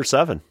for your number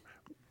 7?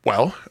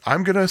 Well,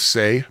 I'm going to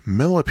say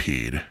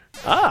Millipede.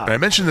 Ah. And I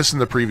mentioned this in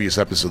the previous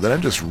episode that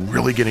I'm just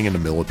really getting into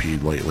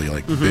Millipede lately,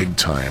 like big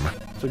time.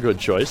 It's a good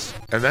choice.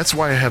 And that's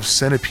why I have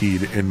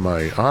Centipede in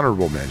my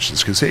honorable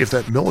mentions, because, hey, if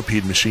that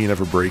Millipede machine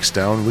ever breaks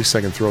down, at least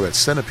I can throw that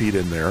Centipede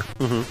in there.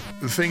 The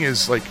thing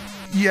is, like,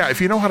 yeah, if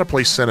you know how to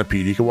play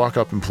Centipede, you can walk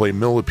up and play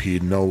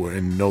Millipede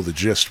and know the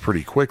gist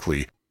pretty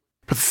quickly.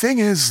 But the thing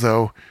is,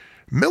 though,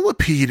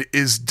 Millipede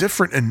is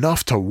different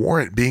enough to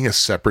warrant being a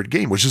separate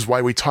game, which is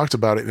why we talked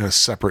about it in a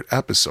separate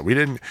episode. We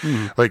didn't,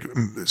 like,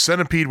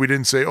 Centipede, we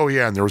didn't say, oh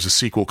yeah, and there was a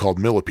sequel called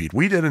Millipede.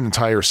 We did an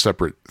entire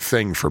separate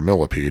thing for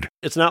Millipede.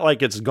 It's not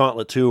like it's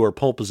Gauntlet 2 or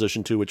Pole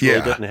Position 2, which really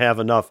didn't have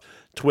enough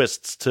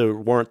twists to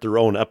warrant their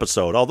own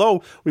episode.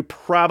 Although, we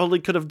probably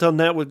could have done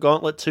that with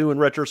Gauntlet 2 in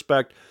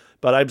retrospect,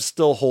 but I'm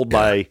still hold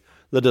by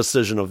the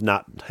decision of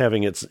not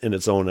having it in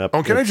its own episode.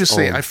 Oh, can I just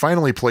say, I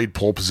finally played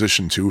Pole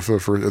Position 2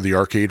 for the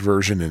arcade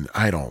version, and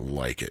I don't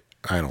like it.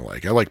 I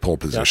like Pole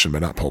Position, but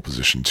not Pole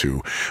Position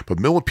 2. But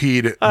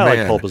Millipede, I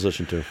like Pole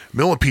Position 2.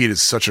 Millipede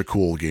is such a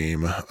cool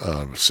game.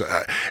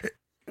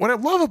 What I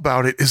love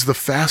about it is the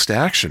fast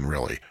action,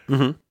 really.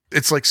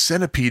 It's like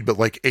Centipede, but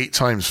like 8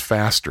 times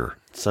faster.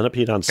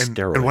 Centipede on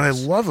steroids. And what I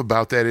love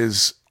about that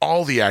is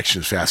all the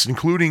action is fast,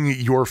 including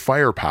your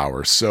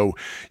firepower. So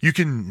you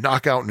can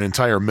knock out an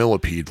entire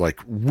Millipede like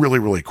really,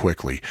 really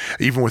quickly,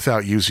 even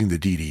without using the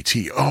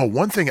DDT. Oh,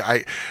 one thing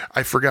I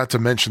forgot to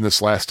mention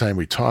this last time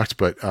we talked,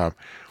 but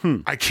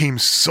I came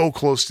so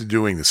close to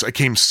doing this. I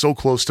came so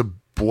close to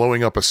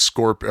blowing up a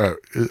scorpion.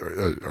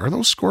 Are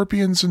those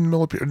scorpions in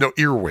Millipede? No,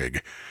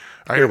 earwig.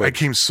 I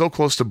came so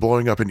close to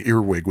blowing up an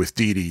earwig with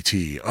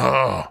DDT.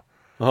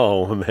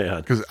 Oh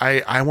man, because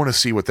I want to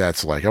see what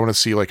that's like. I want to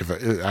see, like, if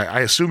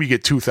I assume you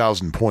get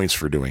 2,000 points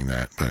for doing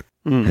that, but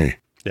hey,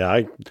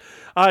 yeah,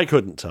 I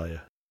couldn't tell you.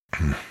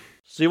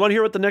 So you want to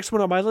hear what the next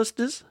one on my list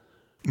is?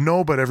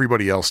 No, but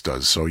everybody else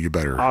does, so you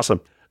better.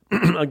 Awesome.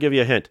 I'll give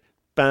you a hint.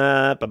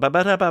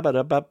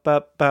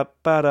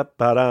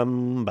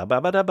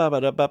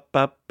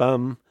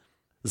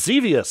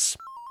 Xevious.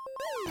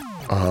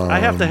 I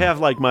have to have,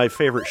 like, my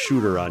favorite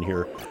shooter on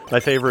here. My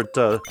favorite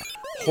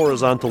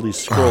horizontally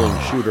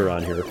scrolling shooter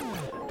on here.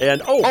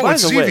 And by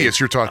it's the way, Xevious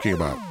you're talking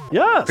about.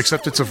 Yes.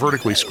 Except it's a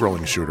vertically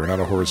scrolling shooter, not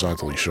a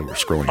horizontally scrolling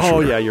shooter.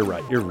 Oh yeah, you're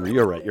right.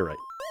 You're right.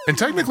 And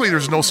technically,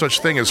 there's no such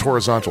thing as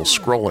horizontal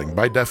scrolling.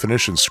 By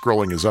definition,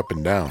 scrolling is up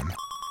and down.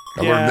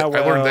 I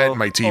learned that in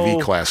my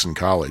TV class in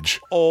college.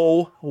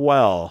 Oh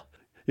well.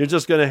 You're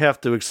just going to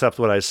have to accept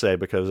what I say,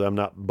 because I'm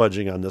not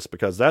budging on this,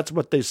 because that's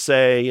what they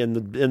say in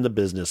the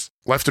business.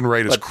 Left and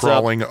right is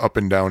crawling, up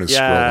and down is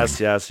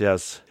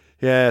scrolling.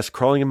 Yes,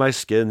 crawling in my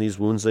skin, these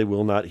wounds they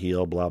will not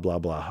heal, blah, blah,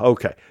 blah.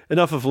 Okay,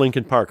 enough of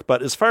Linkin Park.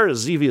 But as far as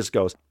Xevious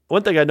goes,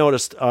 one thing I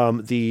noticed,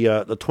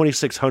 the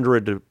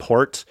 2600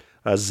 port,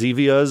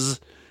 Xevious,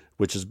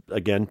 which is,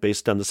 again,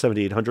 based on the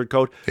 7800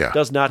 code,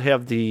 does not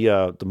have the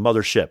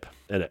mothership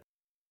in it.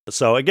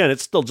 So, again,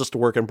 it's still just a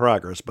work in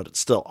progress, but it's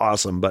still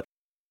awesome. But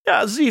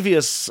yeah,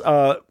 Xevious,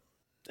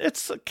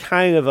 it's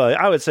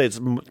I would say it's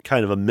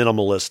kind of a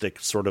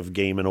minimalistic sort of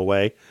game in a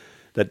way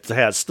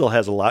that still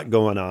has a lot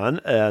going on.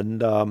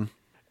 And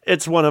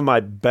it's one of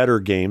my better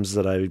games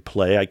that I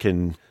play. I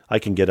can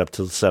get up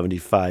to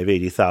 75,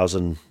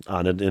 80,000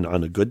 on it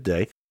on a good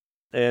day.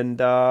 And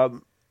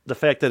the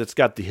fact that it's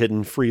got the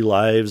hidden free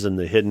lives and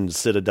the hidden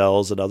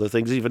citadels and other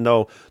things, even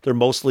though they're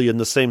mostly in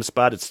the same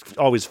spot, it's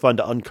always fun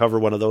to uncover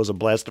one of those and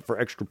blast it for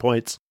extra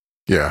points.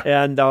 Yeah.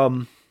 And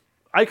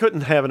I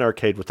couldn't have an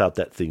arcade without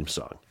that theme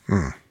song.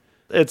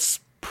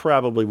 It's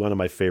probably one of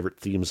my favorite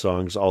theme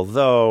songs,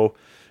 although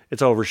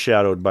it's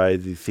overshadowed by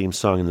the theme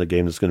song in the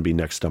game that's going to be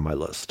next on my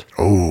list.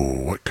 Oh,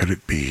 what could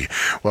it be?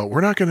 Well,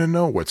 we're not going to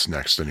know what's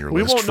next on your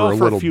list for a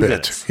little bit.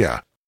 Minutes.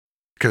 Yeah.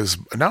 Because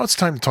now it's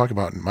time to talk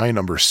about my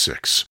number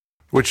 6,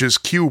 which is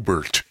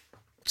Q*bert.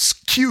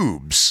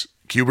 Cubes.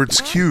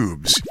 Q*bert's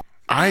Cubes.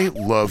 I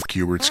love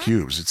Q*bert's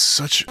Cubes. It's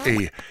such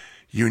a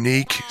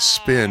unique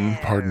spin,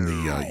 pardon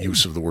the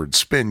use of the word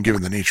spin,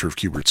 given the nature of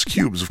Q*bert's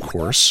Cubes, of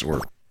course,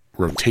 or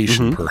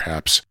rotation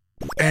perhaps.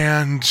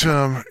 And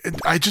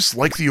I just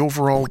like the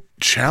overall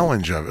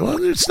challenge of it.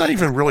 Well, it's not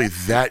even really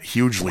that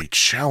hugely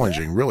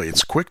challenging, really.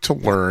 It's quick to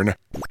learn.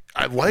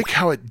 I like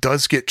how it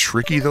does get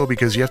tricky, though,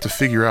 because you have to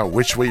figure out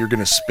which way you're going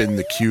to spin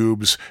the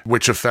cubes,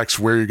 which affects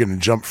where you're going to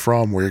jump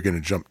from, where you're going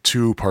to jump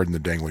to, pardon the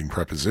dangling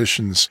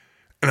prepositions.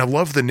 And I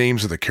love the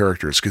names of the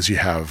characters, because you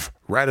have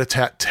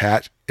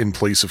Rat-a-tat-tat in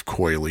place of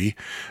Coily.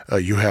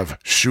 You have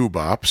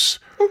Shoebops.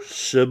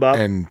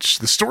 And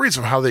the stories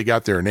of how they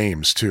got their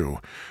names, too.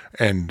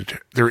 And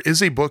there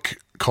is a book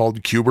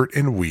called Q*bert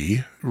and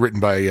We, written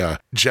by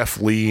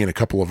Jeff Lee and a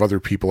couple of other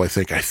people, I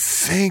think.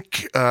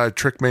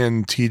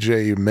 Trickman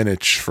TJ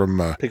Minich from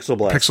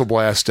Pixel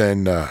Blast,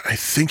 and I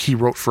think he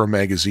wrote for a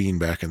magazine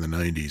back in the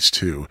 90s,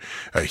 too.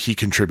 He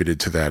contributed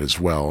to that as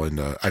well,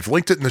 and I've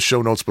linked it in the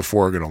show notes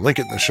before. I'm going to link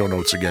it in the show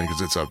notes again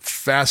because it's a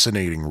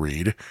fascinating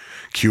read,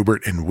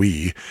 Q*bert and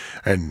We.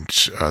 And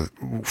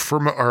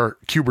from our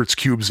Q*bert's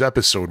Cubes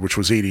episode, which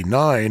was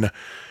 89,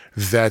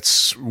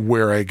 that's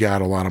where I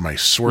got a lot of my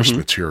source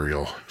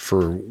material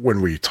for when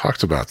we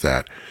talked about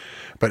that.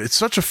 But it's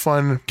such a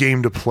fun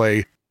game to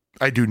play.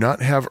 I do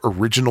not have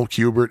original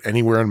Q*bert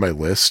anywhere on my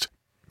list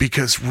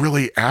because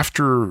really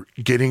after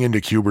getting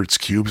into Q*bert's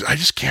Cubes, I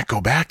just can't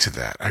go back to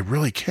that. I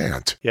really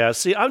can't. Yeah,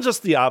 see, I'm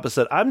just the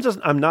opposite.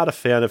 I'm not a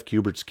fan of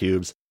Q*bert's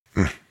Cubes.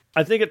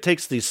 I think it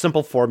takes the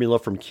simple formula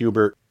from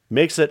Q*bert,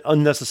 makes it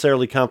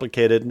unnecessarily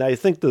complicated, and I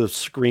think the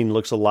screen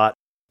looks a lot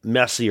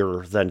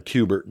messier than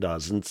Q*bert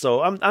does, and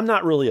so I'm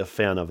not really a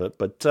fan of it.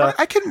 But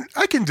I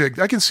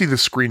can see the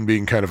screen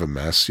being kind of a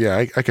mess.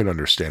 Yeah, I can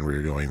understand where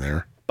you're going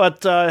there.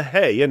 But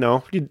hey,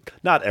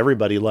 not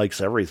everybody likes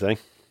everything.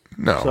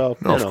 No,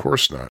 of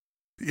course not.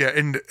 Yeah,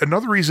 and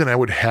another reason I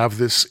would have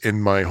this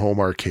in my home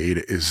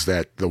arcade is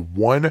that the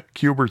one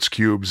Q*bert's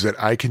Cubes that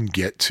I can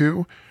get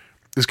to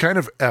is kind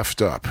of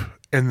effed up,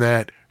 in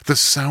that the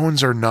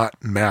sounds are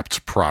not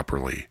mapped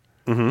properly.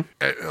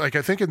 Like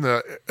I think in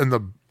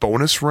the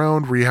bonus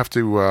round where you have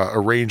to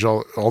arrange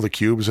all the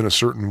cubes in a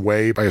certain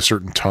way by a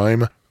certain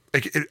time,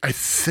 I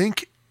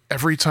think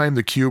every time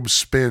the cube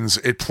spins,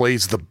 it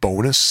plays the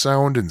bonus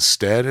sound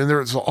instead, and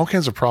there's all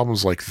kinds of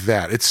problems like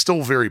that. It's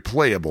still very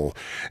playable.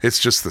 It's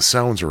just the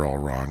sounds are all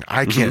wrong.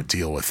 I can't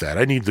deal with that.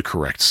 I need the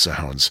correct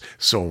sounds.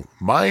 So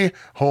my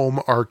home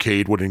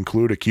arcade would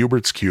include a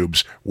Q*bert's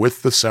Cubes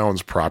with the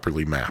sounds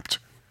properly mapped.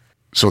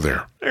 So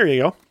there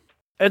you go.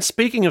 And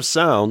speaking of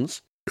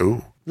sounds,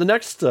 ooh, the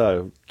next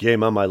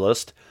game on my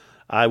list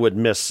I would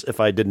miss if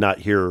I did not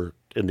hear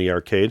in the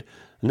arcade,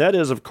 and that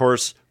is, of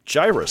course,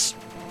 Gyruss.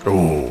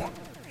 Oh,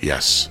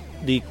 yes.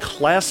 The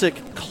classic,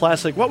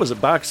 what was it,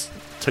 box?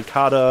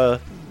 Toccata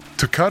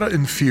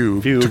and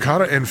Fugue.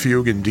 Toccata and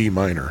Fugue in D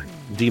minor.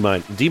 D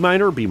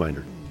minor or B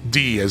minor?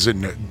 D as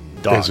in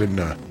Dog. As in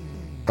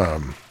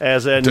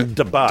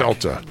Debug.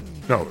 Delta.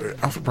 No,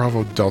 Alpha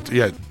Bravo Delta.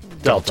 Yeah,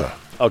 Delta.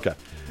 Okay.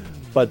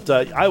 But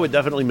I would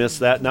definitely miss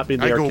that, not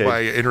being the arcade. I go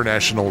by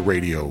international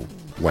radio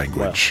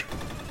language. Well,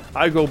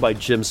 I go by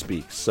Jim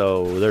Speak,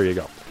 so there you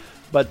go.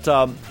 But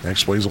that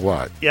explains a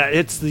lot. Yeah,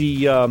 it's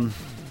the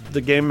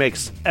game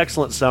makes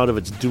excellent sound of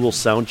its dual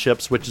sound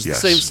chips, which is the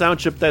same sound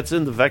chip that's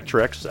in the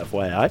Vectrex,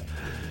 FYI.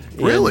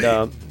 Really?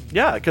 And,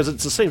 yeah, because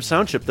it's the same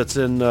sound chip that's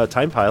in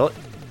Time Pilot.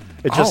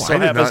 It just so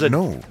happens that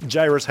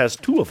Gyruss has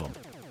two of them.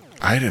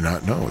 I did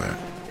not know that.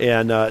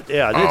 And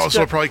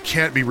so it probably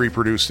can't be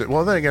reproduced.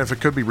 Well, then again, if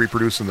it could be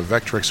reproduced in the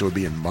Vectrex, it would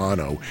be in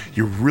mono.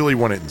 You really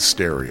want it in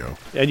stereo,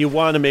 and you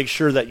want to make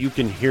sure that you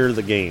can hear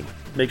the game.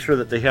 Make sure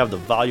that they have the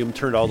volume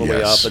turned all the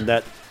way up, and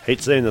that,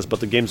 hate saying this, but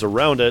the games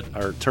around it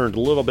are turned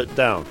a little bit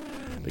down,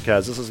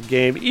 because this is a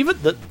game. Even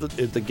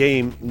the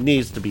game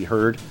needs to be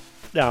heard.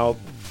 Now,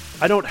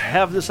 I don't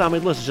have this on my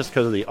list just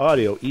because of the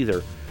audio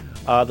either.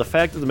 The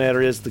fact of the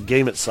matter is, the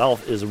game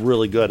itself is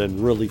really good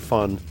and really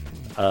fun,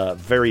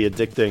 very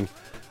addicting.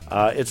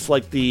 It's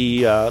like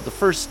the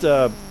first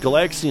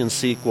Galaxian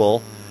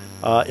sequel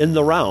in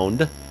the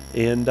round,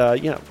 and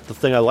the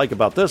thing I like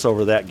about this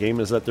over that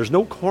game is that there's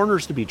no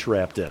corners to be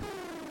trapped in.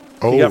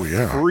 Oh, you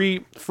got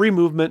free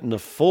movement in the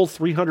full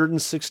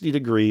 360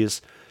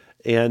 degrees,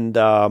 and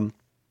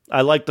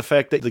I like the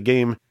fact that the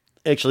game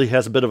actually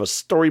has a bit of a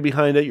story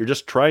behind it.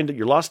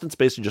 You're lost in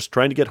space. You're just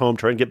trying to get home,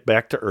 trying to get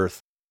back to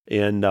Earth,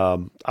 and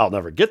I'll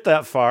never get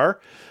that far.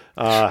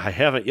 I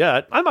haven't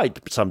yet. I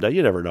might someday.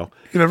 You never know.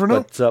 You never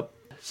know. But,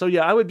 so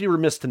yeah, I would be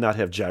remiss to not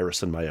have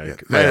Gyruss in my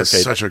arcade. That is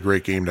such a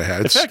great game to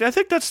have. In fact, I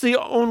think that's the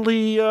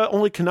only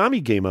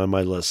Konami game on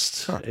my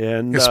list. Huh.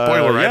 And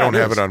spoiler, I don't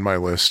have it on my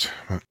list.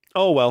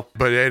 Oh well,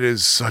 but it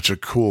is such a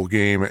cool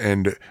game,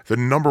 and the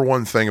number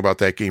one thing about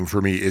that game for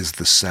me is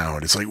the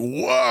sound. It's like,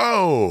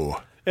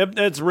 whoa!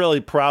 It's really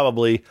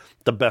probably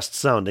the best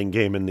sounding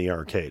game in the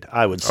arcade,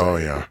 I would say. Oh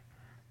yeah.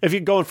 If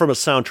you're going from a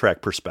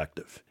soundtrack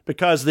perspective,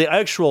 because the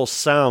actual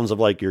sounds of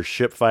like your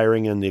ship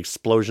firing and the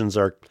explosions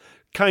are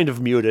kind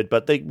of muted,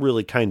 but they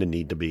really kind of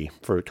need to be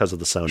because of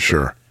the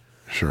soundtrack.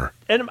 Sure.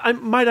 And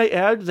might I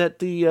add that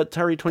the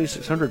Atari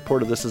 2600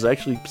 port of this is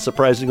actually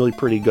surprisingly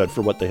pretty good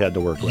for what they had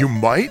to work with. You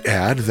might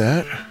add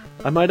that.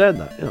 I might add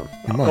that. Yeah.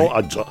 You might.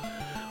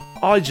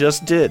 I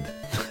just did.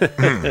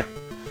 I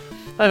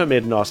haven't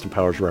made an Austin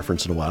Powers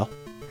reference in a while,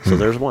 so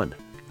there's one.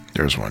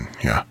 There's one,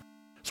 yeah.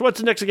 So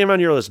what's the next game on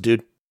your list,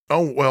 dude?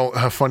 Oh, well,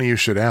 how funny you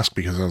should ask,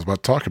 because I was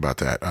about to talk about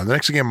that. The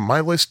next game on my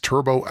list,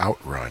 Turbo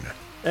Outrun.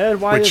 And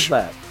why is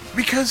that?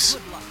 Because,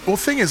 well,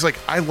 the thing is, like,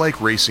 I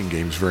like racing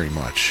games very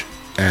much.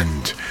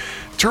 And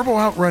Turbo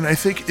Outrun, I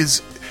think, is,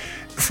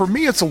 for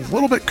me, it's a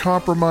little bit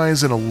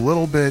compromise and a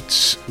little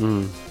bit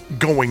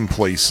going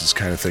places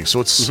kind of thing. So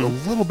it's a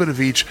little bit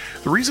of each.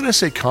 The reason I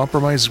say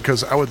compromise is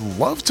because I would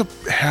love to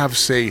have,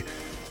 say,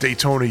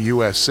 Daytona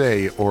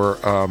USA or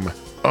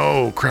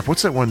oh crap,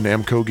 what's that one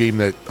Namco game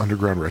that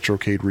Underground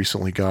Retrocade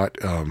recently got?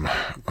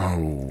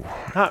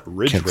 Not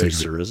Ridge Can't think of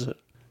Racer, is it?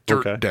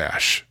 Dirt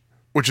Dash,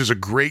 which is a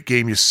great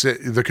game.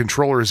 The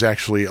controller is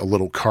actually a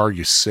little car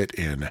you sit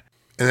in.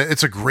 And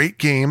it's a great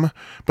game,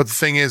 but the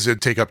thing is,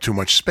 it'd take up too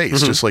much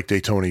space, just like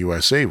Daytona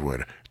USA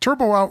would.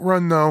 Turbo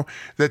Outrun, though,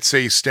 that's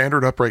a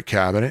standard upright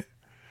cabinet.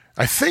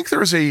 I think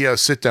there's a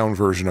sit-down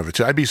version of it,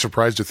 too. I'd be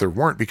surprised if there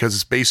weren't, because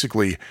it's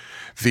basically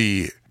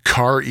the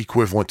car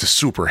equivalent to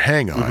Super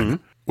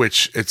Hang-On,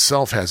 which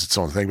itself has its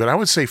own thing. But I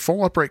would say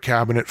full upright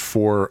cabinet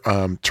for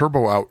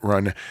Turbo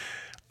Outrun.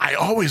 I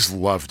always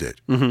loved it.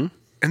 And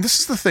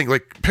this is the thing,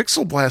 like,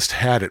 Pixel Blast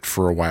had it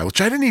for a while,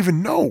 which I didn't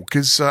even know,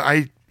 because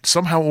I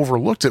somehow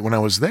overlooked it when I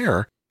was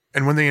there.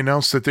 And when they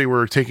announced that they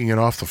were taking it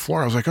off the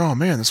floor, I was like, oh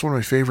man, that's one of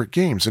my favorite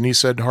games. And he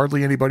said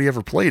hardly anybody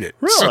ever played it.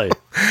 Really? So,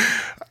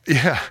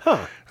 yeah.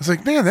 I was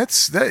like, man,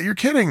 you're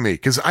kidding me.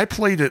 Because I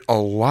played it a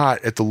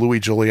lot at the Louis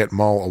Joliet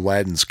Mall,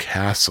 Aladdin's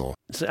Castle.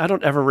 See, I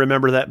don't ever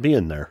remember that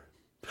being there.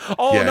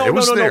 Oh, Yeah, no, it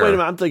was wait a there.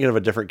 minute. I'm thinking of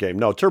a different game.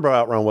 No, Turbo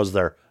Outrun was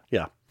there.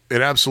 Yeah.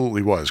 It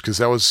absolutely was, because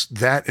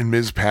that and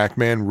Ms.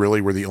 Pac-Man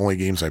really were the only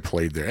games I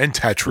played there. And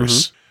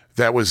Tetris.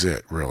 That was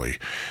it, really.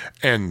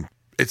 And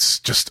it's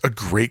just a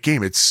great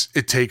game. It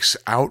takes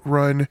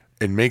Outrun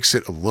and makes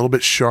it a little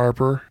bit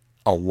sharper,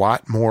 a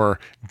lot more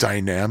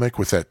dynamic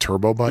with that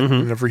turbo button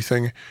and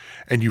everything.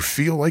 And you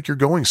feel like you're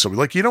going somewhere.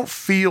 Like, you don't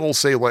feel,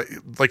 say,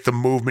 like the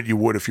movement you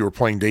would if you were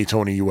playing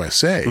Daytona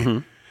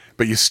USA,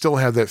 but you still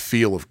have that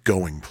feel of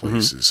going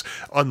places.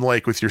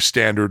 Unlike with your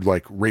standard,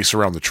 like, race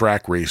around the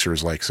track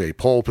racers, like, say,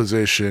 Pole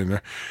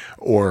Position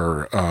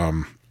or,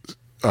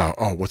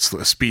 what's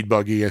the Speed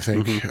Buggy, I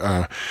think.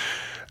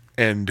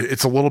 And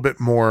it's a little bit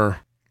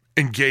more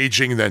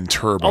engaging than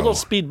Turbo. Although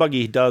Speed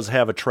Buggy does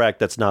have a track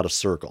that's not a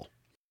circle.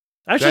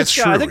 Actually, That's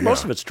I true, think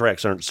most yeah. of its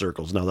tracks aren't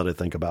circles, now that I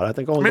think about it. I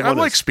think only I mean, I one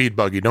like is. Speed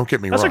Buggy, don't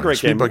get me That's wrong. a great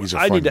Speed game. Buggy's a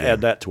I fun need to game.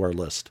 add that to our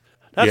list.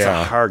 That's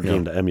Yeah, a hard yeah.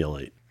 game to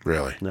emulate.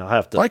 Really? Now, I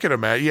have to. I can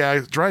imagine.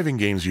 Yeah, driving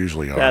games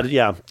usually are.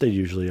 Yeah, they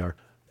usually are.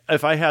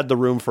 If I had the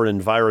room for an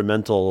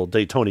environmental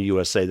Daytona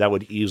USA, that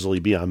would easily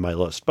be on my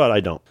list, but I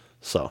don't.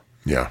 So,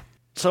 Yeah.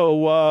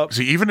 So,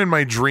 See, even in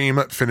my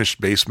dream finished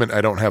basement,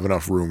 I don't have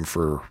enough room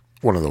for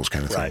one of those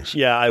kind of things.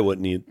 yeah, I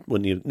wouldn't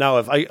need. Now,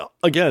 if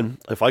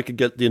I could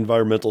get the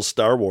environmental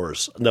Star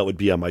Wars, that would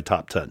be on my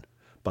top 10.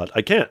 But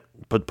I can't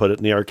put it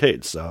in the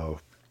arcade,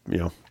 so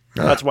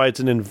that's why it's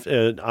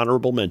an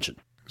honorable mention.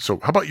 So,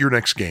 how about your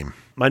next game?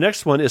 My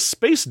next one is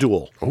Space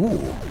Duel.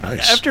 Oh,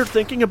 nice. After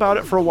thinking about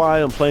it for a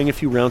while and playing a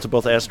few rounds of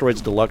both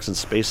Asteroids Deluxe and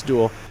Space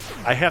Duel,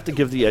 I have to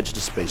give the edge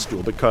to Space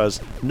Duel because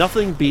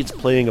nothing beats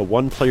playing a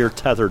one-player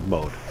tethered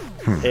mode.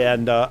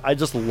 And I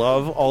just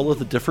love all of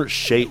the different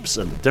shapes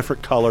and the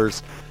different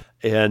colors,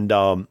 and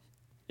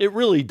it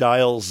really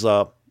dials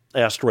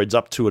Asteroids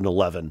up to an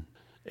 11.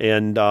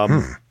 And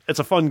it's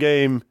a fun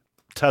game,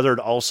 tethered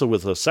also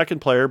with a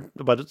second player,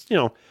 but it's,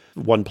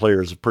 one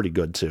player is pretty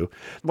good too.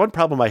 One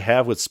problem I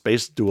have with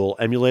Space Duel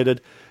emulated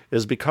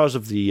is because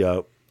of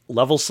the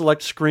level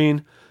select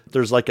screen,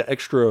 there's like an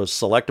extra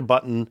select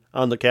button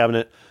on the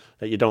cabinet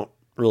that you don't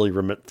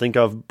really think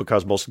of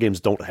because most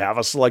games don't have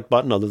a select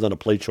button other than a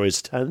Play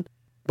Choice 10.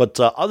 But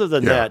other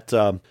than that,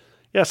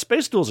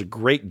 Space Duel is a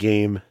great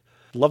game.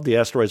 Love the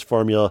Asteroids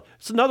formula.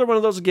 It's another one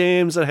of those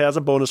games that has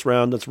a bonus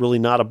round that's really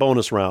not a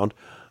bonus round,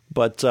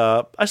 but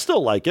I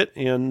still like it,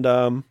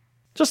 and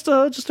just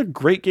a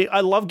great game.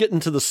 I love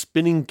getting to the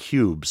spinning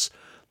cubes.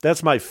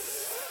 That's my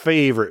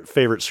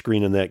favorite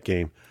screen in that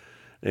game,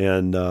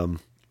 and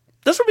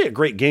this would be a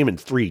great game in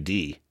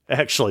 3D.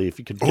 Actually, if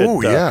you could get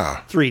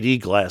 3D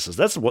glasses,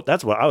 that's what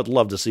I would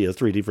love to see, a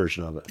 3D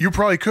version of it. You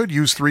probably could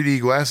use 3D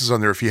glasses on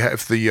there if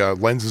the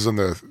lenses on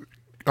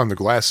the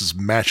glasses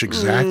match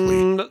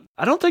exactly.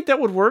 I don't think that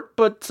would work,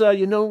 but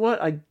you know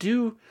what? I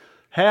do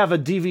have a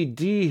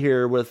DVD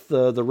here with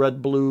the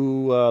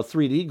red-blue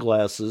 3D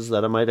glasses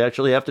that I might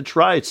actually have to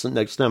try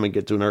next time I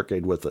get to an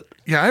arcade with it.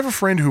 Yeah, I have a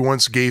friend who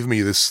once gave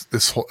me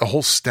a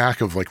whole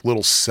stack of like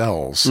little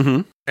cells,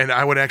 and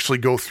I would actually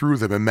go through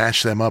them and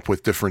match them up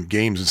with different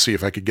games and see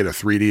if I could get a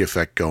 3D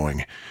effect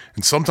going.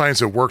 And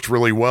sometimes it worked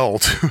really well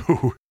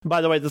too.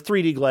 By the way, the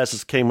 3D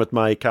glasses came with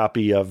my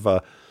copy of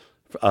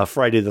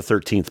Friday the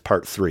 13th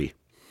Part 3.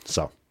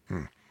 So,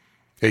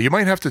 yeah, you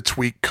might have to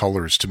tweak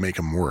colors to make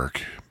them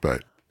work,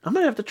 but I'm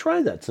going to have to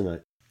try that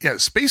tonight. yeah,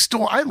 Space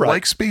Duel, I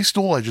like Space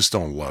Duel, I just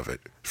don't love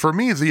it. For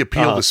me, the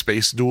appeal to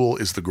Space Duel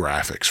is the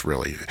graphics,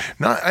 really.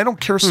 I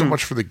don't care so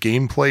much for the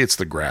gameplay, it's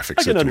the graphics.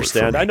 I can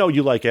understand. I know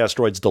you like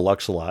Asteroids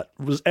Deluxe a lot,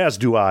 as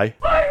do I.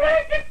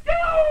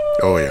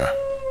 Oh, yeah.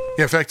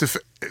 Yeah, in fact, if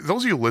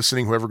those of you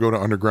listening who ever go to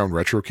Underground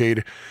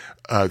Retrocade,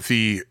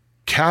 the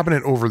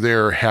cabinet over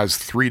there has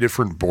 3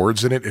 different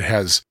boards in it. It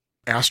has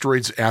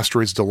Asteroids,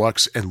 Asteroids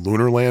Deluxe, and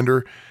Lunar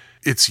Lander.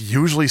 It's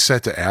usually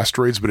set to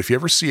Asteroids, but if you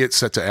ever see it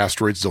set to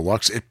Asteroids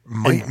Deluxe, it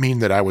might mean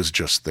that I was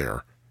just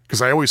there.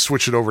 Because I always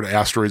switch it over to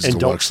Asteroids And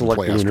don't Deluxe and select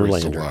play Lunar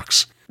Asteroids Lander.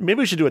 Deluxe. Maybe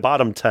we should do a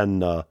bottom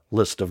 10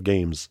 list of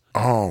games.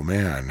 Oh,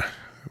 man.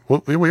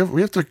 Well,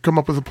 we have to come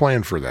up with a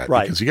plan for that,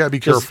 Right. because you got to be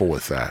careful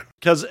with that.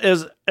 Because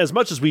as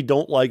much as we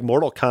don't like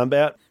Mortal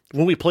Kombat,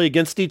 when we play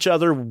against each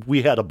other,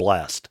 we had a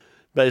blast.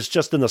 But it's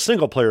just in the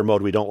single player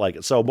mode we don't like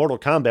it. So Mortal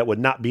Kombat would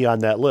not be on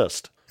that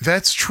list.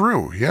 That's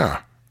true.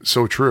 Yeah.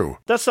 So true.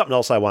 That's something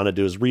else I want to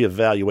do is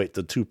reevaluate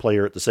the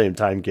 2-player at the same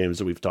time games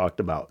that we've talked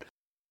about.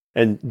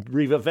 And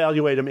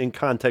reevaluate them in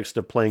context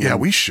of playing Yeah,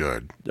 we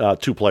should.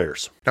 2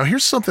 players. Now,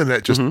 here's something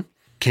that just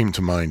came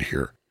to mind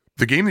here.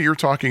 The game that you're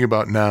talking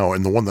about now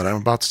and the one that I'm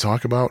about to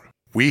talk about,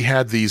 we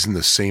had these in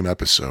the same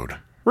episode.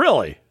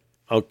 Really?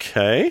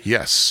 Okay.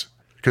 Yes.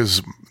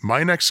 Because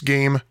my next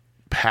game,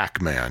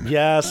 Pac-Man.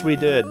 Yes, we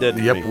did,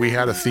 didn't Yep, we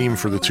had a theme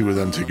for the two of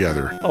them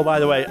together. Oh, by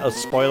the way, a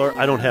spoiler,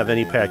 I don't have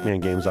any Pac-Man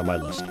games on my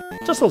list.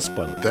 Just a little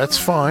spoiler. That's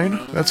fine.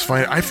 That's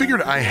fine. I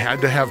figured I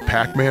had to have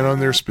Pac-Man on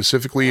there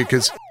specifically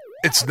because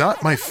it's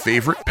not my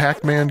favorite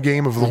Pac-Man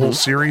game of the whole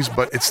series,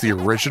 but it's the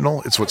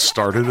original. It's what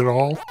started it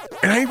all.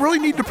 And I really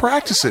need to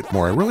practice it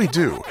more. I really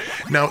do.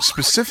 Now,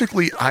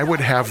 specifically, I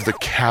would have the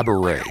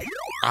Cabaret.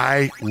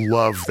 I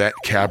love that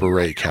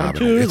Cabaret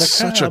cabinet. It's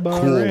such a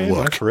cool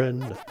look.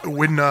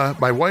 When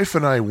my wife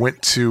and I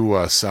went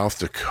to South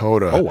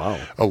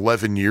Dakota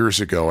 11 years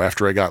ago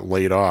after I got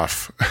laid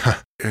off,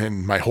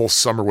 and my whole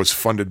summer was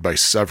funded by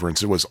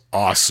severance, it was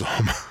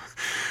awesome.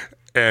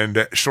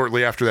 And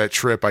shortly after that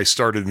trip, I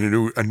started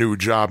a new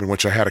job in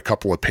which I had a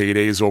couple of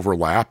paydays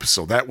overlap.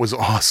 So that was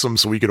awesome.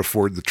 So we could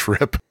afford the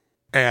trip.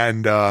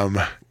 And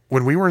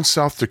when we were in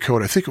South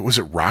Dakota, I think it was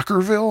at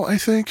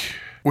Rockerville,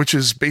 which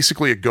is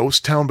basically a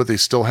ghost town, but they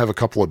still have a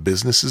couple of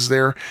businesses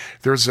there.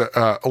 There's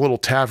a little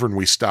tavern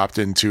we stopped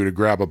into to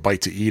grab a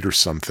bite to eat or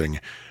something.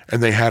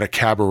 And they had a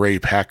Cabaret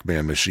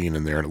Pac-Man machine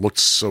in there. And it looked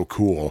so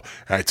cool.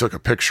 And I took a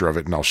picture of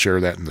it, and I'll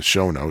share that in the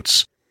show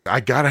notes. I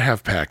got to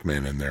have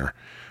Pac-Man in there.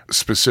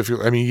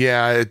 Specifically, I mean,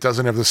 yeah, it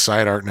doesn't have the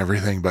side art and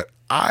everything, but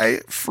I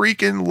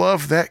freaking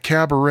love that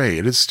Cabaret.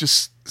 It is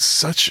just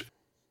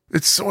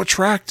it's so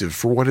attractive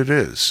for what it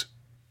is.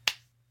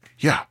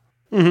 Yeah.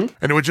 And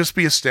it would just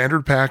be a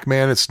standard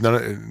Pac-Man. It's not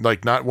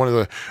one of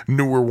the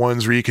newer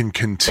ones where you can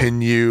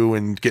continue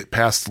and get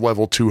past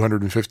level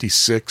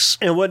 256.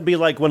 It wouldn't be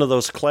like one of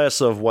those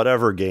class of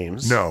whatever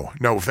games. No.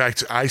 In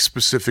fact, I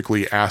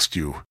specifically asked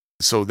you.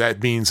 So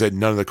that means that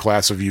none of the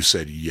class of you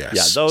said yes.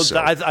 Yeah, those. So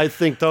I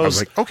think those. I was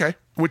like, okay.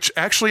 Which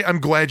actually, I'm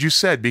glad you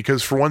said,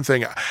 because for one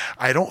thing,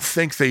 I don't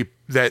think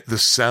that the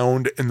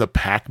sound in the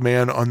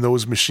Pac-Man on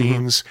those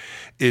machines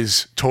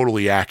is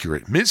totally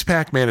accurate. Ms.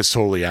 Pac-Man is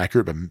totally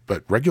accurate,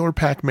 but regular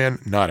Pac-Man,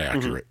 not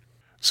accurate.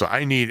 So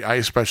I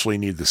especially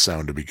need the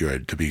sound to be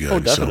good. Oh,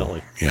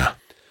 definitely. So, yeah.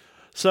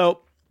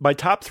 So my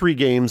top 3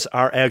 games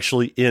are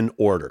actually in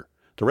order.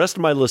 The rest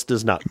of my list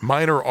is not.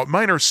 Mine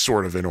are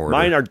sort of in order.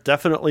 Mine are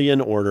definitely in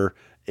order.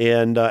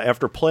 And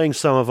after playing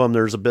some of them,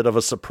 there's a bit of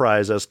a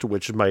surprise as to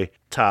which my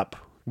top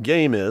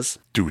game is.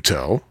 Do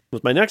tell.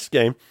 With my next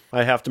game,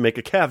 I have to make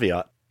a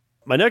caveat.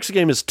 My next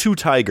game is Two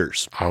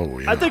Tigers. Oh,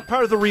 yeah. I think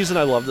part of the reason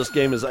I love this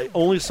game is I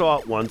only saw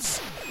it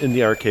once in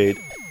the arcade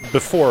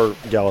before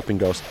Galloping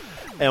Ghost.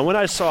 And when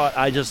I saw it,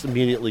 I just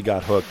immediately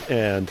got hooked.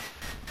 And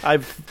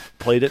I've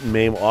played it in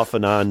MAME off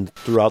and on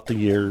throughout the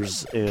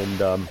years. And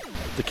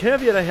the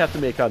caveat I have to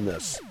make on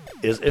this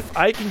is if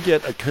I can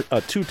get a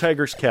Two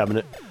Tigers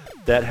cabinet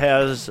that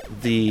has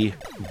the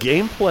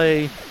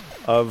gameplay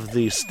of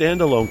the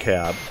standalone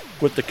cab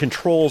with the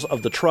controls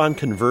of the Tron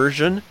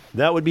conversion,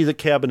 that would be the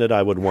cabinet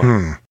I would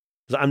want.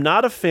 I'm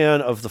not a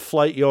fan of the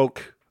flight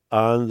yoke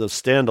on the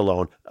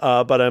standalone,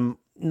 but I'm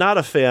not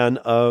a fan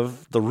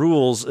of the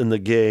rules in the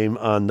game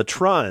on the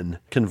Tron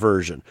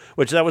conversion,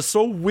 which that was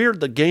so weird.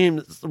 The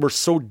games were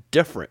so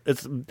different.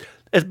 It's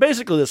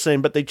basically the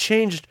same, but they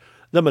changed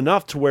them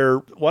enough to where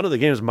one of the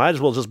games might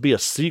as well just be a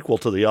sequel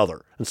to the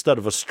other instead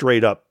of a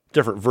straight up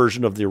different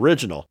version of the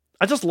original.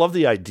 I just love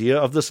the idea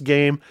of this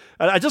game.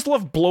 And I just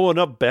love blowing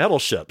up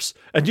battleships.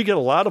 And you get a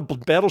lot of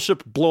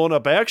battleship blowing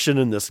up action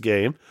in this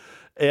game.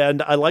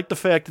 And I like the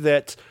fact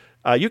that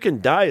you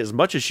can die as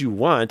much as you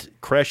want,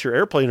 crash your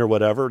airplane or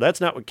whatever. That's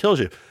not what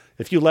kills you.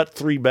 If you let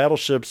 3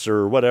 battleships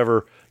or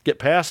whatever get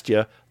past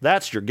you,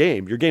 that's your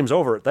game. Your game's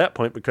over at that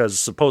point because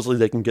supposedly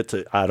they can get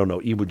to, I don't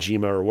know, Iwo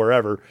Jima or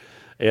wherever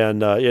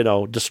and,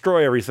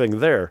 destroy everything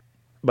there.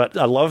 But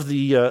I love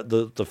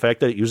the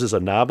fact that it uses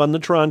a knob on the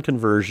Tron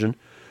conversion.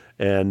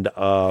 And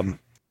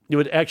you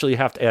would actually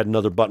have to add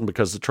another button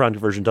because the Tron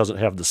conversion doesn't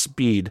have the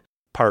speed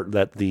part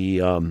that the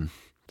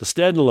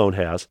standalone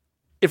has.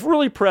 If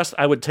really pressed,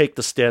 I would take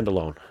the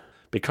standalone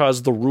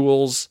because the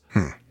rules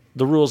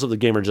of the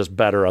game are just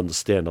better on the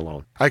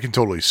standalone. I can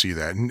totally see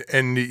that,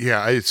 and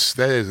yeah,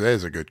 that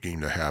is a good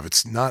game to have.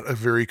 It's not a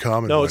very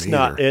common. No, one it's either.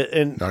 not.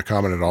 And not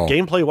common at all.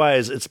 Gameplay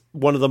wise, it's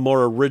one of the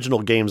more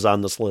original games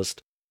on this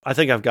list. I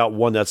think I've got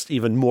one that's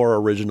even more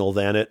original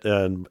than it,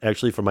 and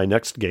actually for my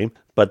next game.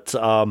 But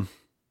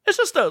it's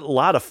just a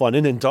lot of fun.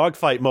 And in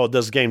dogfight mode,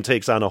 this game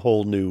takes on a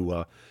whole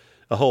new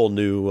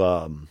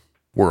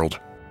world.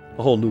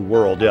 A whole new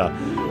world,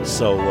 yeah.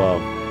 So,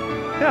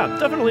 yeah,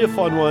 definitely a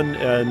fun one.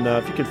 And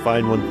if you can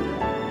find one,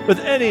 with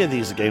any of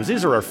these games.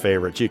 These are our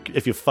favorites.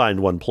 If you find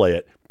one, play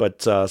it.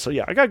 But so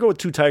yeah, I got to go with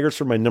Two Tigers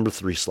for my number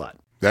 3 slot.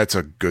 That's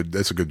a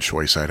good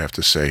choice, I'd have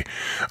to say.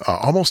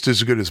 Almost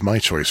as good as my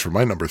choice for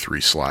my number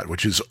 3 slot,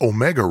 which is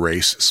Omega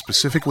Race,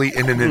 specifically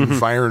in an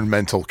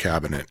environmental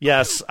cabinet.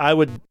 Yes, I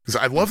would. Because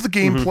I love the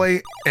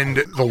gameplay and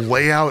the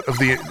layout of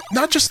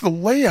not just the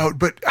layout,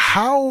 but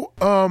how,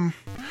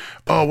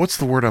 what's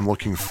the word I'm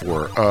looking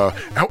for?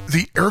 How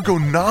the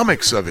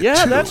ergonomics of it,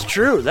 Yeah, too. that's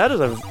true. That is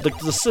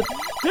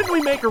didn't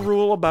we make a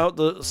rule about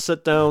the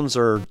sit-downs,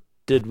 or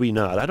did we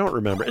not? I don't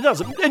remember. It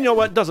doesn't, and you know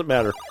what? It doesn't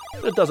matter.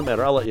 It doesn't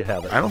matter. I'll let you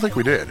have it. I don't think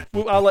we did.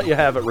 I'll let you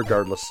have it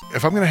regardless.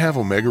 If I'm going to have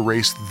Omega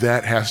Race,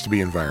 that has to be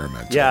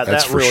environmental. Yeah,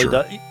 that's that for really sure.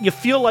 does. You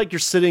feel like you're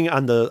sitting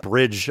on the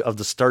bridge of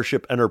the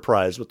Starship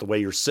Enterprise with the way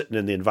you're sitting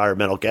in the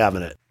environmental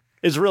cabinet.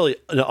 It's really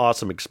an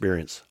awesome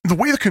experience. The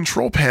way the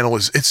control panel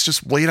is, it's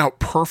just laid out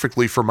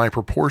perfectly for my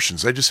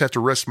proportions. I just have to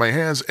rest my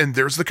hands, and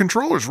there's the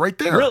controllers right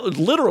there.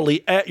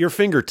 Literally at your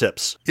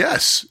fingertips.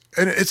 Yes,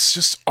 and it's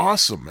just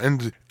awesome.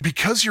 And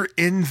because you're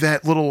in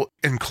that little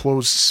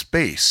enclosed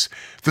space,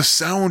 the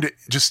sound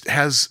just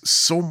has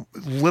so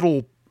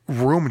little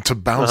room to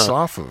bounce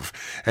off of,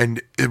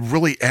 and it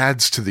really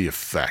adds to the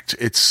effect.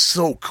 It's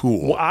so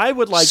cool. Well, I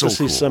would like So to see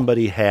cool.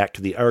 somebody hack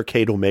the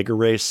arcade Omega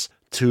Race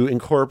to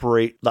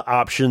incorporate the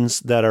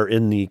options that are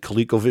in the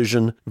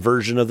ColecoVision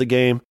version of the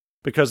game,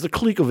 because the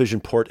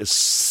ColecoVision port is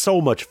so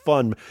much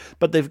fun,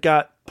 but they've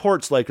got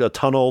ports like a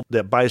tunnel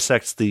that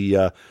bisects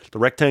the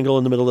rectangle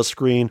in the middle of the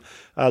screen.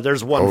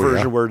 There's one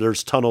version where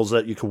there's tunnels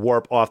that you can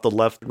warp off the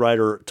left, right,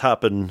 or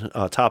top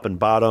and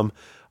bottom.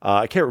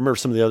 I can't remember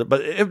some of the other,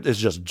 but it's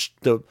just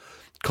the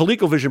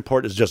ColecoVision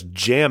port is just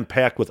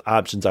jam-packed with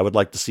options I would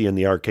like to see in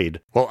the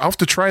arcade. Well, I'll have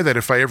to try that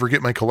if I ever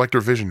get my Collector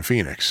Vision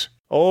Phoenix.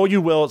 Oh,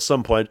 you will at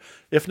some point.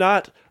 If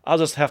not, I'll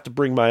just have to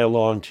bring mine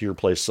along to your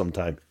place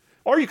sometime.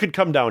 Or you could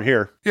come down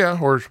here. Yeah,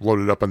 or load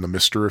it up on the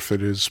Mister if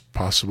it is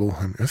possible.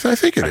 I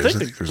think it is. I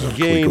think there's a the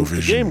game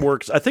ColecoVision.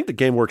 works. I think the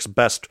game works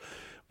best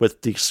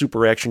with the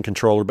Super Action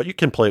controller, but you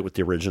can play it with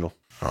the original.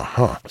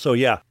 Uh-huh. So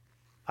yeah,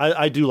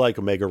 I do like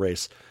Omega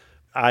Race.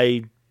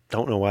 I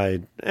don't know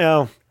why.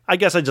 I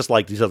guess I just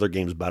like these other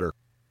games better.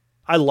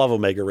 I love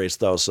Omega Race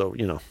though, so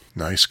you know.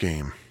 Nice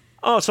game.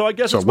 Oh, so I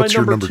guess So it's my what's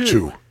your number number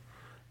 2?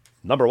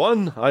 Number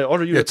 1, I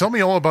order you. Yeah, tell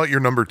me all about your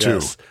number 2.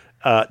 Yes.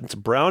 It's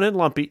brown and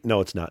lumpy. No,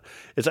 it's not.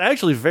 It's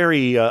actually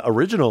very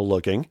original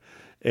looking,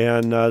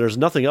 and there's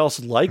nothing else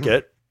like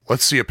it.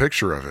 Let's see a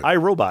picture of it.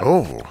 iRobot.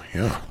 Oh,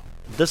 yeah.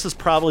 This is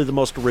probably the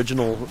most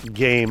original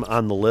game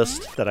on the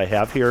list that I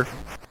have here.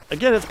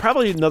 Again, it's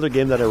probably another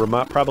game that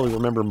I probably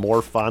remember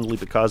more fondly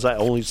because I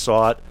only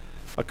saw it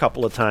a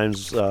couple of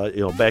times,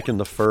 back in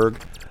the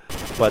Ferg.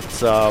 But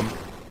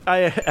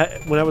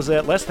when I was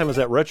last time I was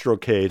at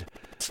Retrocade,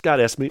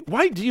 Scott asked me,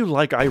 "Why do you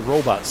like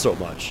iRobot so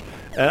much?"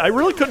 And I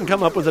really couldn't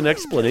come up with an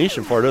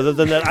explanation for it other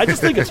than that I just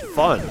think it's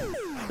fun.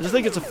 I just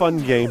think it's a fun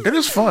game. It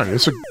is fun.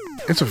 It's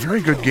a very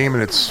good game,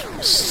 and it's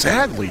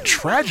sadly,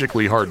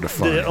 tragically hard to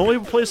find. The only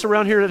place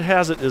around here that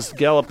has it is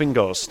Galloping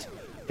Ghost.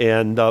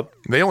 And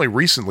they only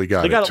recently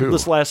got it too.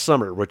 this last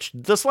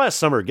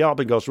summer,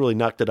 Galloping Ghost really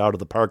knocked it out of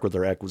the park with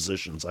their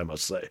acquisitions, I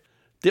must say.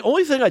 The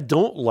only thing I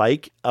don't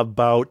like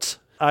about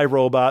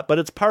iRobot, but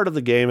it's part of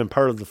the game and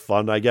part of the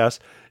fun, I guess,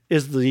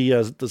 is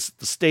the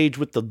stage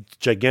with the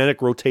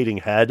gigantic rotating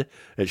head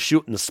and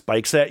shooting the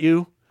spikes at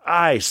you.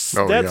 If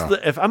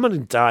I'm going to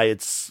die,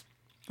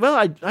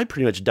 I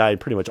pretty much die in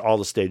pretty much all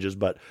the stages,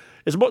 but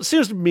it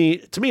seems to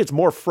me it's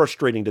more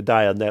frustrating to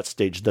die on that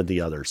stage than the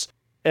others.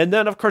 And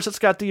then, of course, it's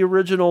got the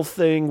original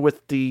thing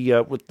with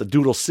the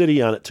Doodle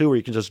City on it too, where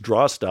you can just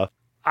draw stuff.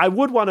 I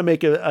would want to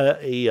make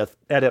a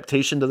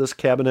adaptation to this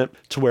cabinet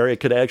to where it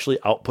could actually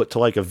output to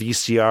like a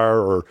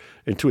VCR or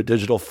into a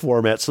digital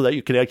format, so that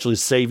you could actually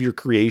save your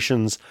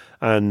creations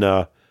on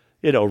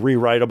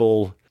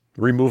rewritable,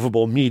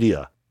 removable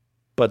media.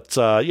 But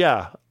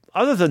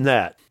other than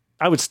that,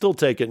 I would still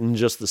take it in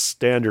just the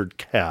standard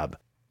cab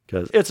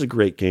because it's a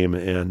great game,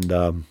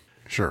 and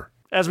sure,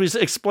 as we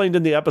explained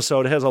in the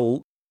episode, it has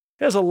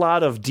a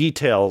lot of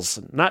details,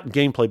 not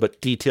gameplay, but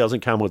details in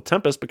common with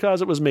Tempest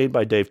because it was made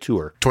by Dave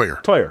Toyer.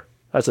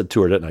 I said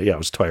Tour, didn't I? Yeah, it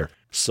was Toyer.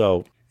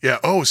 So yeah.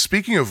 Oh,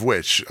 speaking of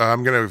which,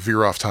 I'm going to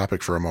veer off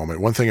topic for a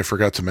moment. One thing I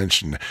forgot to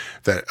mention,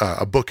 that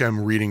a book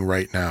I'm reading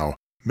right now,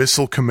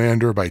 Missile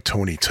Commander by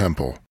Tony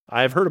Temple.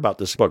 I've heard about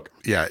this book.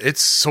 Yeah, it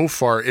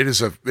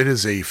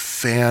is a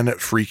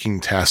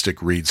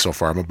fan-freaking-tastic read so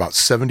far. I'm about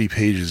 70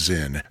 pages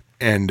in,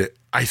 and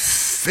I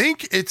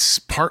think it's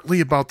partly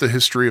about the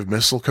history of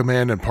Missile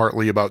Command and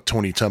partly about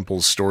Tony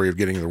Temple's story of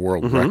getting the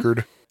world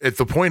record. At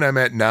the point I'm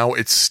at now,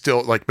 it's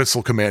still like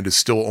Missile Command is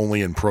still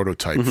only in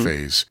prototype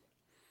phase.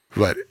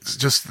 But it's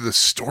just the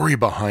story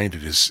behind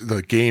it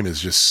the game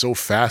is just so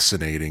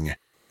fascinating.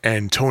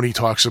 And Tony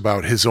talks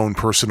about his own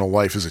personal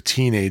life as a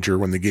teenager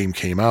when the game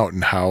came out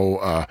and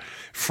how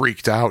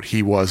freaked out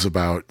he was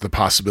about the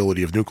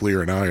possibility of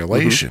nuclear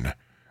annihilation.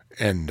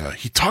 And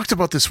he talked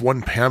about this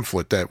one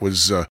pamphlet that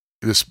was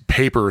this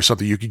paper or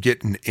something you could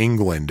get in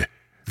England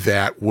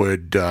that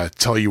would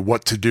tell you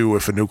what to do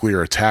if a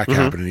nuclear attack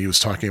happened. And he was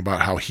talking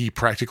about how he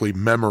practically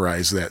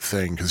memorized that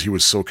thing because he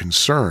was so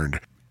concerned.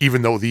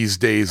 Even though these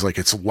days, like,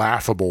 it's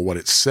laughable what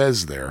it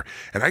says there.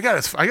 And I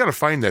gotta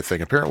find that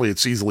thing. Apparently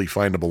it's easily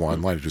findable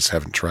online. I just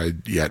haven't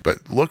tried yet.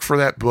 But look for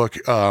that book,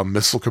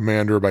 Missile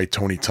Commander by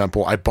Tony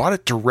Temple. I bought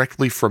it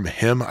directly from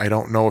him. I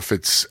don't know if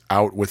it's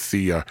out with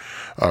the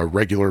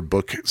regular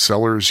book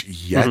sellers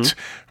yet,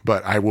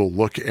 but I will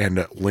look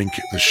and link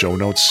the show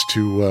notes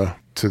to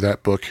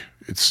that book.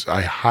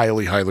 I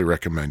highly, highly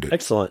recommend it.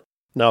 Excellent.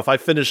 Now, if I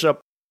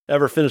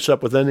ever finish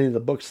up with any of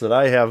the books that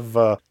I have,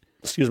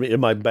 in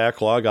my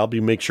backlog, I'll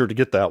make sure to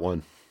get that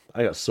one.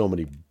 I got so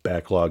many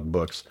backlog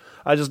books.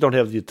 I just don't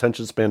have the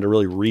attention span to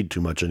really read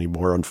too much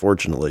anymore,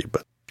 unfortunately.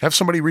 But have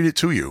somebody read it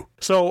to you.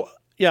 So,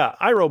 yeah,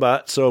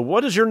 iRobot. So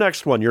what is your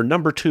next one? Your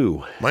number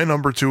 2? My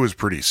number 2 is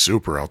pretty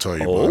super, I'll tell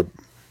you, Bob.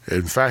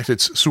 In fact,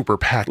 it's Super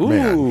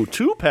Pac-Man. Ooh,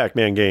 2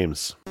 Pac-Man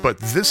games. But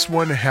this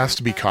one has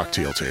to be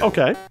Cocktail Table.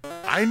 Okay.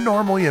 I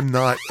normally am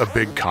not a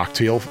big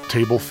Cocktail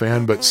Table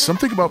fan, but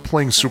something about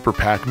playing Super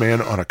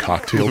Pac-Man on a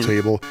cocktail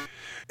table,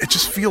 it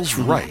just feels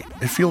right.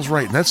 It feels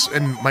right.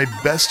 And my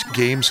best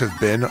games have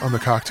been on the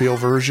cocktail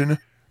version.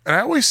 And I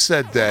always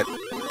said that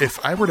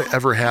if I were to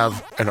ever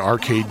have an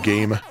arcade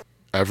game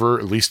ever,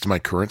 at least in my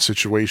current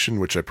situation,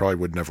 which I probably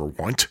would never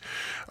want,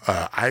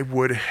 I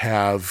would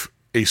have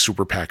a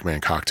Super Pac-Man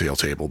cocktail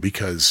table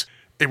because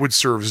it would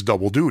serve as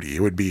double duty.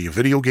 It would be a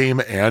video game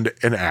and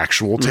an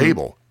actual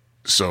table.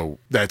 So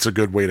that's a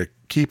good way to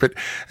keep it.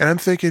 And I'm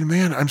thinking,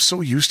 man, I'm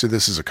so used to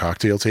this as a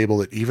cocktail table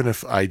that even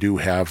if I do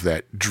have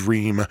that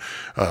dream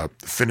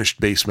finished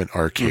basement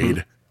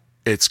arcade,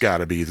 it's got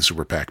to be the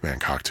Super Pac-Man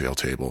cocktail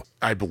table.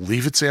 I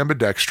believe it's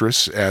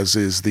ambidextrous, as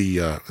is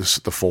the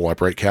full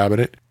upright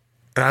cabinet.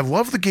 And I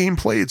love the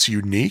gameplay. It's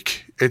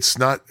unique. It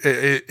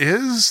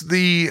is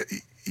the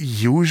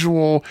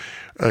usual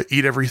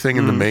eat everything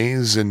in the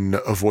maze and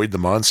avoid the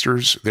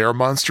monsters. They are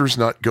monsters,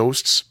 not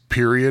ghosts,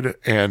 period.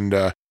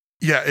 And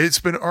yeah, it's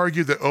been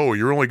argued that,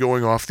 you're only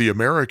going off the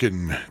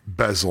American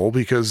bezel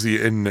because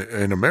in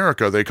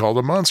America they call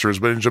them monsters,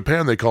 but in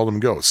Japan they call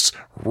them ghosts.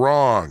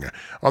 Wrong.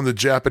 On the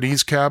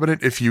Japanese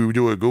cabinet, if you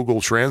do a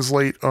Google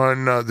Translate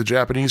on the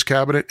Japanese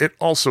cabinet, it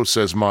also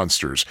says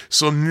monsters.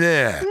 So,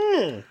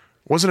 nah.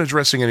 Wasn't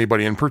addressing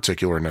anybody in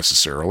particular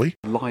necessarily.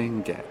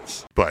 Lying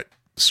gets. But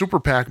Super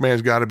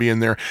Pac-Man's got to be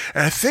in there.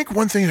 And I think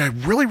one thing that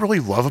I really, really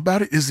love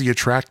about it is the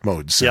attract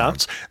mode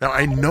sounds. Yeah. Now,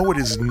 I know it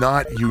is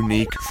not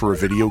unique for a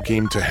video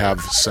game to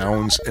have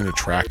sounds in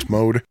attract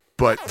mode,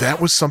 but that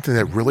was something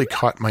that really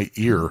caught my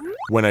ear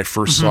when I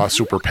first saw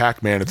Super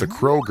Pac-Man at the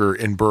Kroger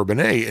in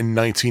Bourbonnais in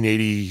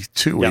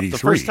 1982, 83. The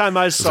first time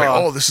I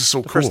saw... this is so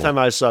cool. The first time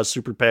I saw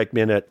Super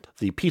Pac-Man at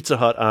the Pizza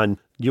Hut on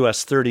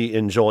US 30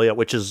 in Joliet,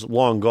 which is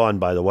long gone,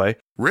 by the way.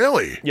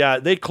 Really? Yeah,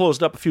 they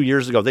closed up a few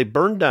years ago. They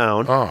burned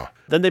down. Oh.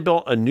 Then they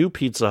built a new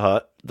Pizza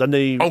Hut. Then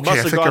they must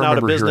have gone out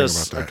of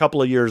business a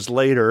couple of years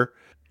later.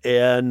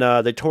 And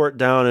they tore it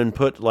down and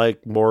put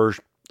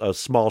a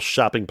small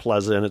shopping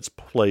plaza in its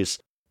place.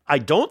 I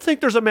don't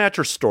think there's a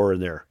mattress store in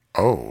there.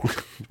 Oh.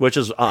 Which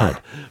is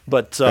odd.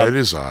 But it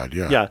is odd,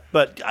 yeah. Yeah,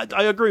 but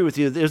I agree with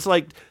you. It's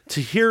like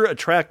to hear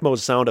attract mode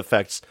sound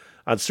effects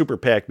on Super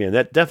Pac-Man,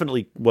 that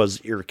definitely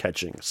was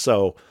ear-catching.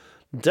 So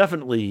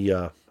definitely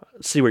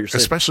see what you're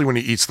saying. Especially when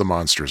he eats the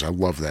monsters. I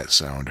love that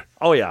sound.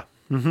 Oh, yeah.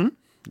 Mm-hmm.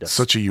 Yes.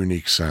 Such a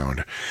unique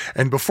sound.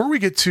 And before we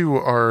get to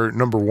our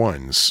number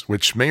ones,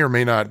 which may or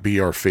may not be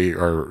our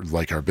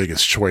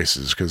biggest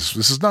choices, because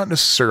this is not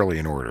necessarily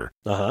in order.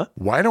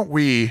 Why don't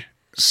we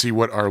see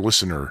what our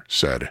listener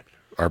said,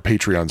 our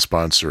Patreon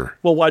sponsor?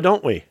 Well, why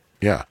don't we?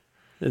 Yeah.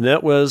 And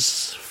that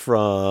was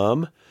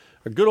from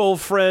our good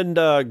old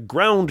friend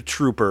Ground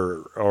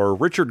Trooper, or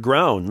Richard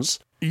Grounds.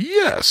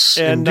 Yes,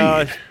 and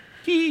indeed.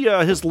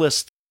 His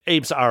list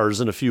apes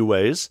ours in a few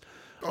ways.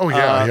 Oh,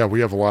 yeah, we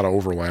have a lot of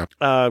overlap.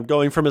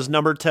 Going from his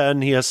number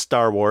 10, he has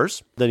Star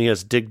Wars. Then he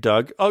has Dig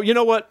Dug. Oh, you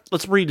know what?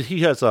 Let's read.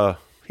 He has a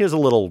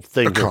little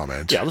thing. A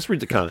comment. Yeah, let's read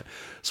the comment.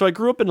 So I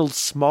grew up in a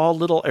small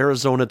little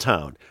Arizona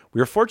town.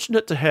 We were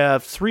fortunate to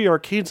have 3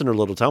 arcades in our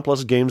little town,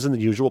 plus games in the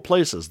usual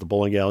places, the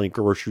bowling alley and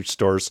grocery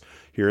stores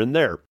here and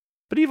there.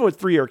 But even with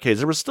 3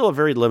 arcades, there was still a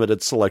very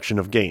limited selection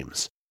of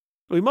games.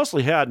 We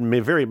mostly had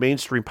very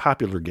mainstream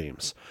popular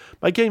games.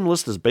 My game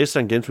list is based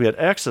on games we had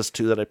access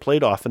to that I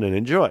played often and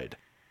enjoyed.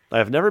 I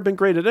have never been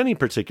great at any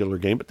particular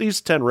game, but these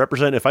 10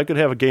 represent, if I could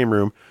have a game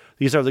room,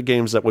 these are the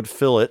games that would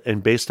fill it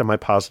and based on my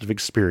positive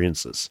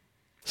experiences.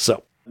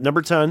 So,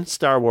 number 10,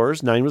 Star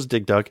Wars. 9 was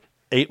Dig Dug.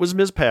 8 was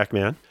Ms.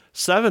 Pac-Man.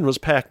 7 was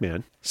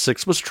Pac-Man.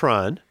 6 was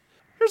Tron.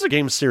 Here's a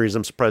game series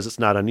I'm surprised it's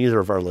not on either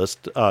of our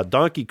list.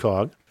 Donkey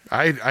Kong.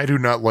 I do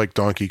not like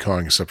Donkey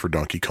Kong except for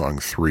Donkey Kong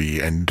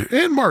 3 and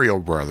Mario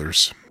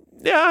Brothers.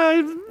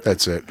 Yeah.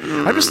 That's it.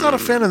 I'm just not a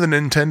fan of the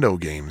Nintendo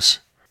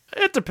games.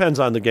 It depends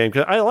on the game,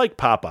 because I like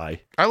Popeye.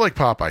 I like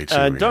Popeye, too.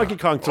 And Donkey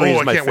Kong 3 is my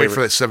favorite. I can't wait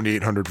for that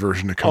 7800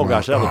 version to come out. Oh,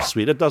 gosh, that looks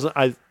sweet. It doesn't.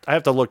 I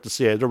have to look to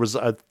see it. There was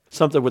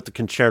something with the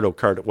Concerto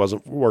card that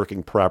wasn't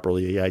working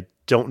properly. I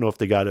don't know if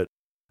they got it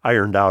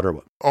ironed out or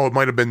what. Oh, it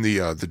might have been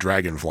the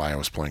Dragonfly I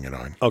was playing it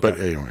on. Okay. But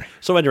anyway.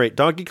 So at any rate,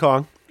 Donkey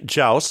Kong,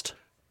 Joust,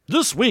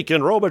 This Week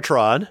in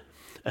Robotron,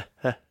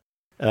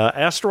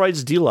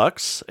 Asteroids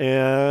Deluxe,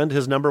 and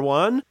his number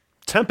one,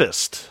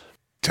 Tempest.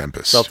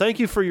 So thank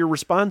you for your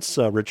response,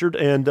 Richard.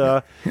 And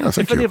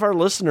if any of our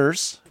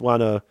listeners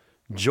want to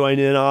join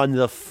in on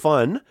the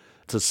fun,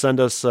 to send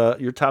us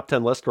your top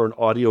 10 list or an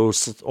audio,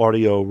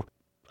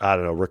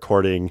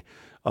 recording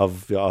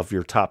of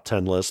your top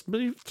 10 list.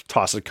 Maybe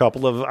toss a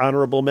couple of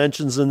honorable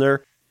mentions in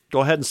there.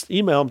 Go ahead and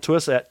email them to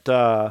us at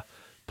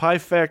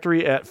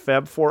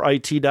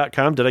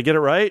piefactory@fab4it.com. Did I get it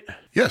right?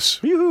 Yes.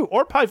 Yoo-hoo.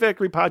 Or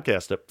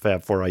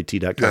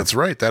piefactorypodcast@fab4it.com. That's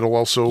right. That'll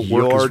also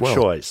work as well.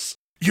 Your choice.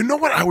 You know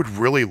what I would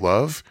really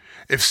love?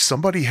 If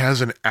somebody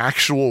has an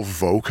actual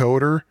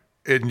vocoder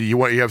and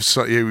you have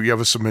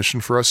a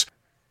submission for us,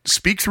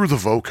 speak through the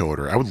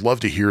vocoder. I would love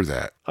to hear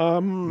that.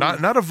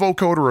 Not a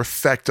vocoder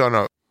effect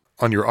on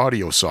your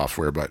audio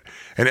software, but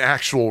an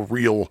actual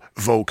real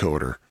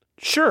vocoder.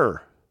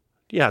 Sure.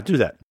 Yeah, do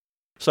that.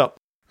 So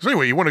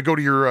anyway, you want to go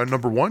to your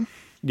number one?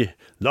 Yeah.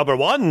 Number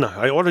one,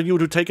 I order you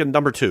to take a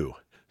number two.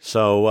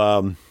 So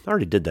I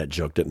already did that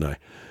joke, didn't I?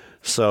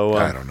 So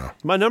I don't know.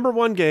 My number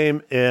one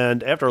game,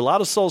 and after a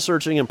lot of soul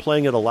searching and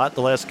playing it a lot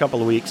the last couple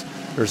of weeks,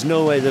 there's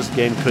no way this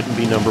game couldn't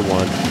be number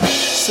one.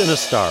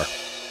 Sinistar.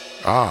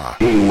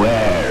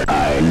 Beware,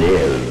 I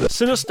live.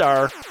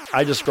 Sinistar,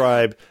 I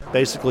describe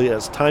basically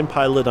as Time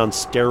Pilot on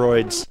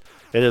steroids.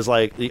 It is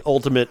like the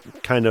ultimate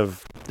kind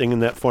of thing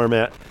in that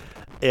format.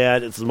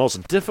 And it's the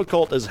most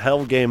difficult as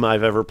hell game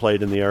I've ever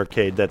played in the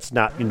arcade. That's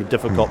not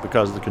difficult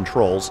because of the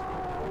controls.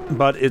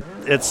 But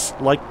it's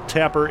like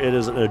Tapper. It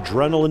is an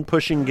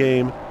adrenaline-pushing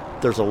game.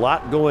 There's a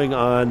lot going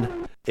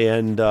on.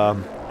 And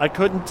I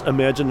couldn't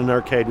imagine an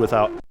arcade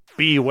without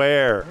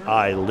Beware,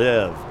 I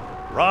Live.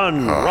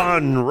 Run,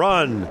 run,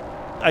 run.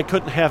 I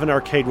couldn't have an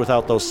arcade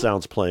without those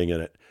sounds playing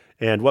in it.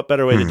 And what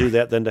better way to do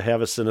that than to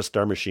have a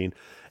Sinistar machine?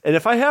 And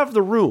if I have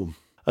the room,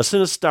 a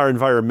Sinistar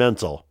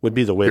Environmental would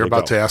be the way to go. You're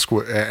about to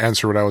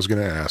answer what I was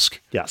going to ask.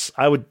 Yes,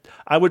 I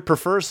would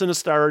prefer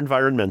Sinistar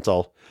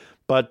Environmental,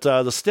 but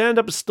the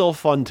stand-up is still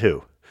fun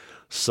too.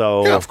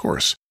 So yeah, of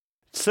course.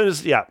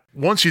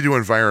 Once you do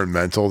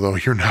Environmental, though,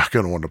 you're not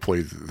going to want to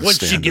play the stand-up.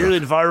 Once you get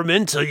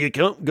Environmental, you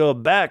can't go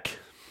back.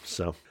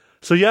 So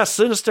yes,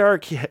 Sinistar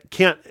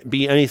can't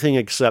be anything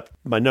except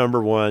my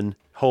number one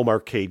home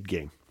arcade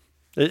game.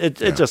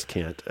 It just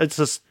can't. It's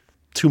just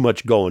too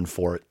much going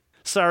for it.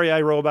 Sorry,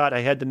 iRobot. I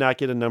had to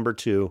knock it a number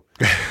two,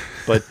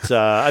 but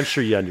I'm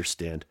sure you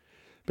understand.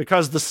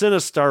 Because the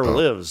Sinistar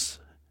lives,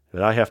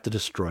 and I have to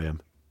destroy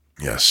him.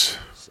 Yes.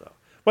 So,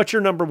 what's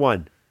your number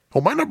one?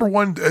 Well, my number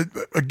one,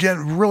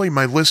 again, really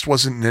my list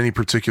wasn't in any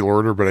particular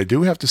order, but I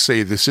do have to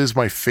say this is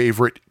my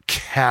favorite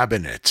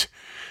cabinet.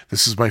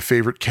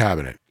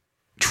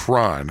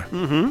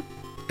 Tron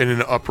in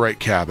an upright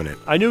cabinet.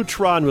 I knew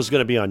Tron was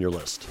going to be on your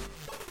list.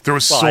 There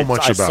was so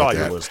much about that. I saw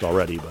your list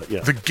already, but yeah.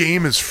 The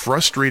game is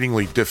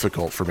frustratingly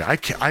difficult for me. I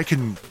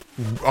can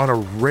on a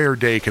rare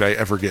day, could I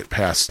ever get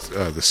past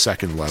the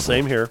second level.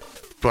 Same here.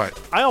 But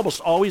I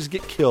almost always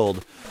get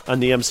killed on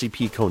the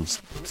MCP cone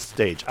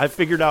stage. I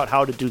figured out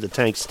how to do the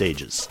tank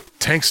stages.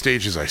 Tank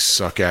stages I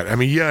suck at. I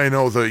mean, yeah, I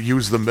know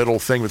use the middle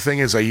thing. The thing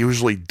is, I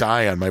usually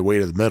die on my way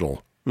to the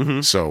middle.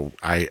 So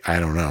I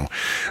don't know.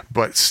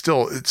 But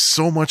still, it's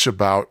so much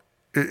about...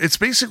 It's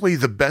basically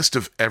the best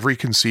of every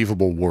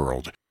conceivable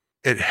world.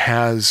 It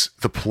has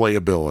the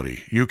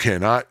playability. You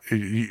cannot...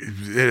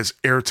 It is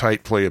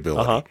airtight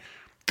playability.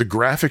 The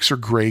graphics are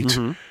great.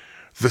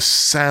 The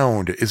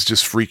sound is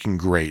just freaking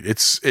great.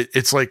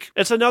 It's like...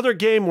 It's another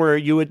game where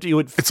you would...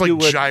 It's like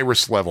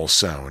Gyrus level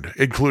sound,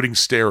 including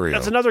stereo.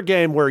 It's another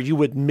game where you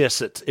would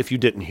miss it if you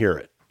didn't hear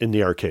it in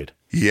the arcade.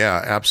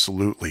 Yeah,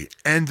 absolutely.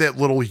 And that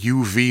little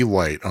UV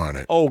light on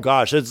it. Oh,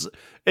 gosh.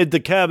 The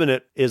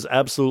cabinet is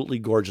absolutely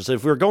gorgeous.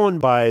 If we're going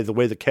by the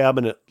way the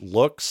cabinet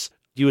looks,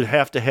 you would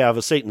have to have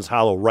a Satan's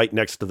Hollow right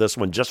next to this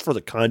one just for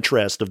the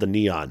contrast of the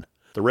neon.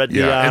 The red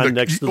neon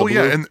next to the blue.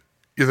 And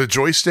the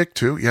joystick,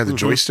 too. Yeah, the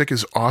joystick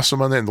is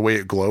awesome on that and the way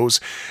it glows.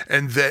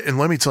 And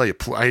let me tell you,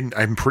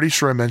 I'm pretty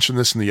sure I mentioned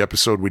this in the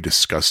episode we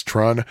discussed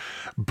Tron,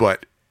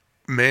 but,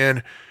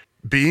 man...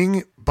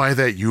 Being by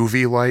that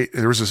UV light,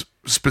 there's a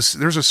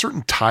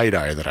certain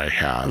tie-dye that I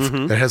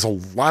have that has a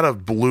lot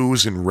of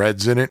blues and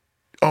reds in it.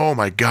 Oh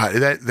my God,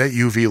 that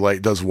UV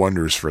light does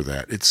wonders for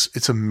that.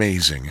 It's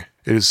amazing.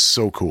 It is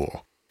so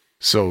cool.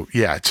 So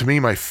yeah, to me,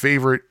 my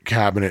favorite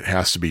cabinet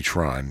has to be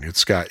Tron.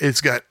 It's got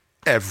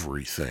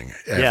everything.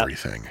 Yeah.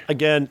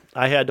 Again,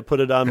 I had to put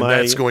it on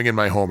that's going in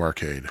my home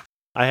arcade.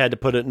 I had to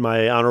put it in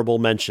my honorable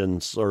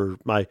mentions or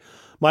my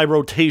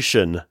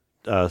rotation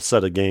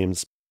set of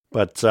games.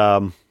 But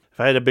if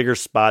I had a bigger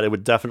spot, it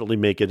would definitely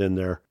make it in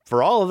there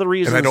for all of the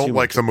reasons. And I don't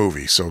like the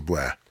movie, so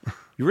blah.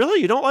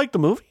 You don't like the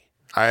movie?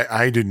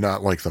 I did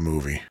not like the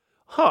movie.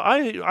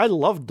 I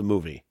loved the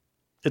movie.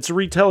 It's a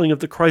retelling of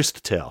the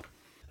Christ tale.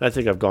 I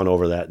think I've gone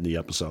over that in the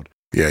episode.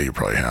 Yeah, you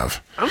probably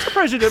have. I'm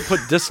surprised you didn't put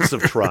Discs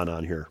of Tron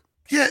on here.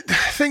 Yeah, the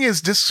thing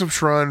is, Discs of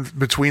Tron,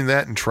 between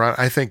that and Tron,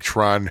 I think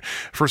Tron,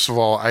 first of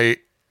all,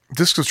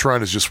 Discs of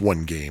Tron is just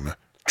one game.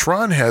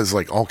 Tron has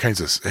like all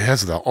kinds of, it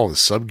has all the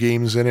sub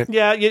games in it.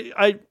 Yeah,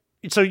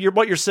 so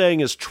what you're saying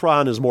is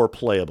Tron is more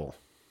playable.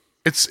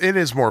 It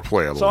is more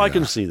playable. So I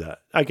can see that.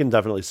 I can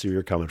definitely see where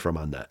you're coming from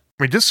on that.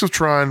 I mean, Discs of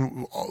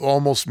Tron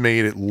almost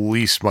made at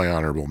least my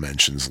honorable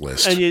mentions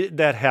list. And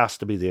that has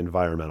to be the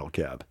Environmental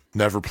Cab.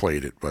 Never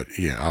played it, but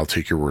yeah, I'll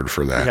take your word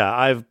for that. Yeah,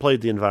 I've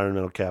played the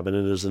Environmental Cab, and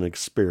it is an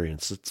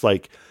experience.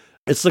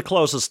 It's the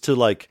closest to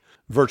like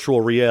virtual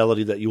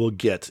reality that you will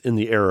get in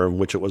the era in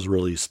which it was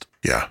released.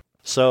 Yeah.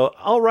 So,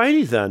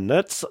 alrighty then.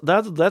 That's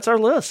our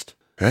list.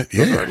 Yeah.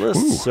 Our list.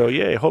 Ooh. So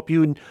yeah, I hope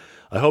you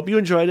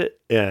enjoyed it,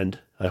 and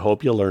I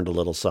hope you learned a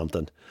little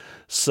something.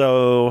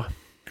 So,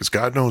 Because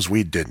God knows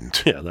we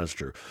didn't. yeah, that's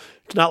true.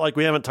 It's not like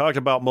we haven't talked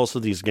about most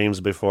of these games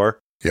before.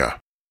 Yeah.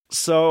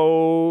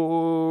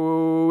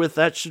 So with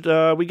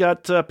that, we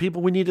got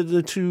people we needed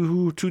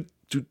to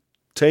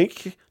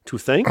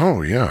thank.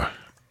 Oh, yeah.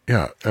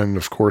 Yeah. And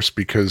of course,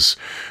 because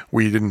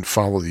we didn't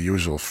follow the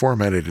usual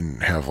format, I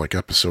didn't have like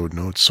episode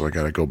notes. So I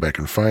got to go back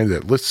and find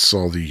that lists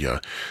all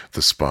the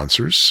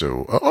sponsors.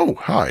 So,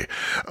 hi.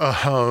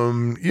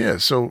 Yeah.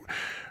 So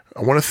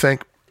I want to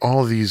thank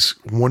all these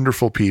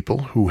wonderful people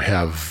who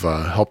have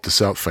helped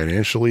us out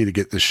financially to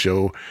get this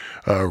show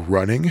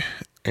running.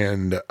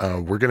 And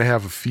we're going to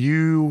have a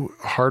few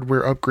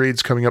hardware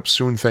upgrades coming up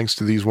soon, thanks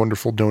to these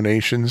wonderful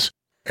donations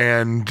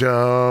and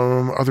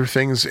other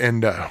things.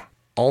 And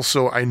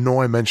also, I know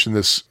I mentioned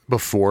this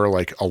before,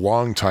 like a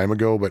long time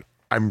ago, but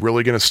I'm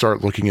really going to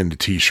start looking into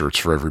t-shirts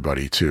for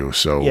everybody too.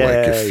 So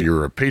like if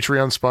you're a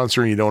Patreon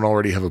sponsor and you don't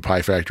already have a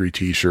Pie Factory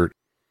t-shirt,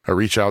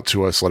 reach out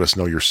to us, let us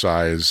know your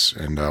size,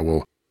 and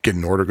we'll get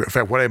an order. In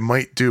fact, what I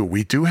might do,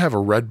 we do have a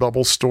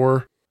Redbubble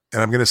store,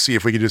 and I'm going to see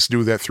if we could just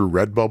do that through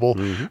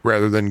Redbubble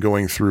rather than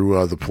going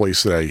through the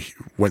place that I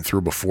went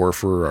through before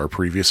for our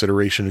previous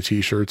iteration of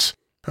t-shirts.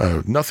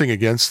 Nothing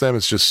against them.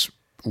 It's just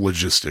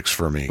logistics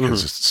for me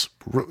because it's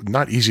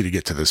not easy to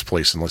get to this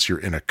place unless you're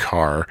in a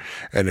car.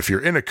 And if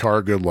you're in a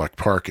car, good luck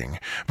parking.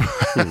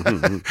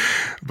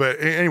 But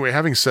anyway,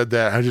 having said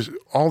that,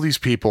 all these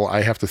people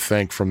I have to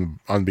thank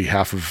on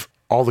behalf of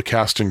all the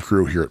cast and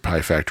crew here at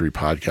Pie Factory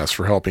Podcast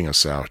for helping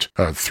us out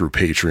through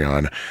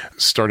Patreon,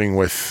 starting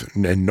with,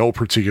 in no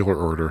particular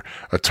order,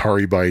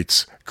 Atari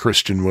Bytes,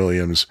 Christian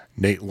Williams,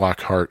 Nate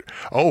Lockhart,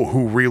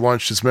 who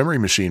relaunched his Memory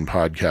Machine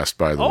podcast,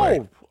 by the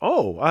way.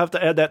 I have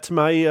to add that to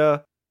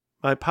my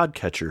my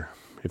podcatcher,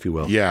 if you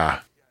will. Yeah.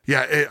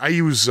 Yeah, I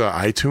use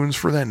iTunes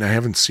for that, and I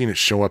haven't seen it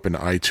show up in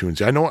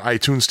iTunes. I know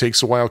iTunes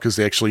takes a while because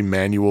they actually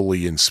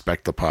manually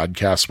inspect the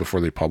podcasts before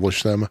they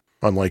publish them,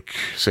 unlike,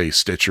 say,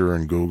 Stitcher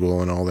and Google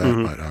and all that.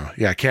 But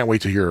yeah, I can't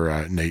wait to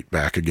hear Nate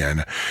back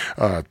again.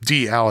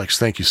 D. Alex,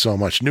 thank you so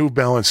much. New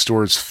Balance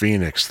Stores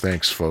Phoenix,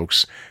 thanks,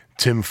 folks.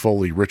 Tim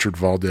Foley, Richard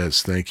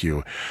Valdez, thank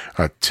you.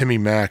 Timmy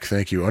Mack,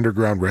 thank you.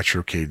 Underground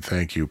Retrocade,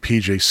 thank you.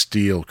 PJ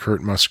Steele,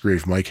 Kurt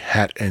Musgrave, Mike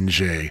Hat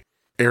NJ,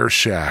 Air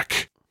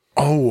Shack.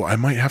 Oh, I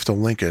might have to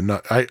link it.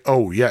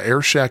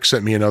 Air Shack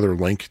sent me another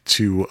link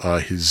to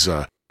his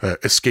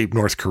Escape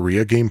North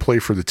Korea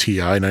gameplay for the TI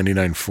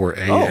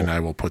 99.4A, and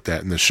I will put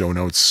that in the show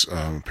notes.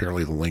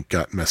 Apparently the link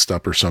got messed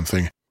up or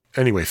something.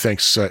 Anyway,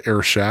 thanks,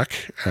 Air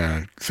Shack.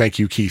 Thank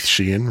you, Keith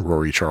Sheehan,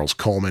 Rory Charles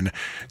Coleman,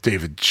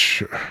 David.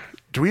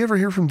 Do we ever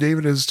hear from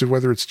David as to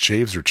whether it's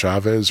Chaves or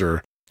Chavez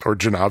or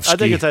Janowski? I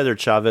think it's either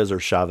Chavez or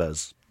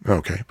Chavez.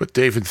 Okay. But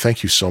David,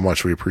 thank you so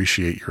much. We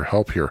appreciate your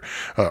help here.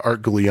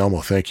 Art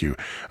Guglielmo, thank you.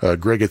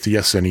 Greg at the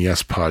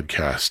SNES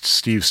podcast,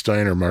 Steve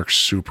Steiner, Mark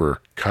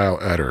Super, Kyle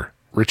Etter,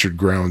 Richard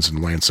Grounds,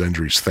 and Lance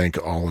Endries. Thank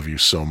all of you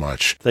so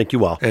much. Thank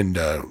you all. And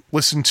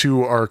listen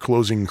to our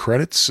closing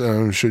credits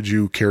should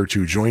you care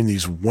to join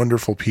these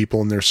wonderful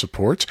people in their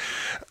support.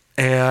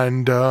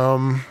 And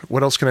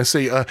what else can I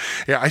say?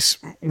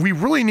 We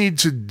really need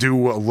to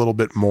do a little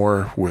bit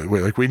more.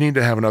 We need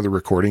to have another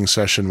recording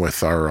session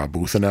with our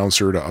booth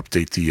announcer to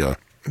update the.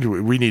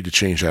 We need to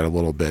change that a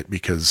little bit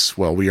because,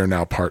 well, we are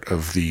now part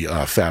of the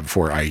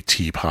Fab4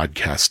 IT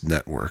podcast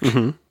network.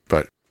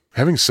 But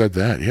having said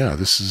that, yeah,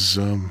 this is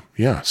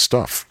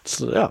stuff.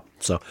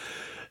 So,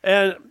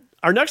 and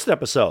our next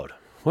episode,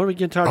 what are we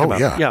going to talk about?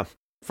 Yeah.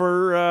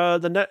 For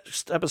the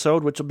next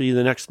episode, which will be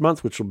the next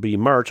month, which will be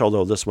March,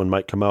 although this one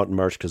might come out in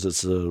March because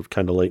it's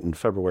kind of late in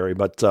February,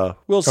 but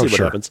we'll see what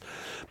happens.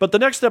 But the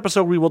next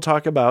episode, we will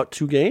talk about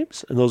 2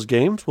 games, and those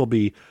games will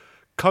be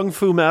Kung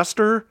Fu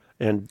Master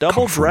and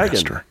Double Dragon.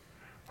 Master.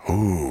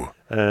 Ooh.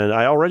 And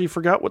I already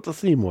forgot what the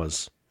theme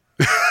was.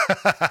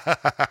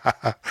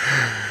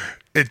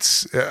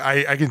 It's,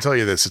 I can tell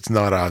you this, it's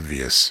not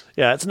obvious.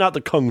 Yeah, it's not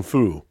the Kung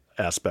Fu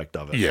aspect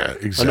of it. Yeah,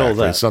 exactly. I know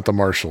that. It's not the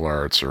martial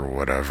arts or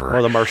whatever.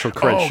 Or the Marshall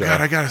Crenshaw.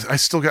 Oh God, I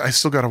still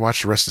got to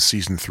watch the rest of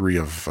season 3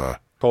 of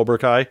Cobra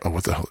Kai. Oh,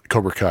 what the hell?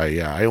 Cobra Kai?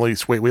 Yeah,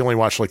 we only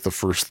watched like the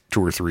first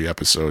 2 or 3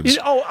 episodes.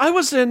 I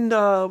was in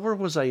where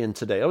was I in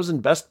today? I was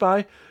in Best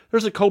Buy.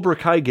 There's a Cobra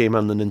Kai game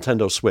on the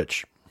Nintendo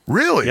Switch.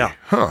 Really? Yeah.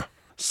 Huh.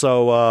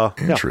 So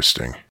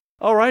interesting.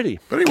 Alrighty.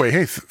 But anyway,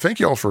 hey,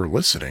 thank you all for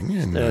listening.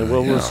 And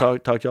We'll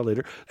talk to y'all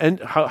later. And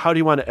how do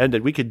you want to end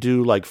it? We could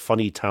do like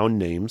funny town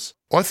names.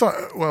 Well, I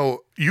thought,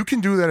 you can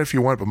do that if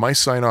you want, but my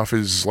sign off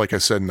is, like I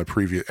said in the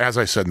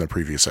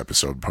previous,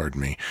 episode,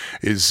 pardon me,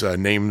 is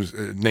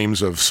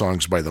names of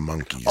songs by the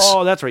Monkees.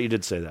 Oh, that's right. You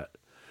did say that.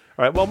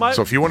 All right. Well,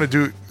 so if you want to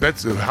do,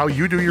 that's how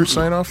you do your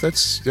sign off.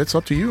 That's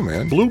up to you,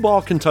 man. Blue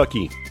Ball,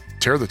 Kentucky.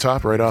 Tear the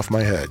top right off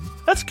my head.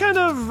 That's kind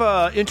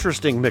of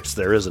interesting mix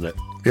there, isn't it?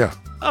 Yeah.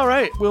 All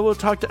right. Well, we'll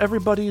talk to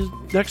everybody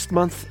next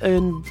month,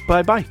 and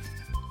bye-bye.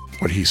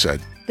 What he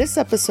said. This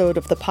episode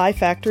of the Pie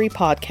Factory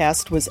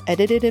podcast was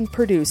edited and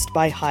produced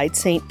by Hyde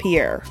St.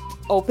 Pierre.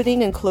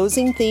 Opening and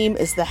closing theme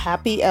is The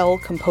Happy L,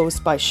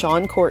 composed by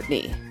Sean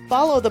Courtney.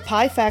 Follow the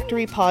Pie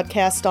Factory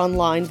podcast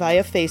online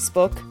via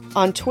Facebook,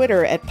 on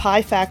Twitter at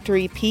Pie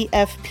Factory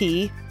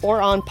PFP, or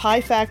on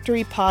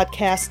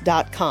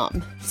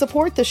piefactorypodcast.com.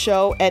 Support the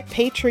show at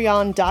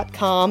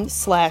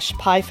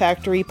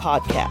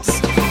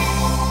patreon.com/piefactorypodcast.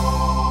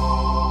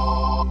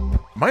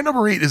 My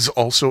number 8 is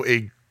also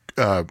a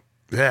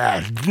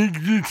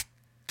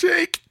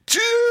take 2.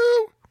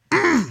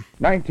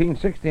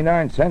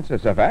 1969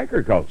 Census of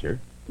Agriculture.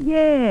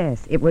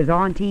 Yes, it was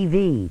on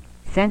TV.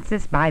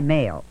 Census by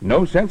mail.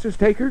 No census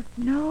taker?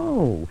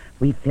 No,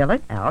 we fill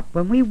it out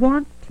when we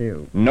want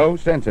to. No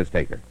census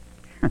taker.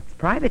 It's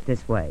private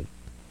this way.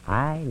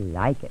 I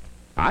like it.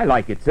 I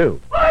like it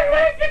too.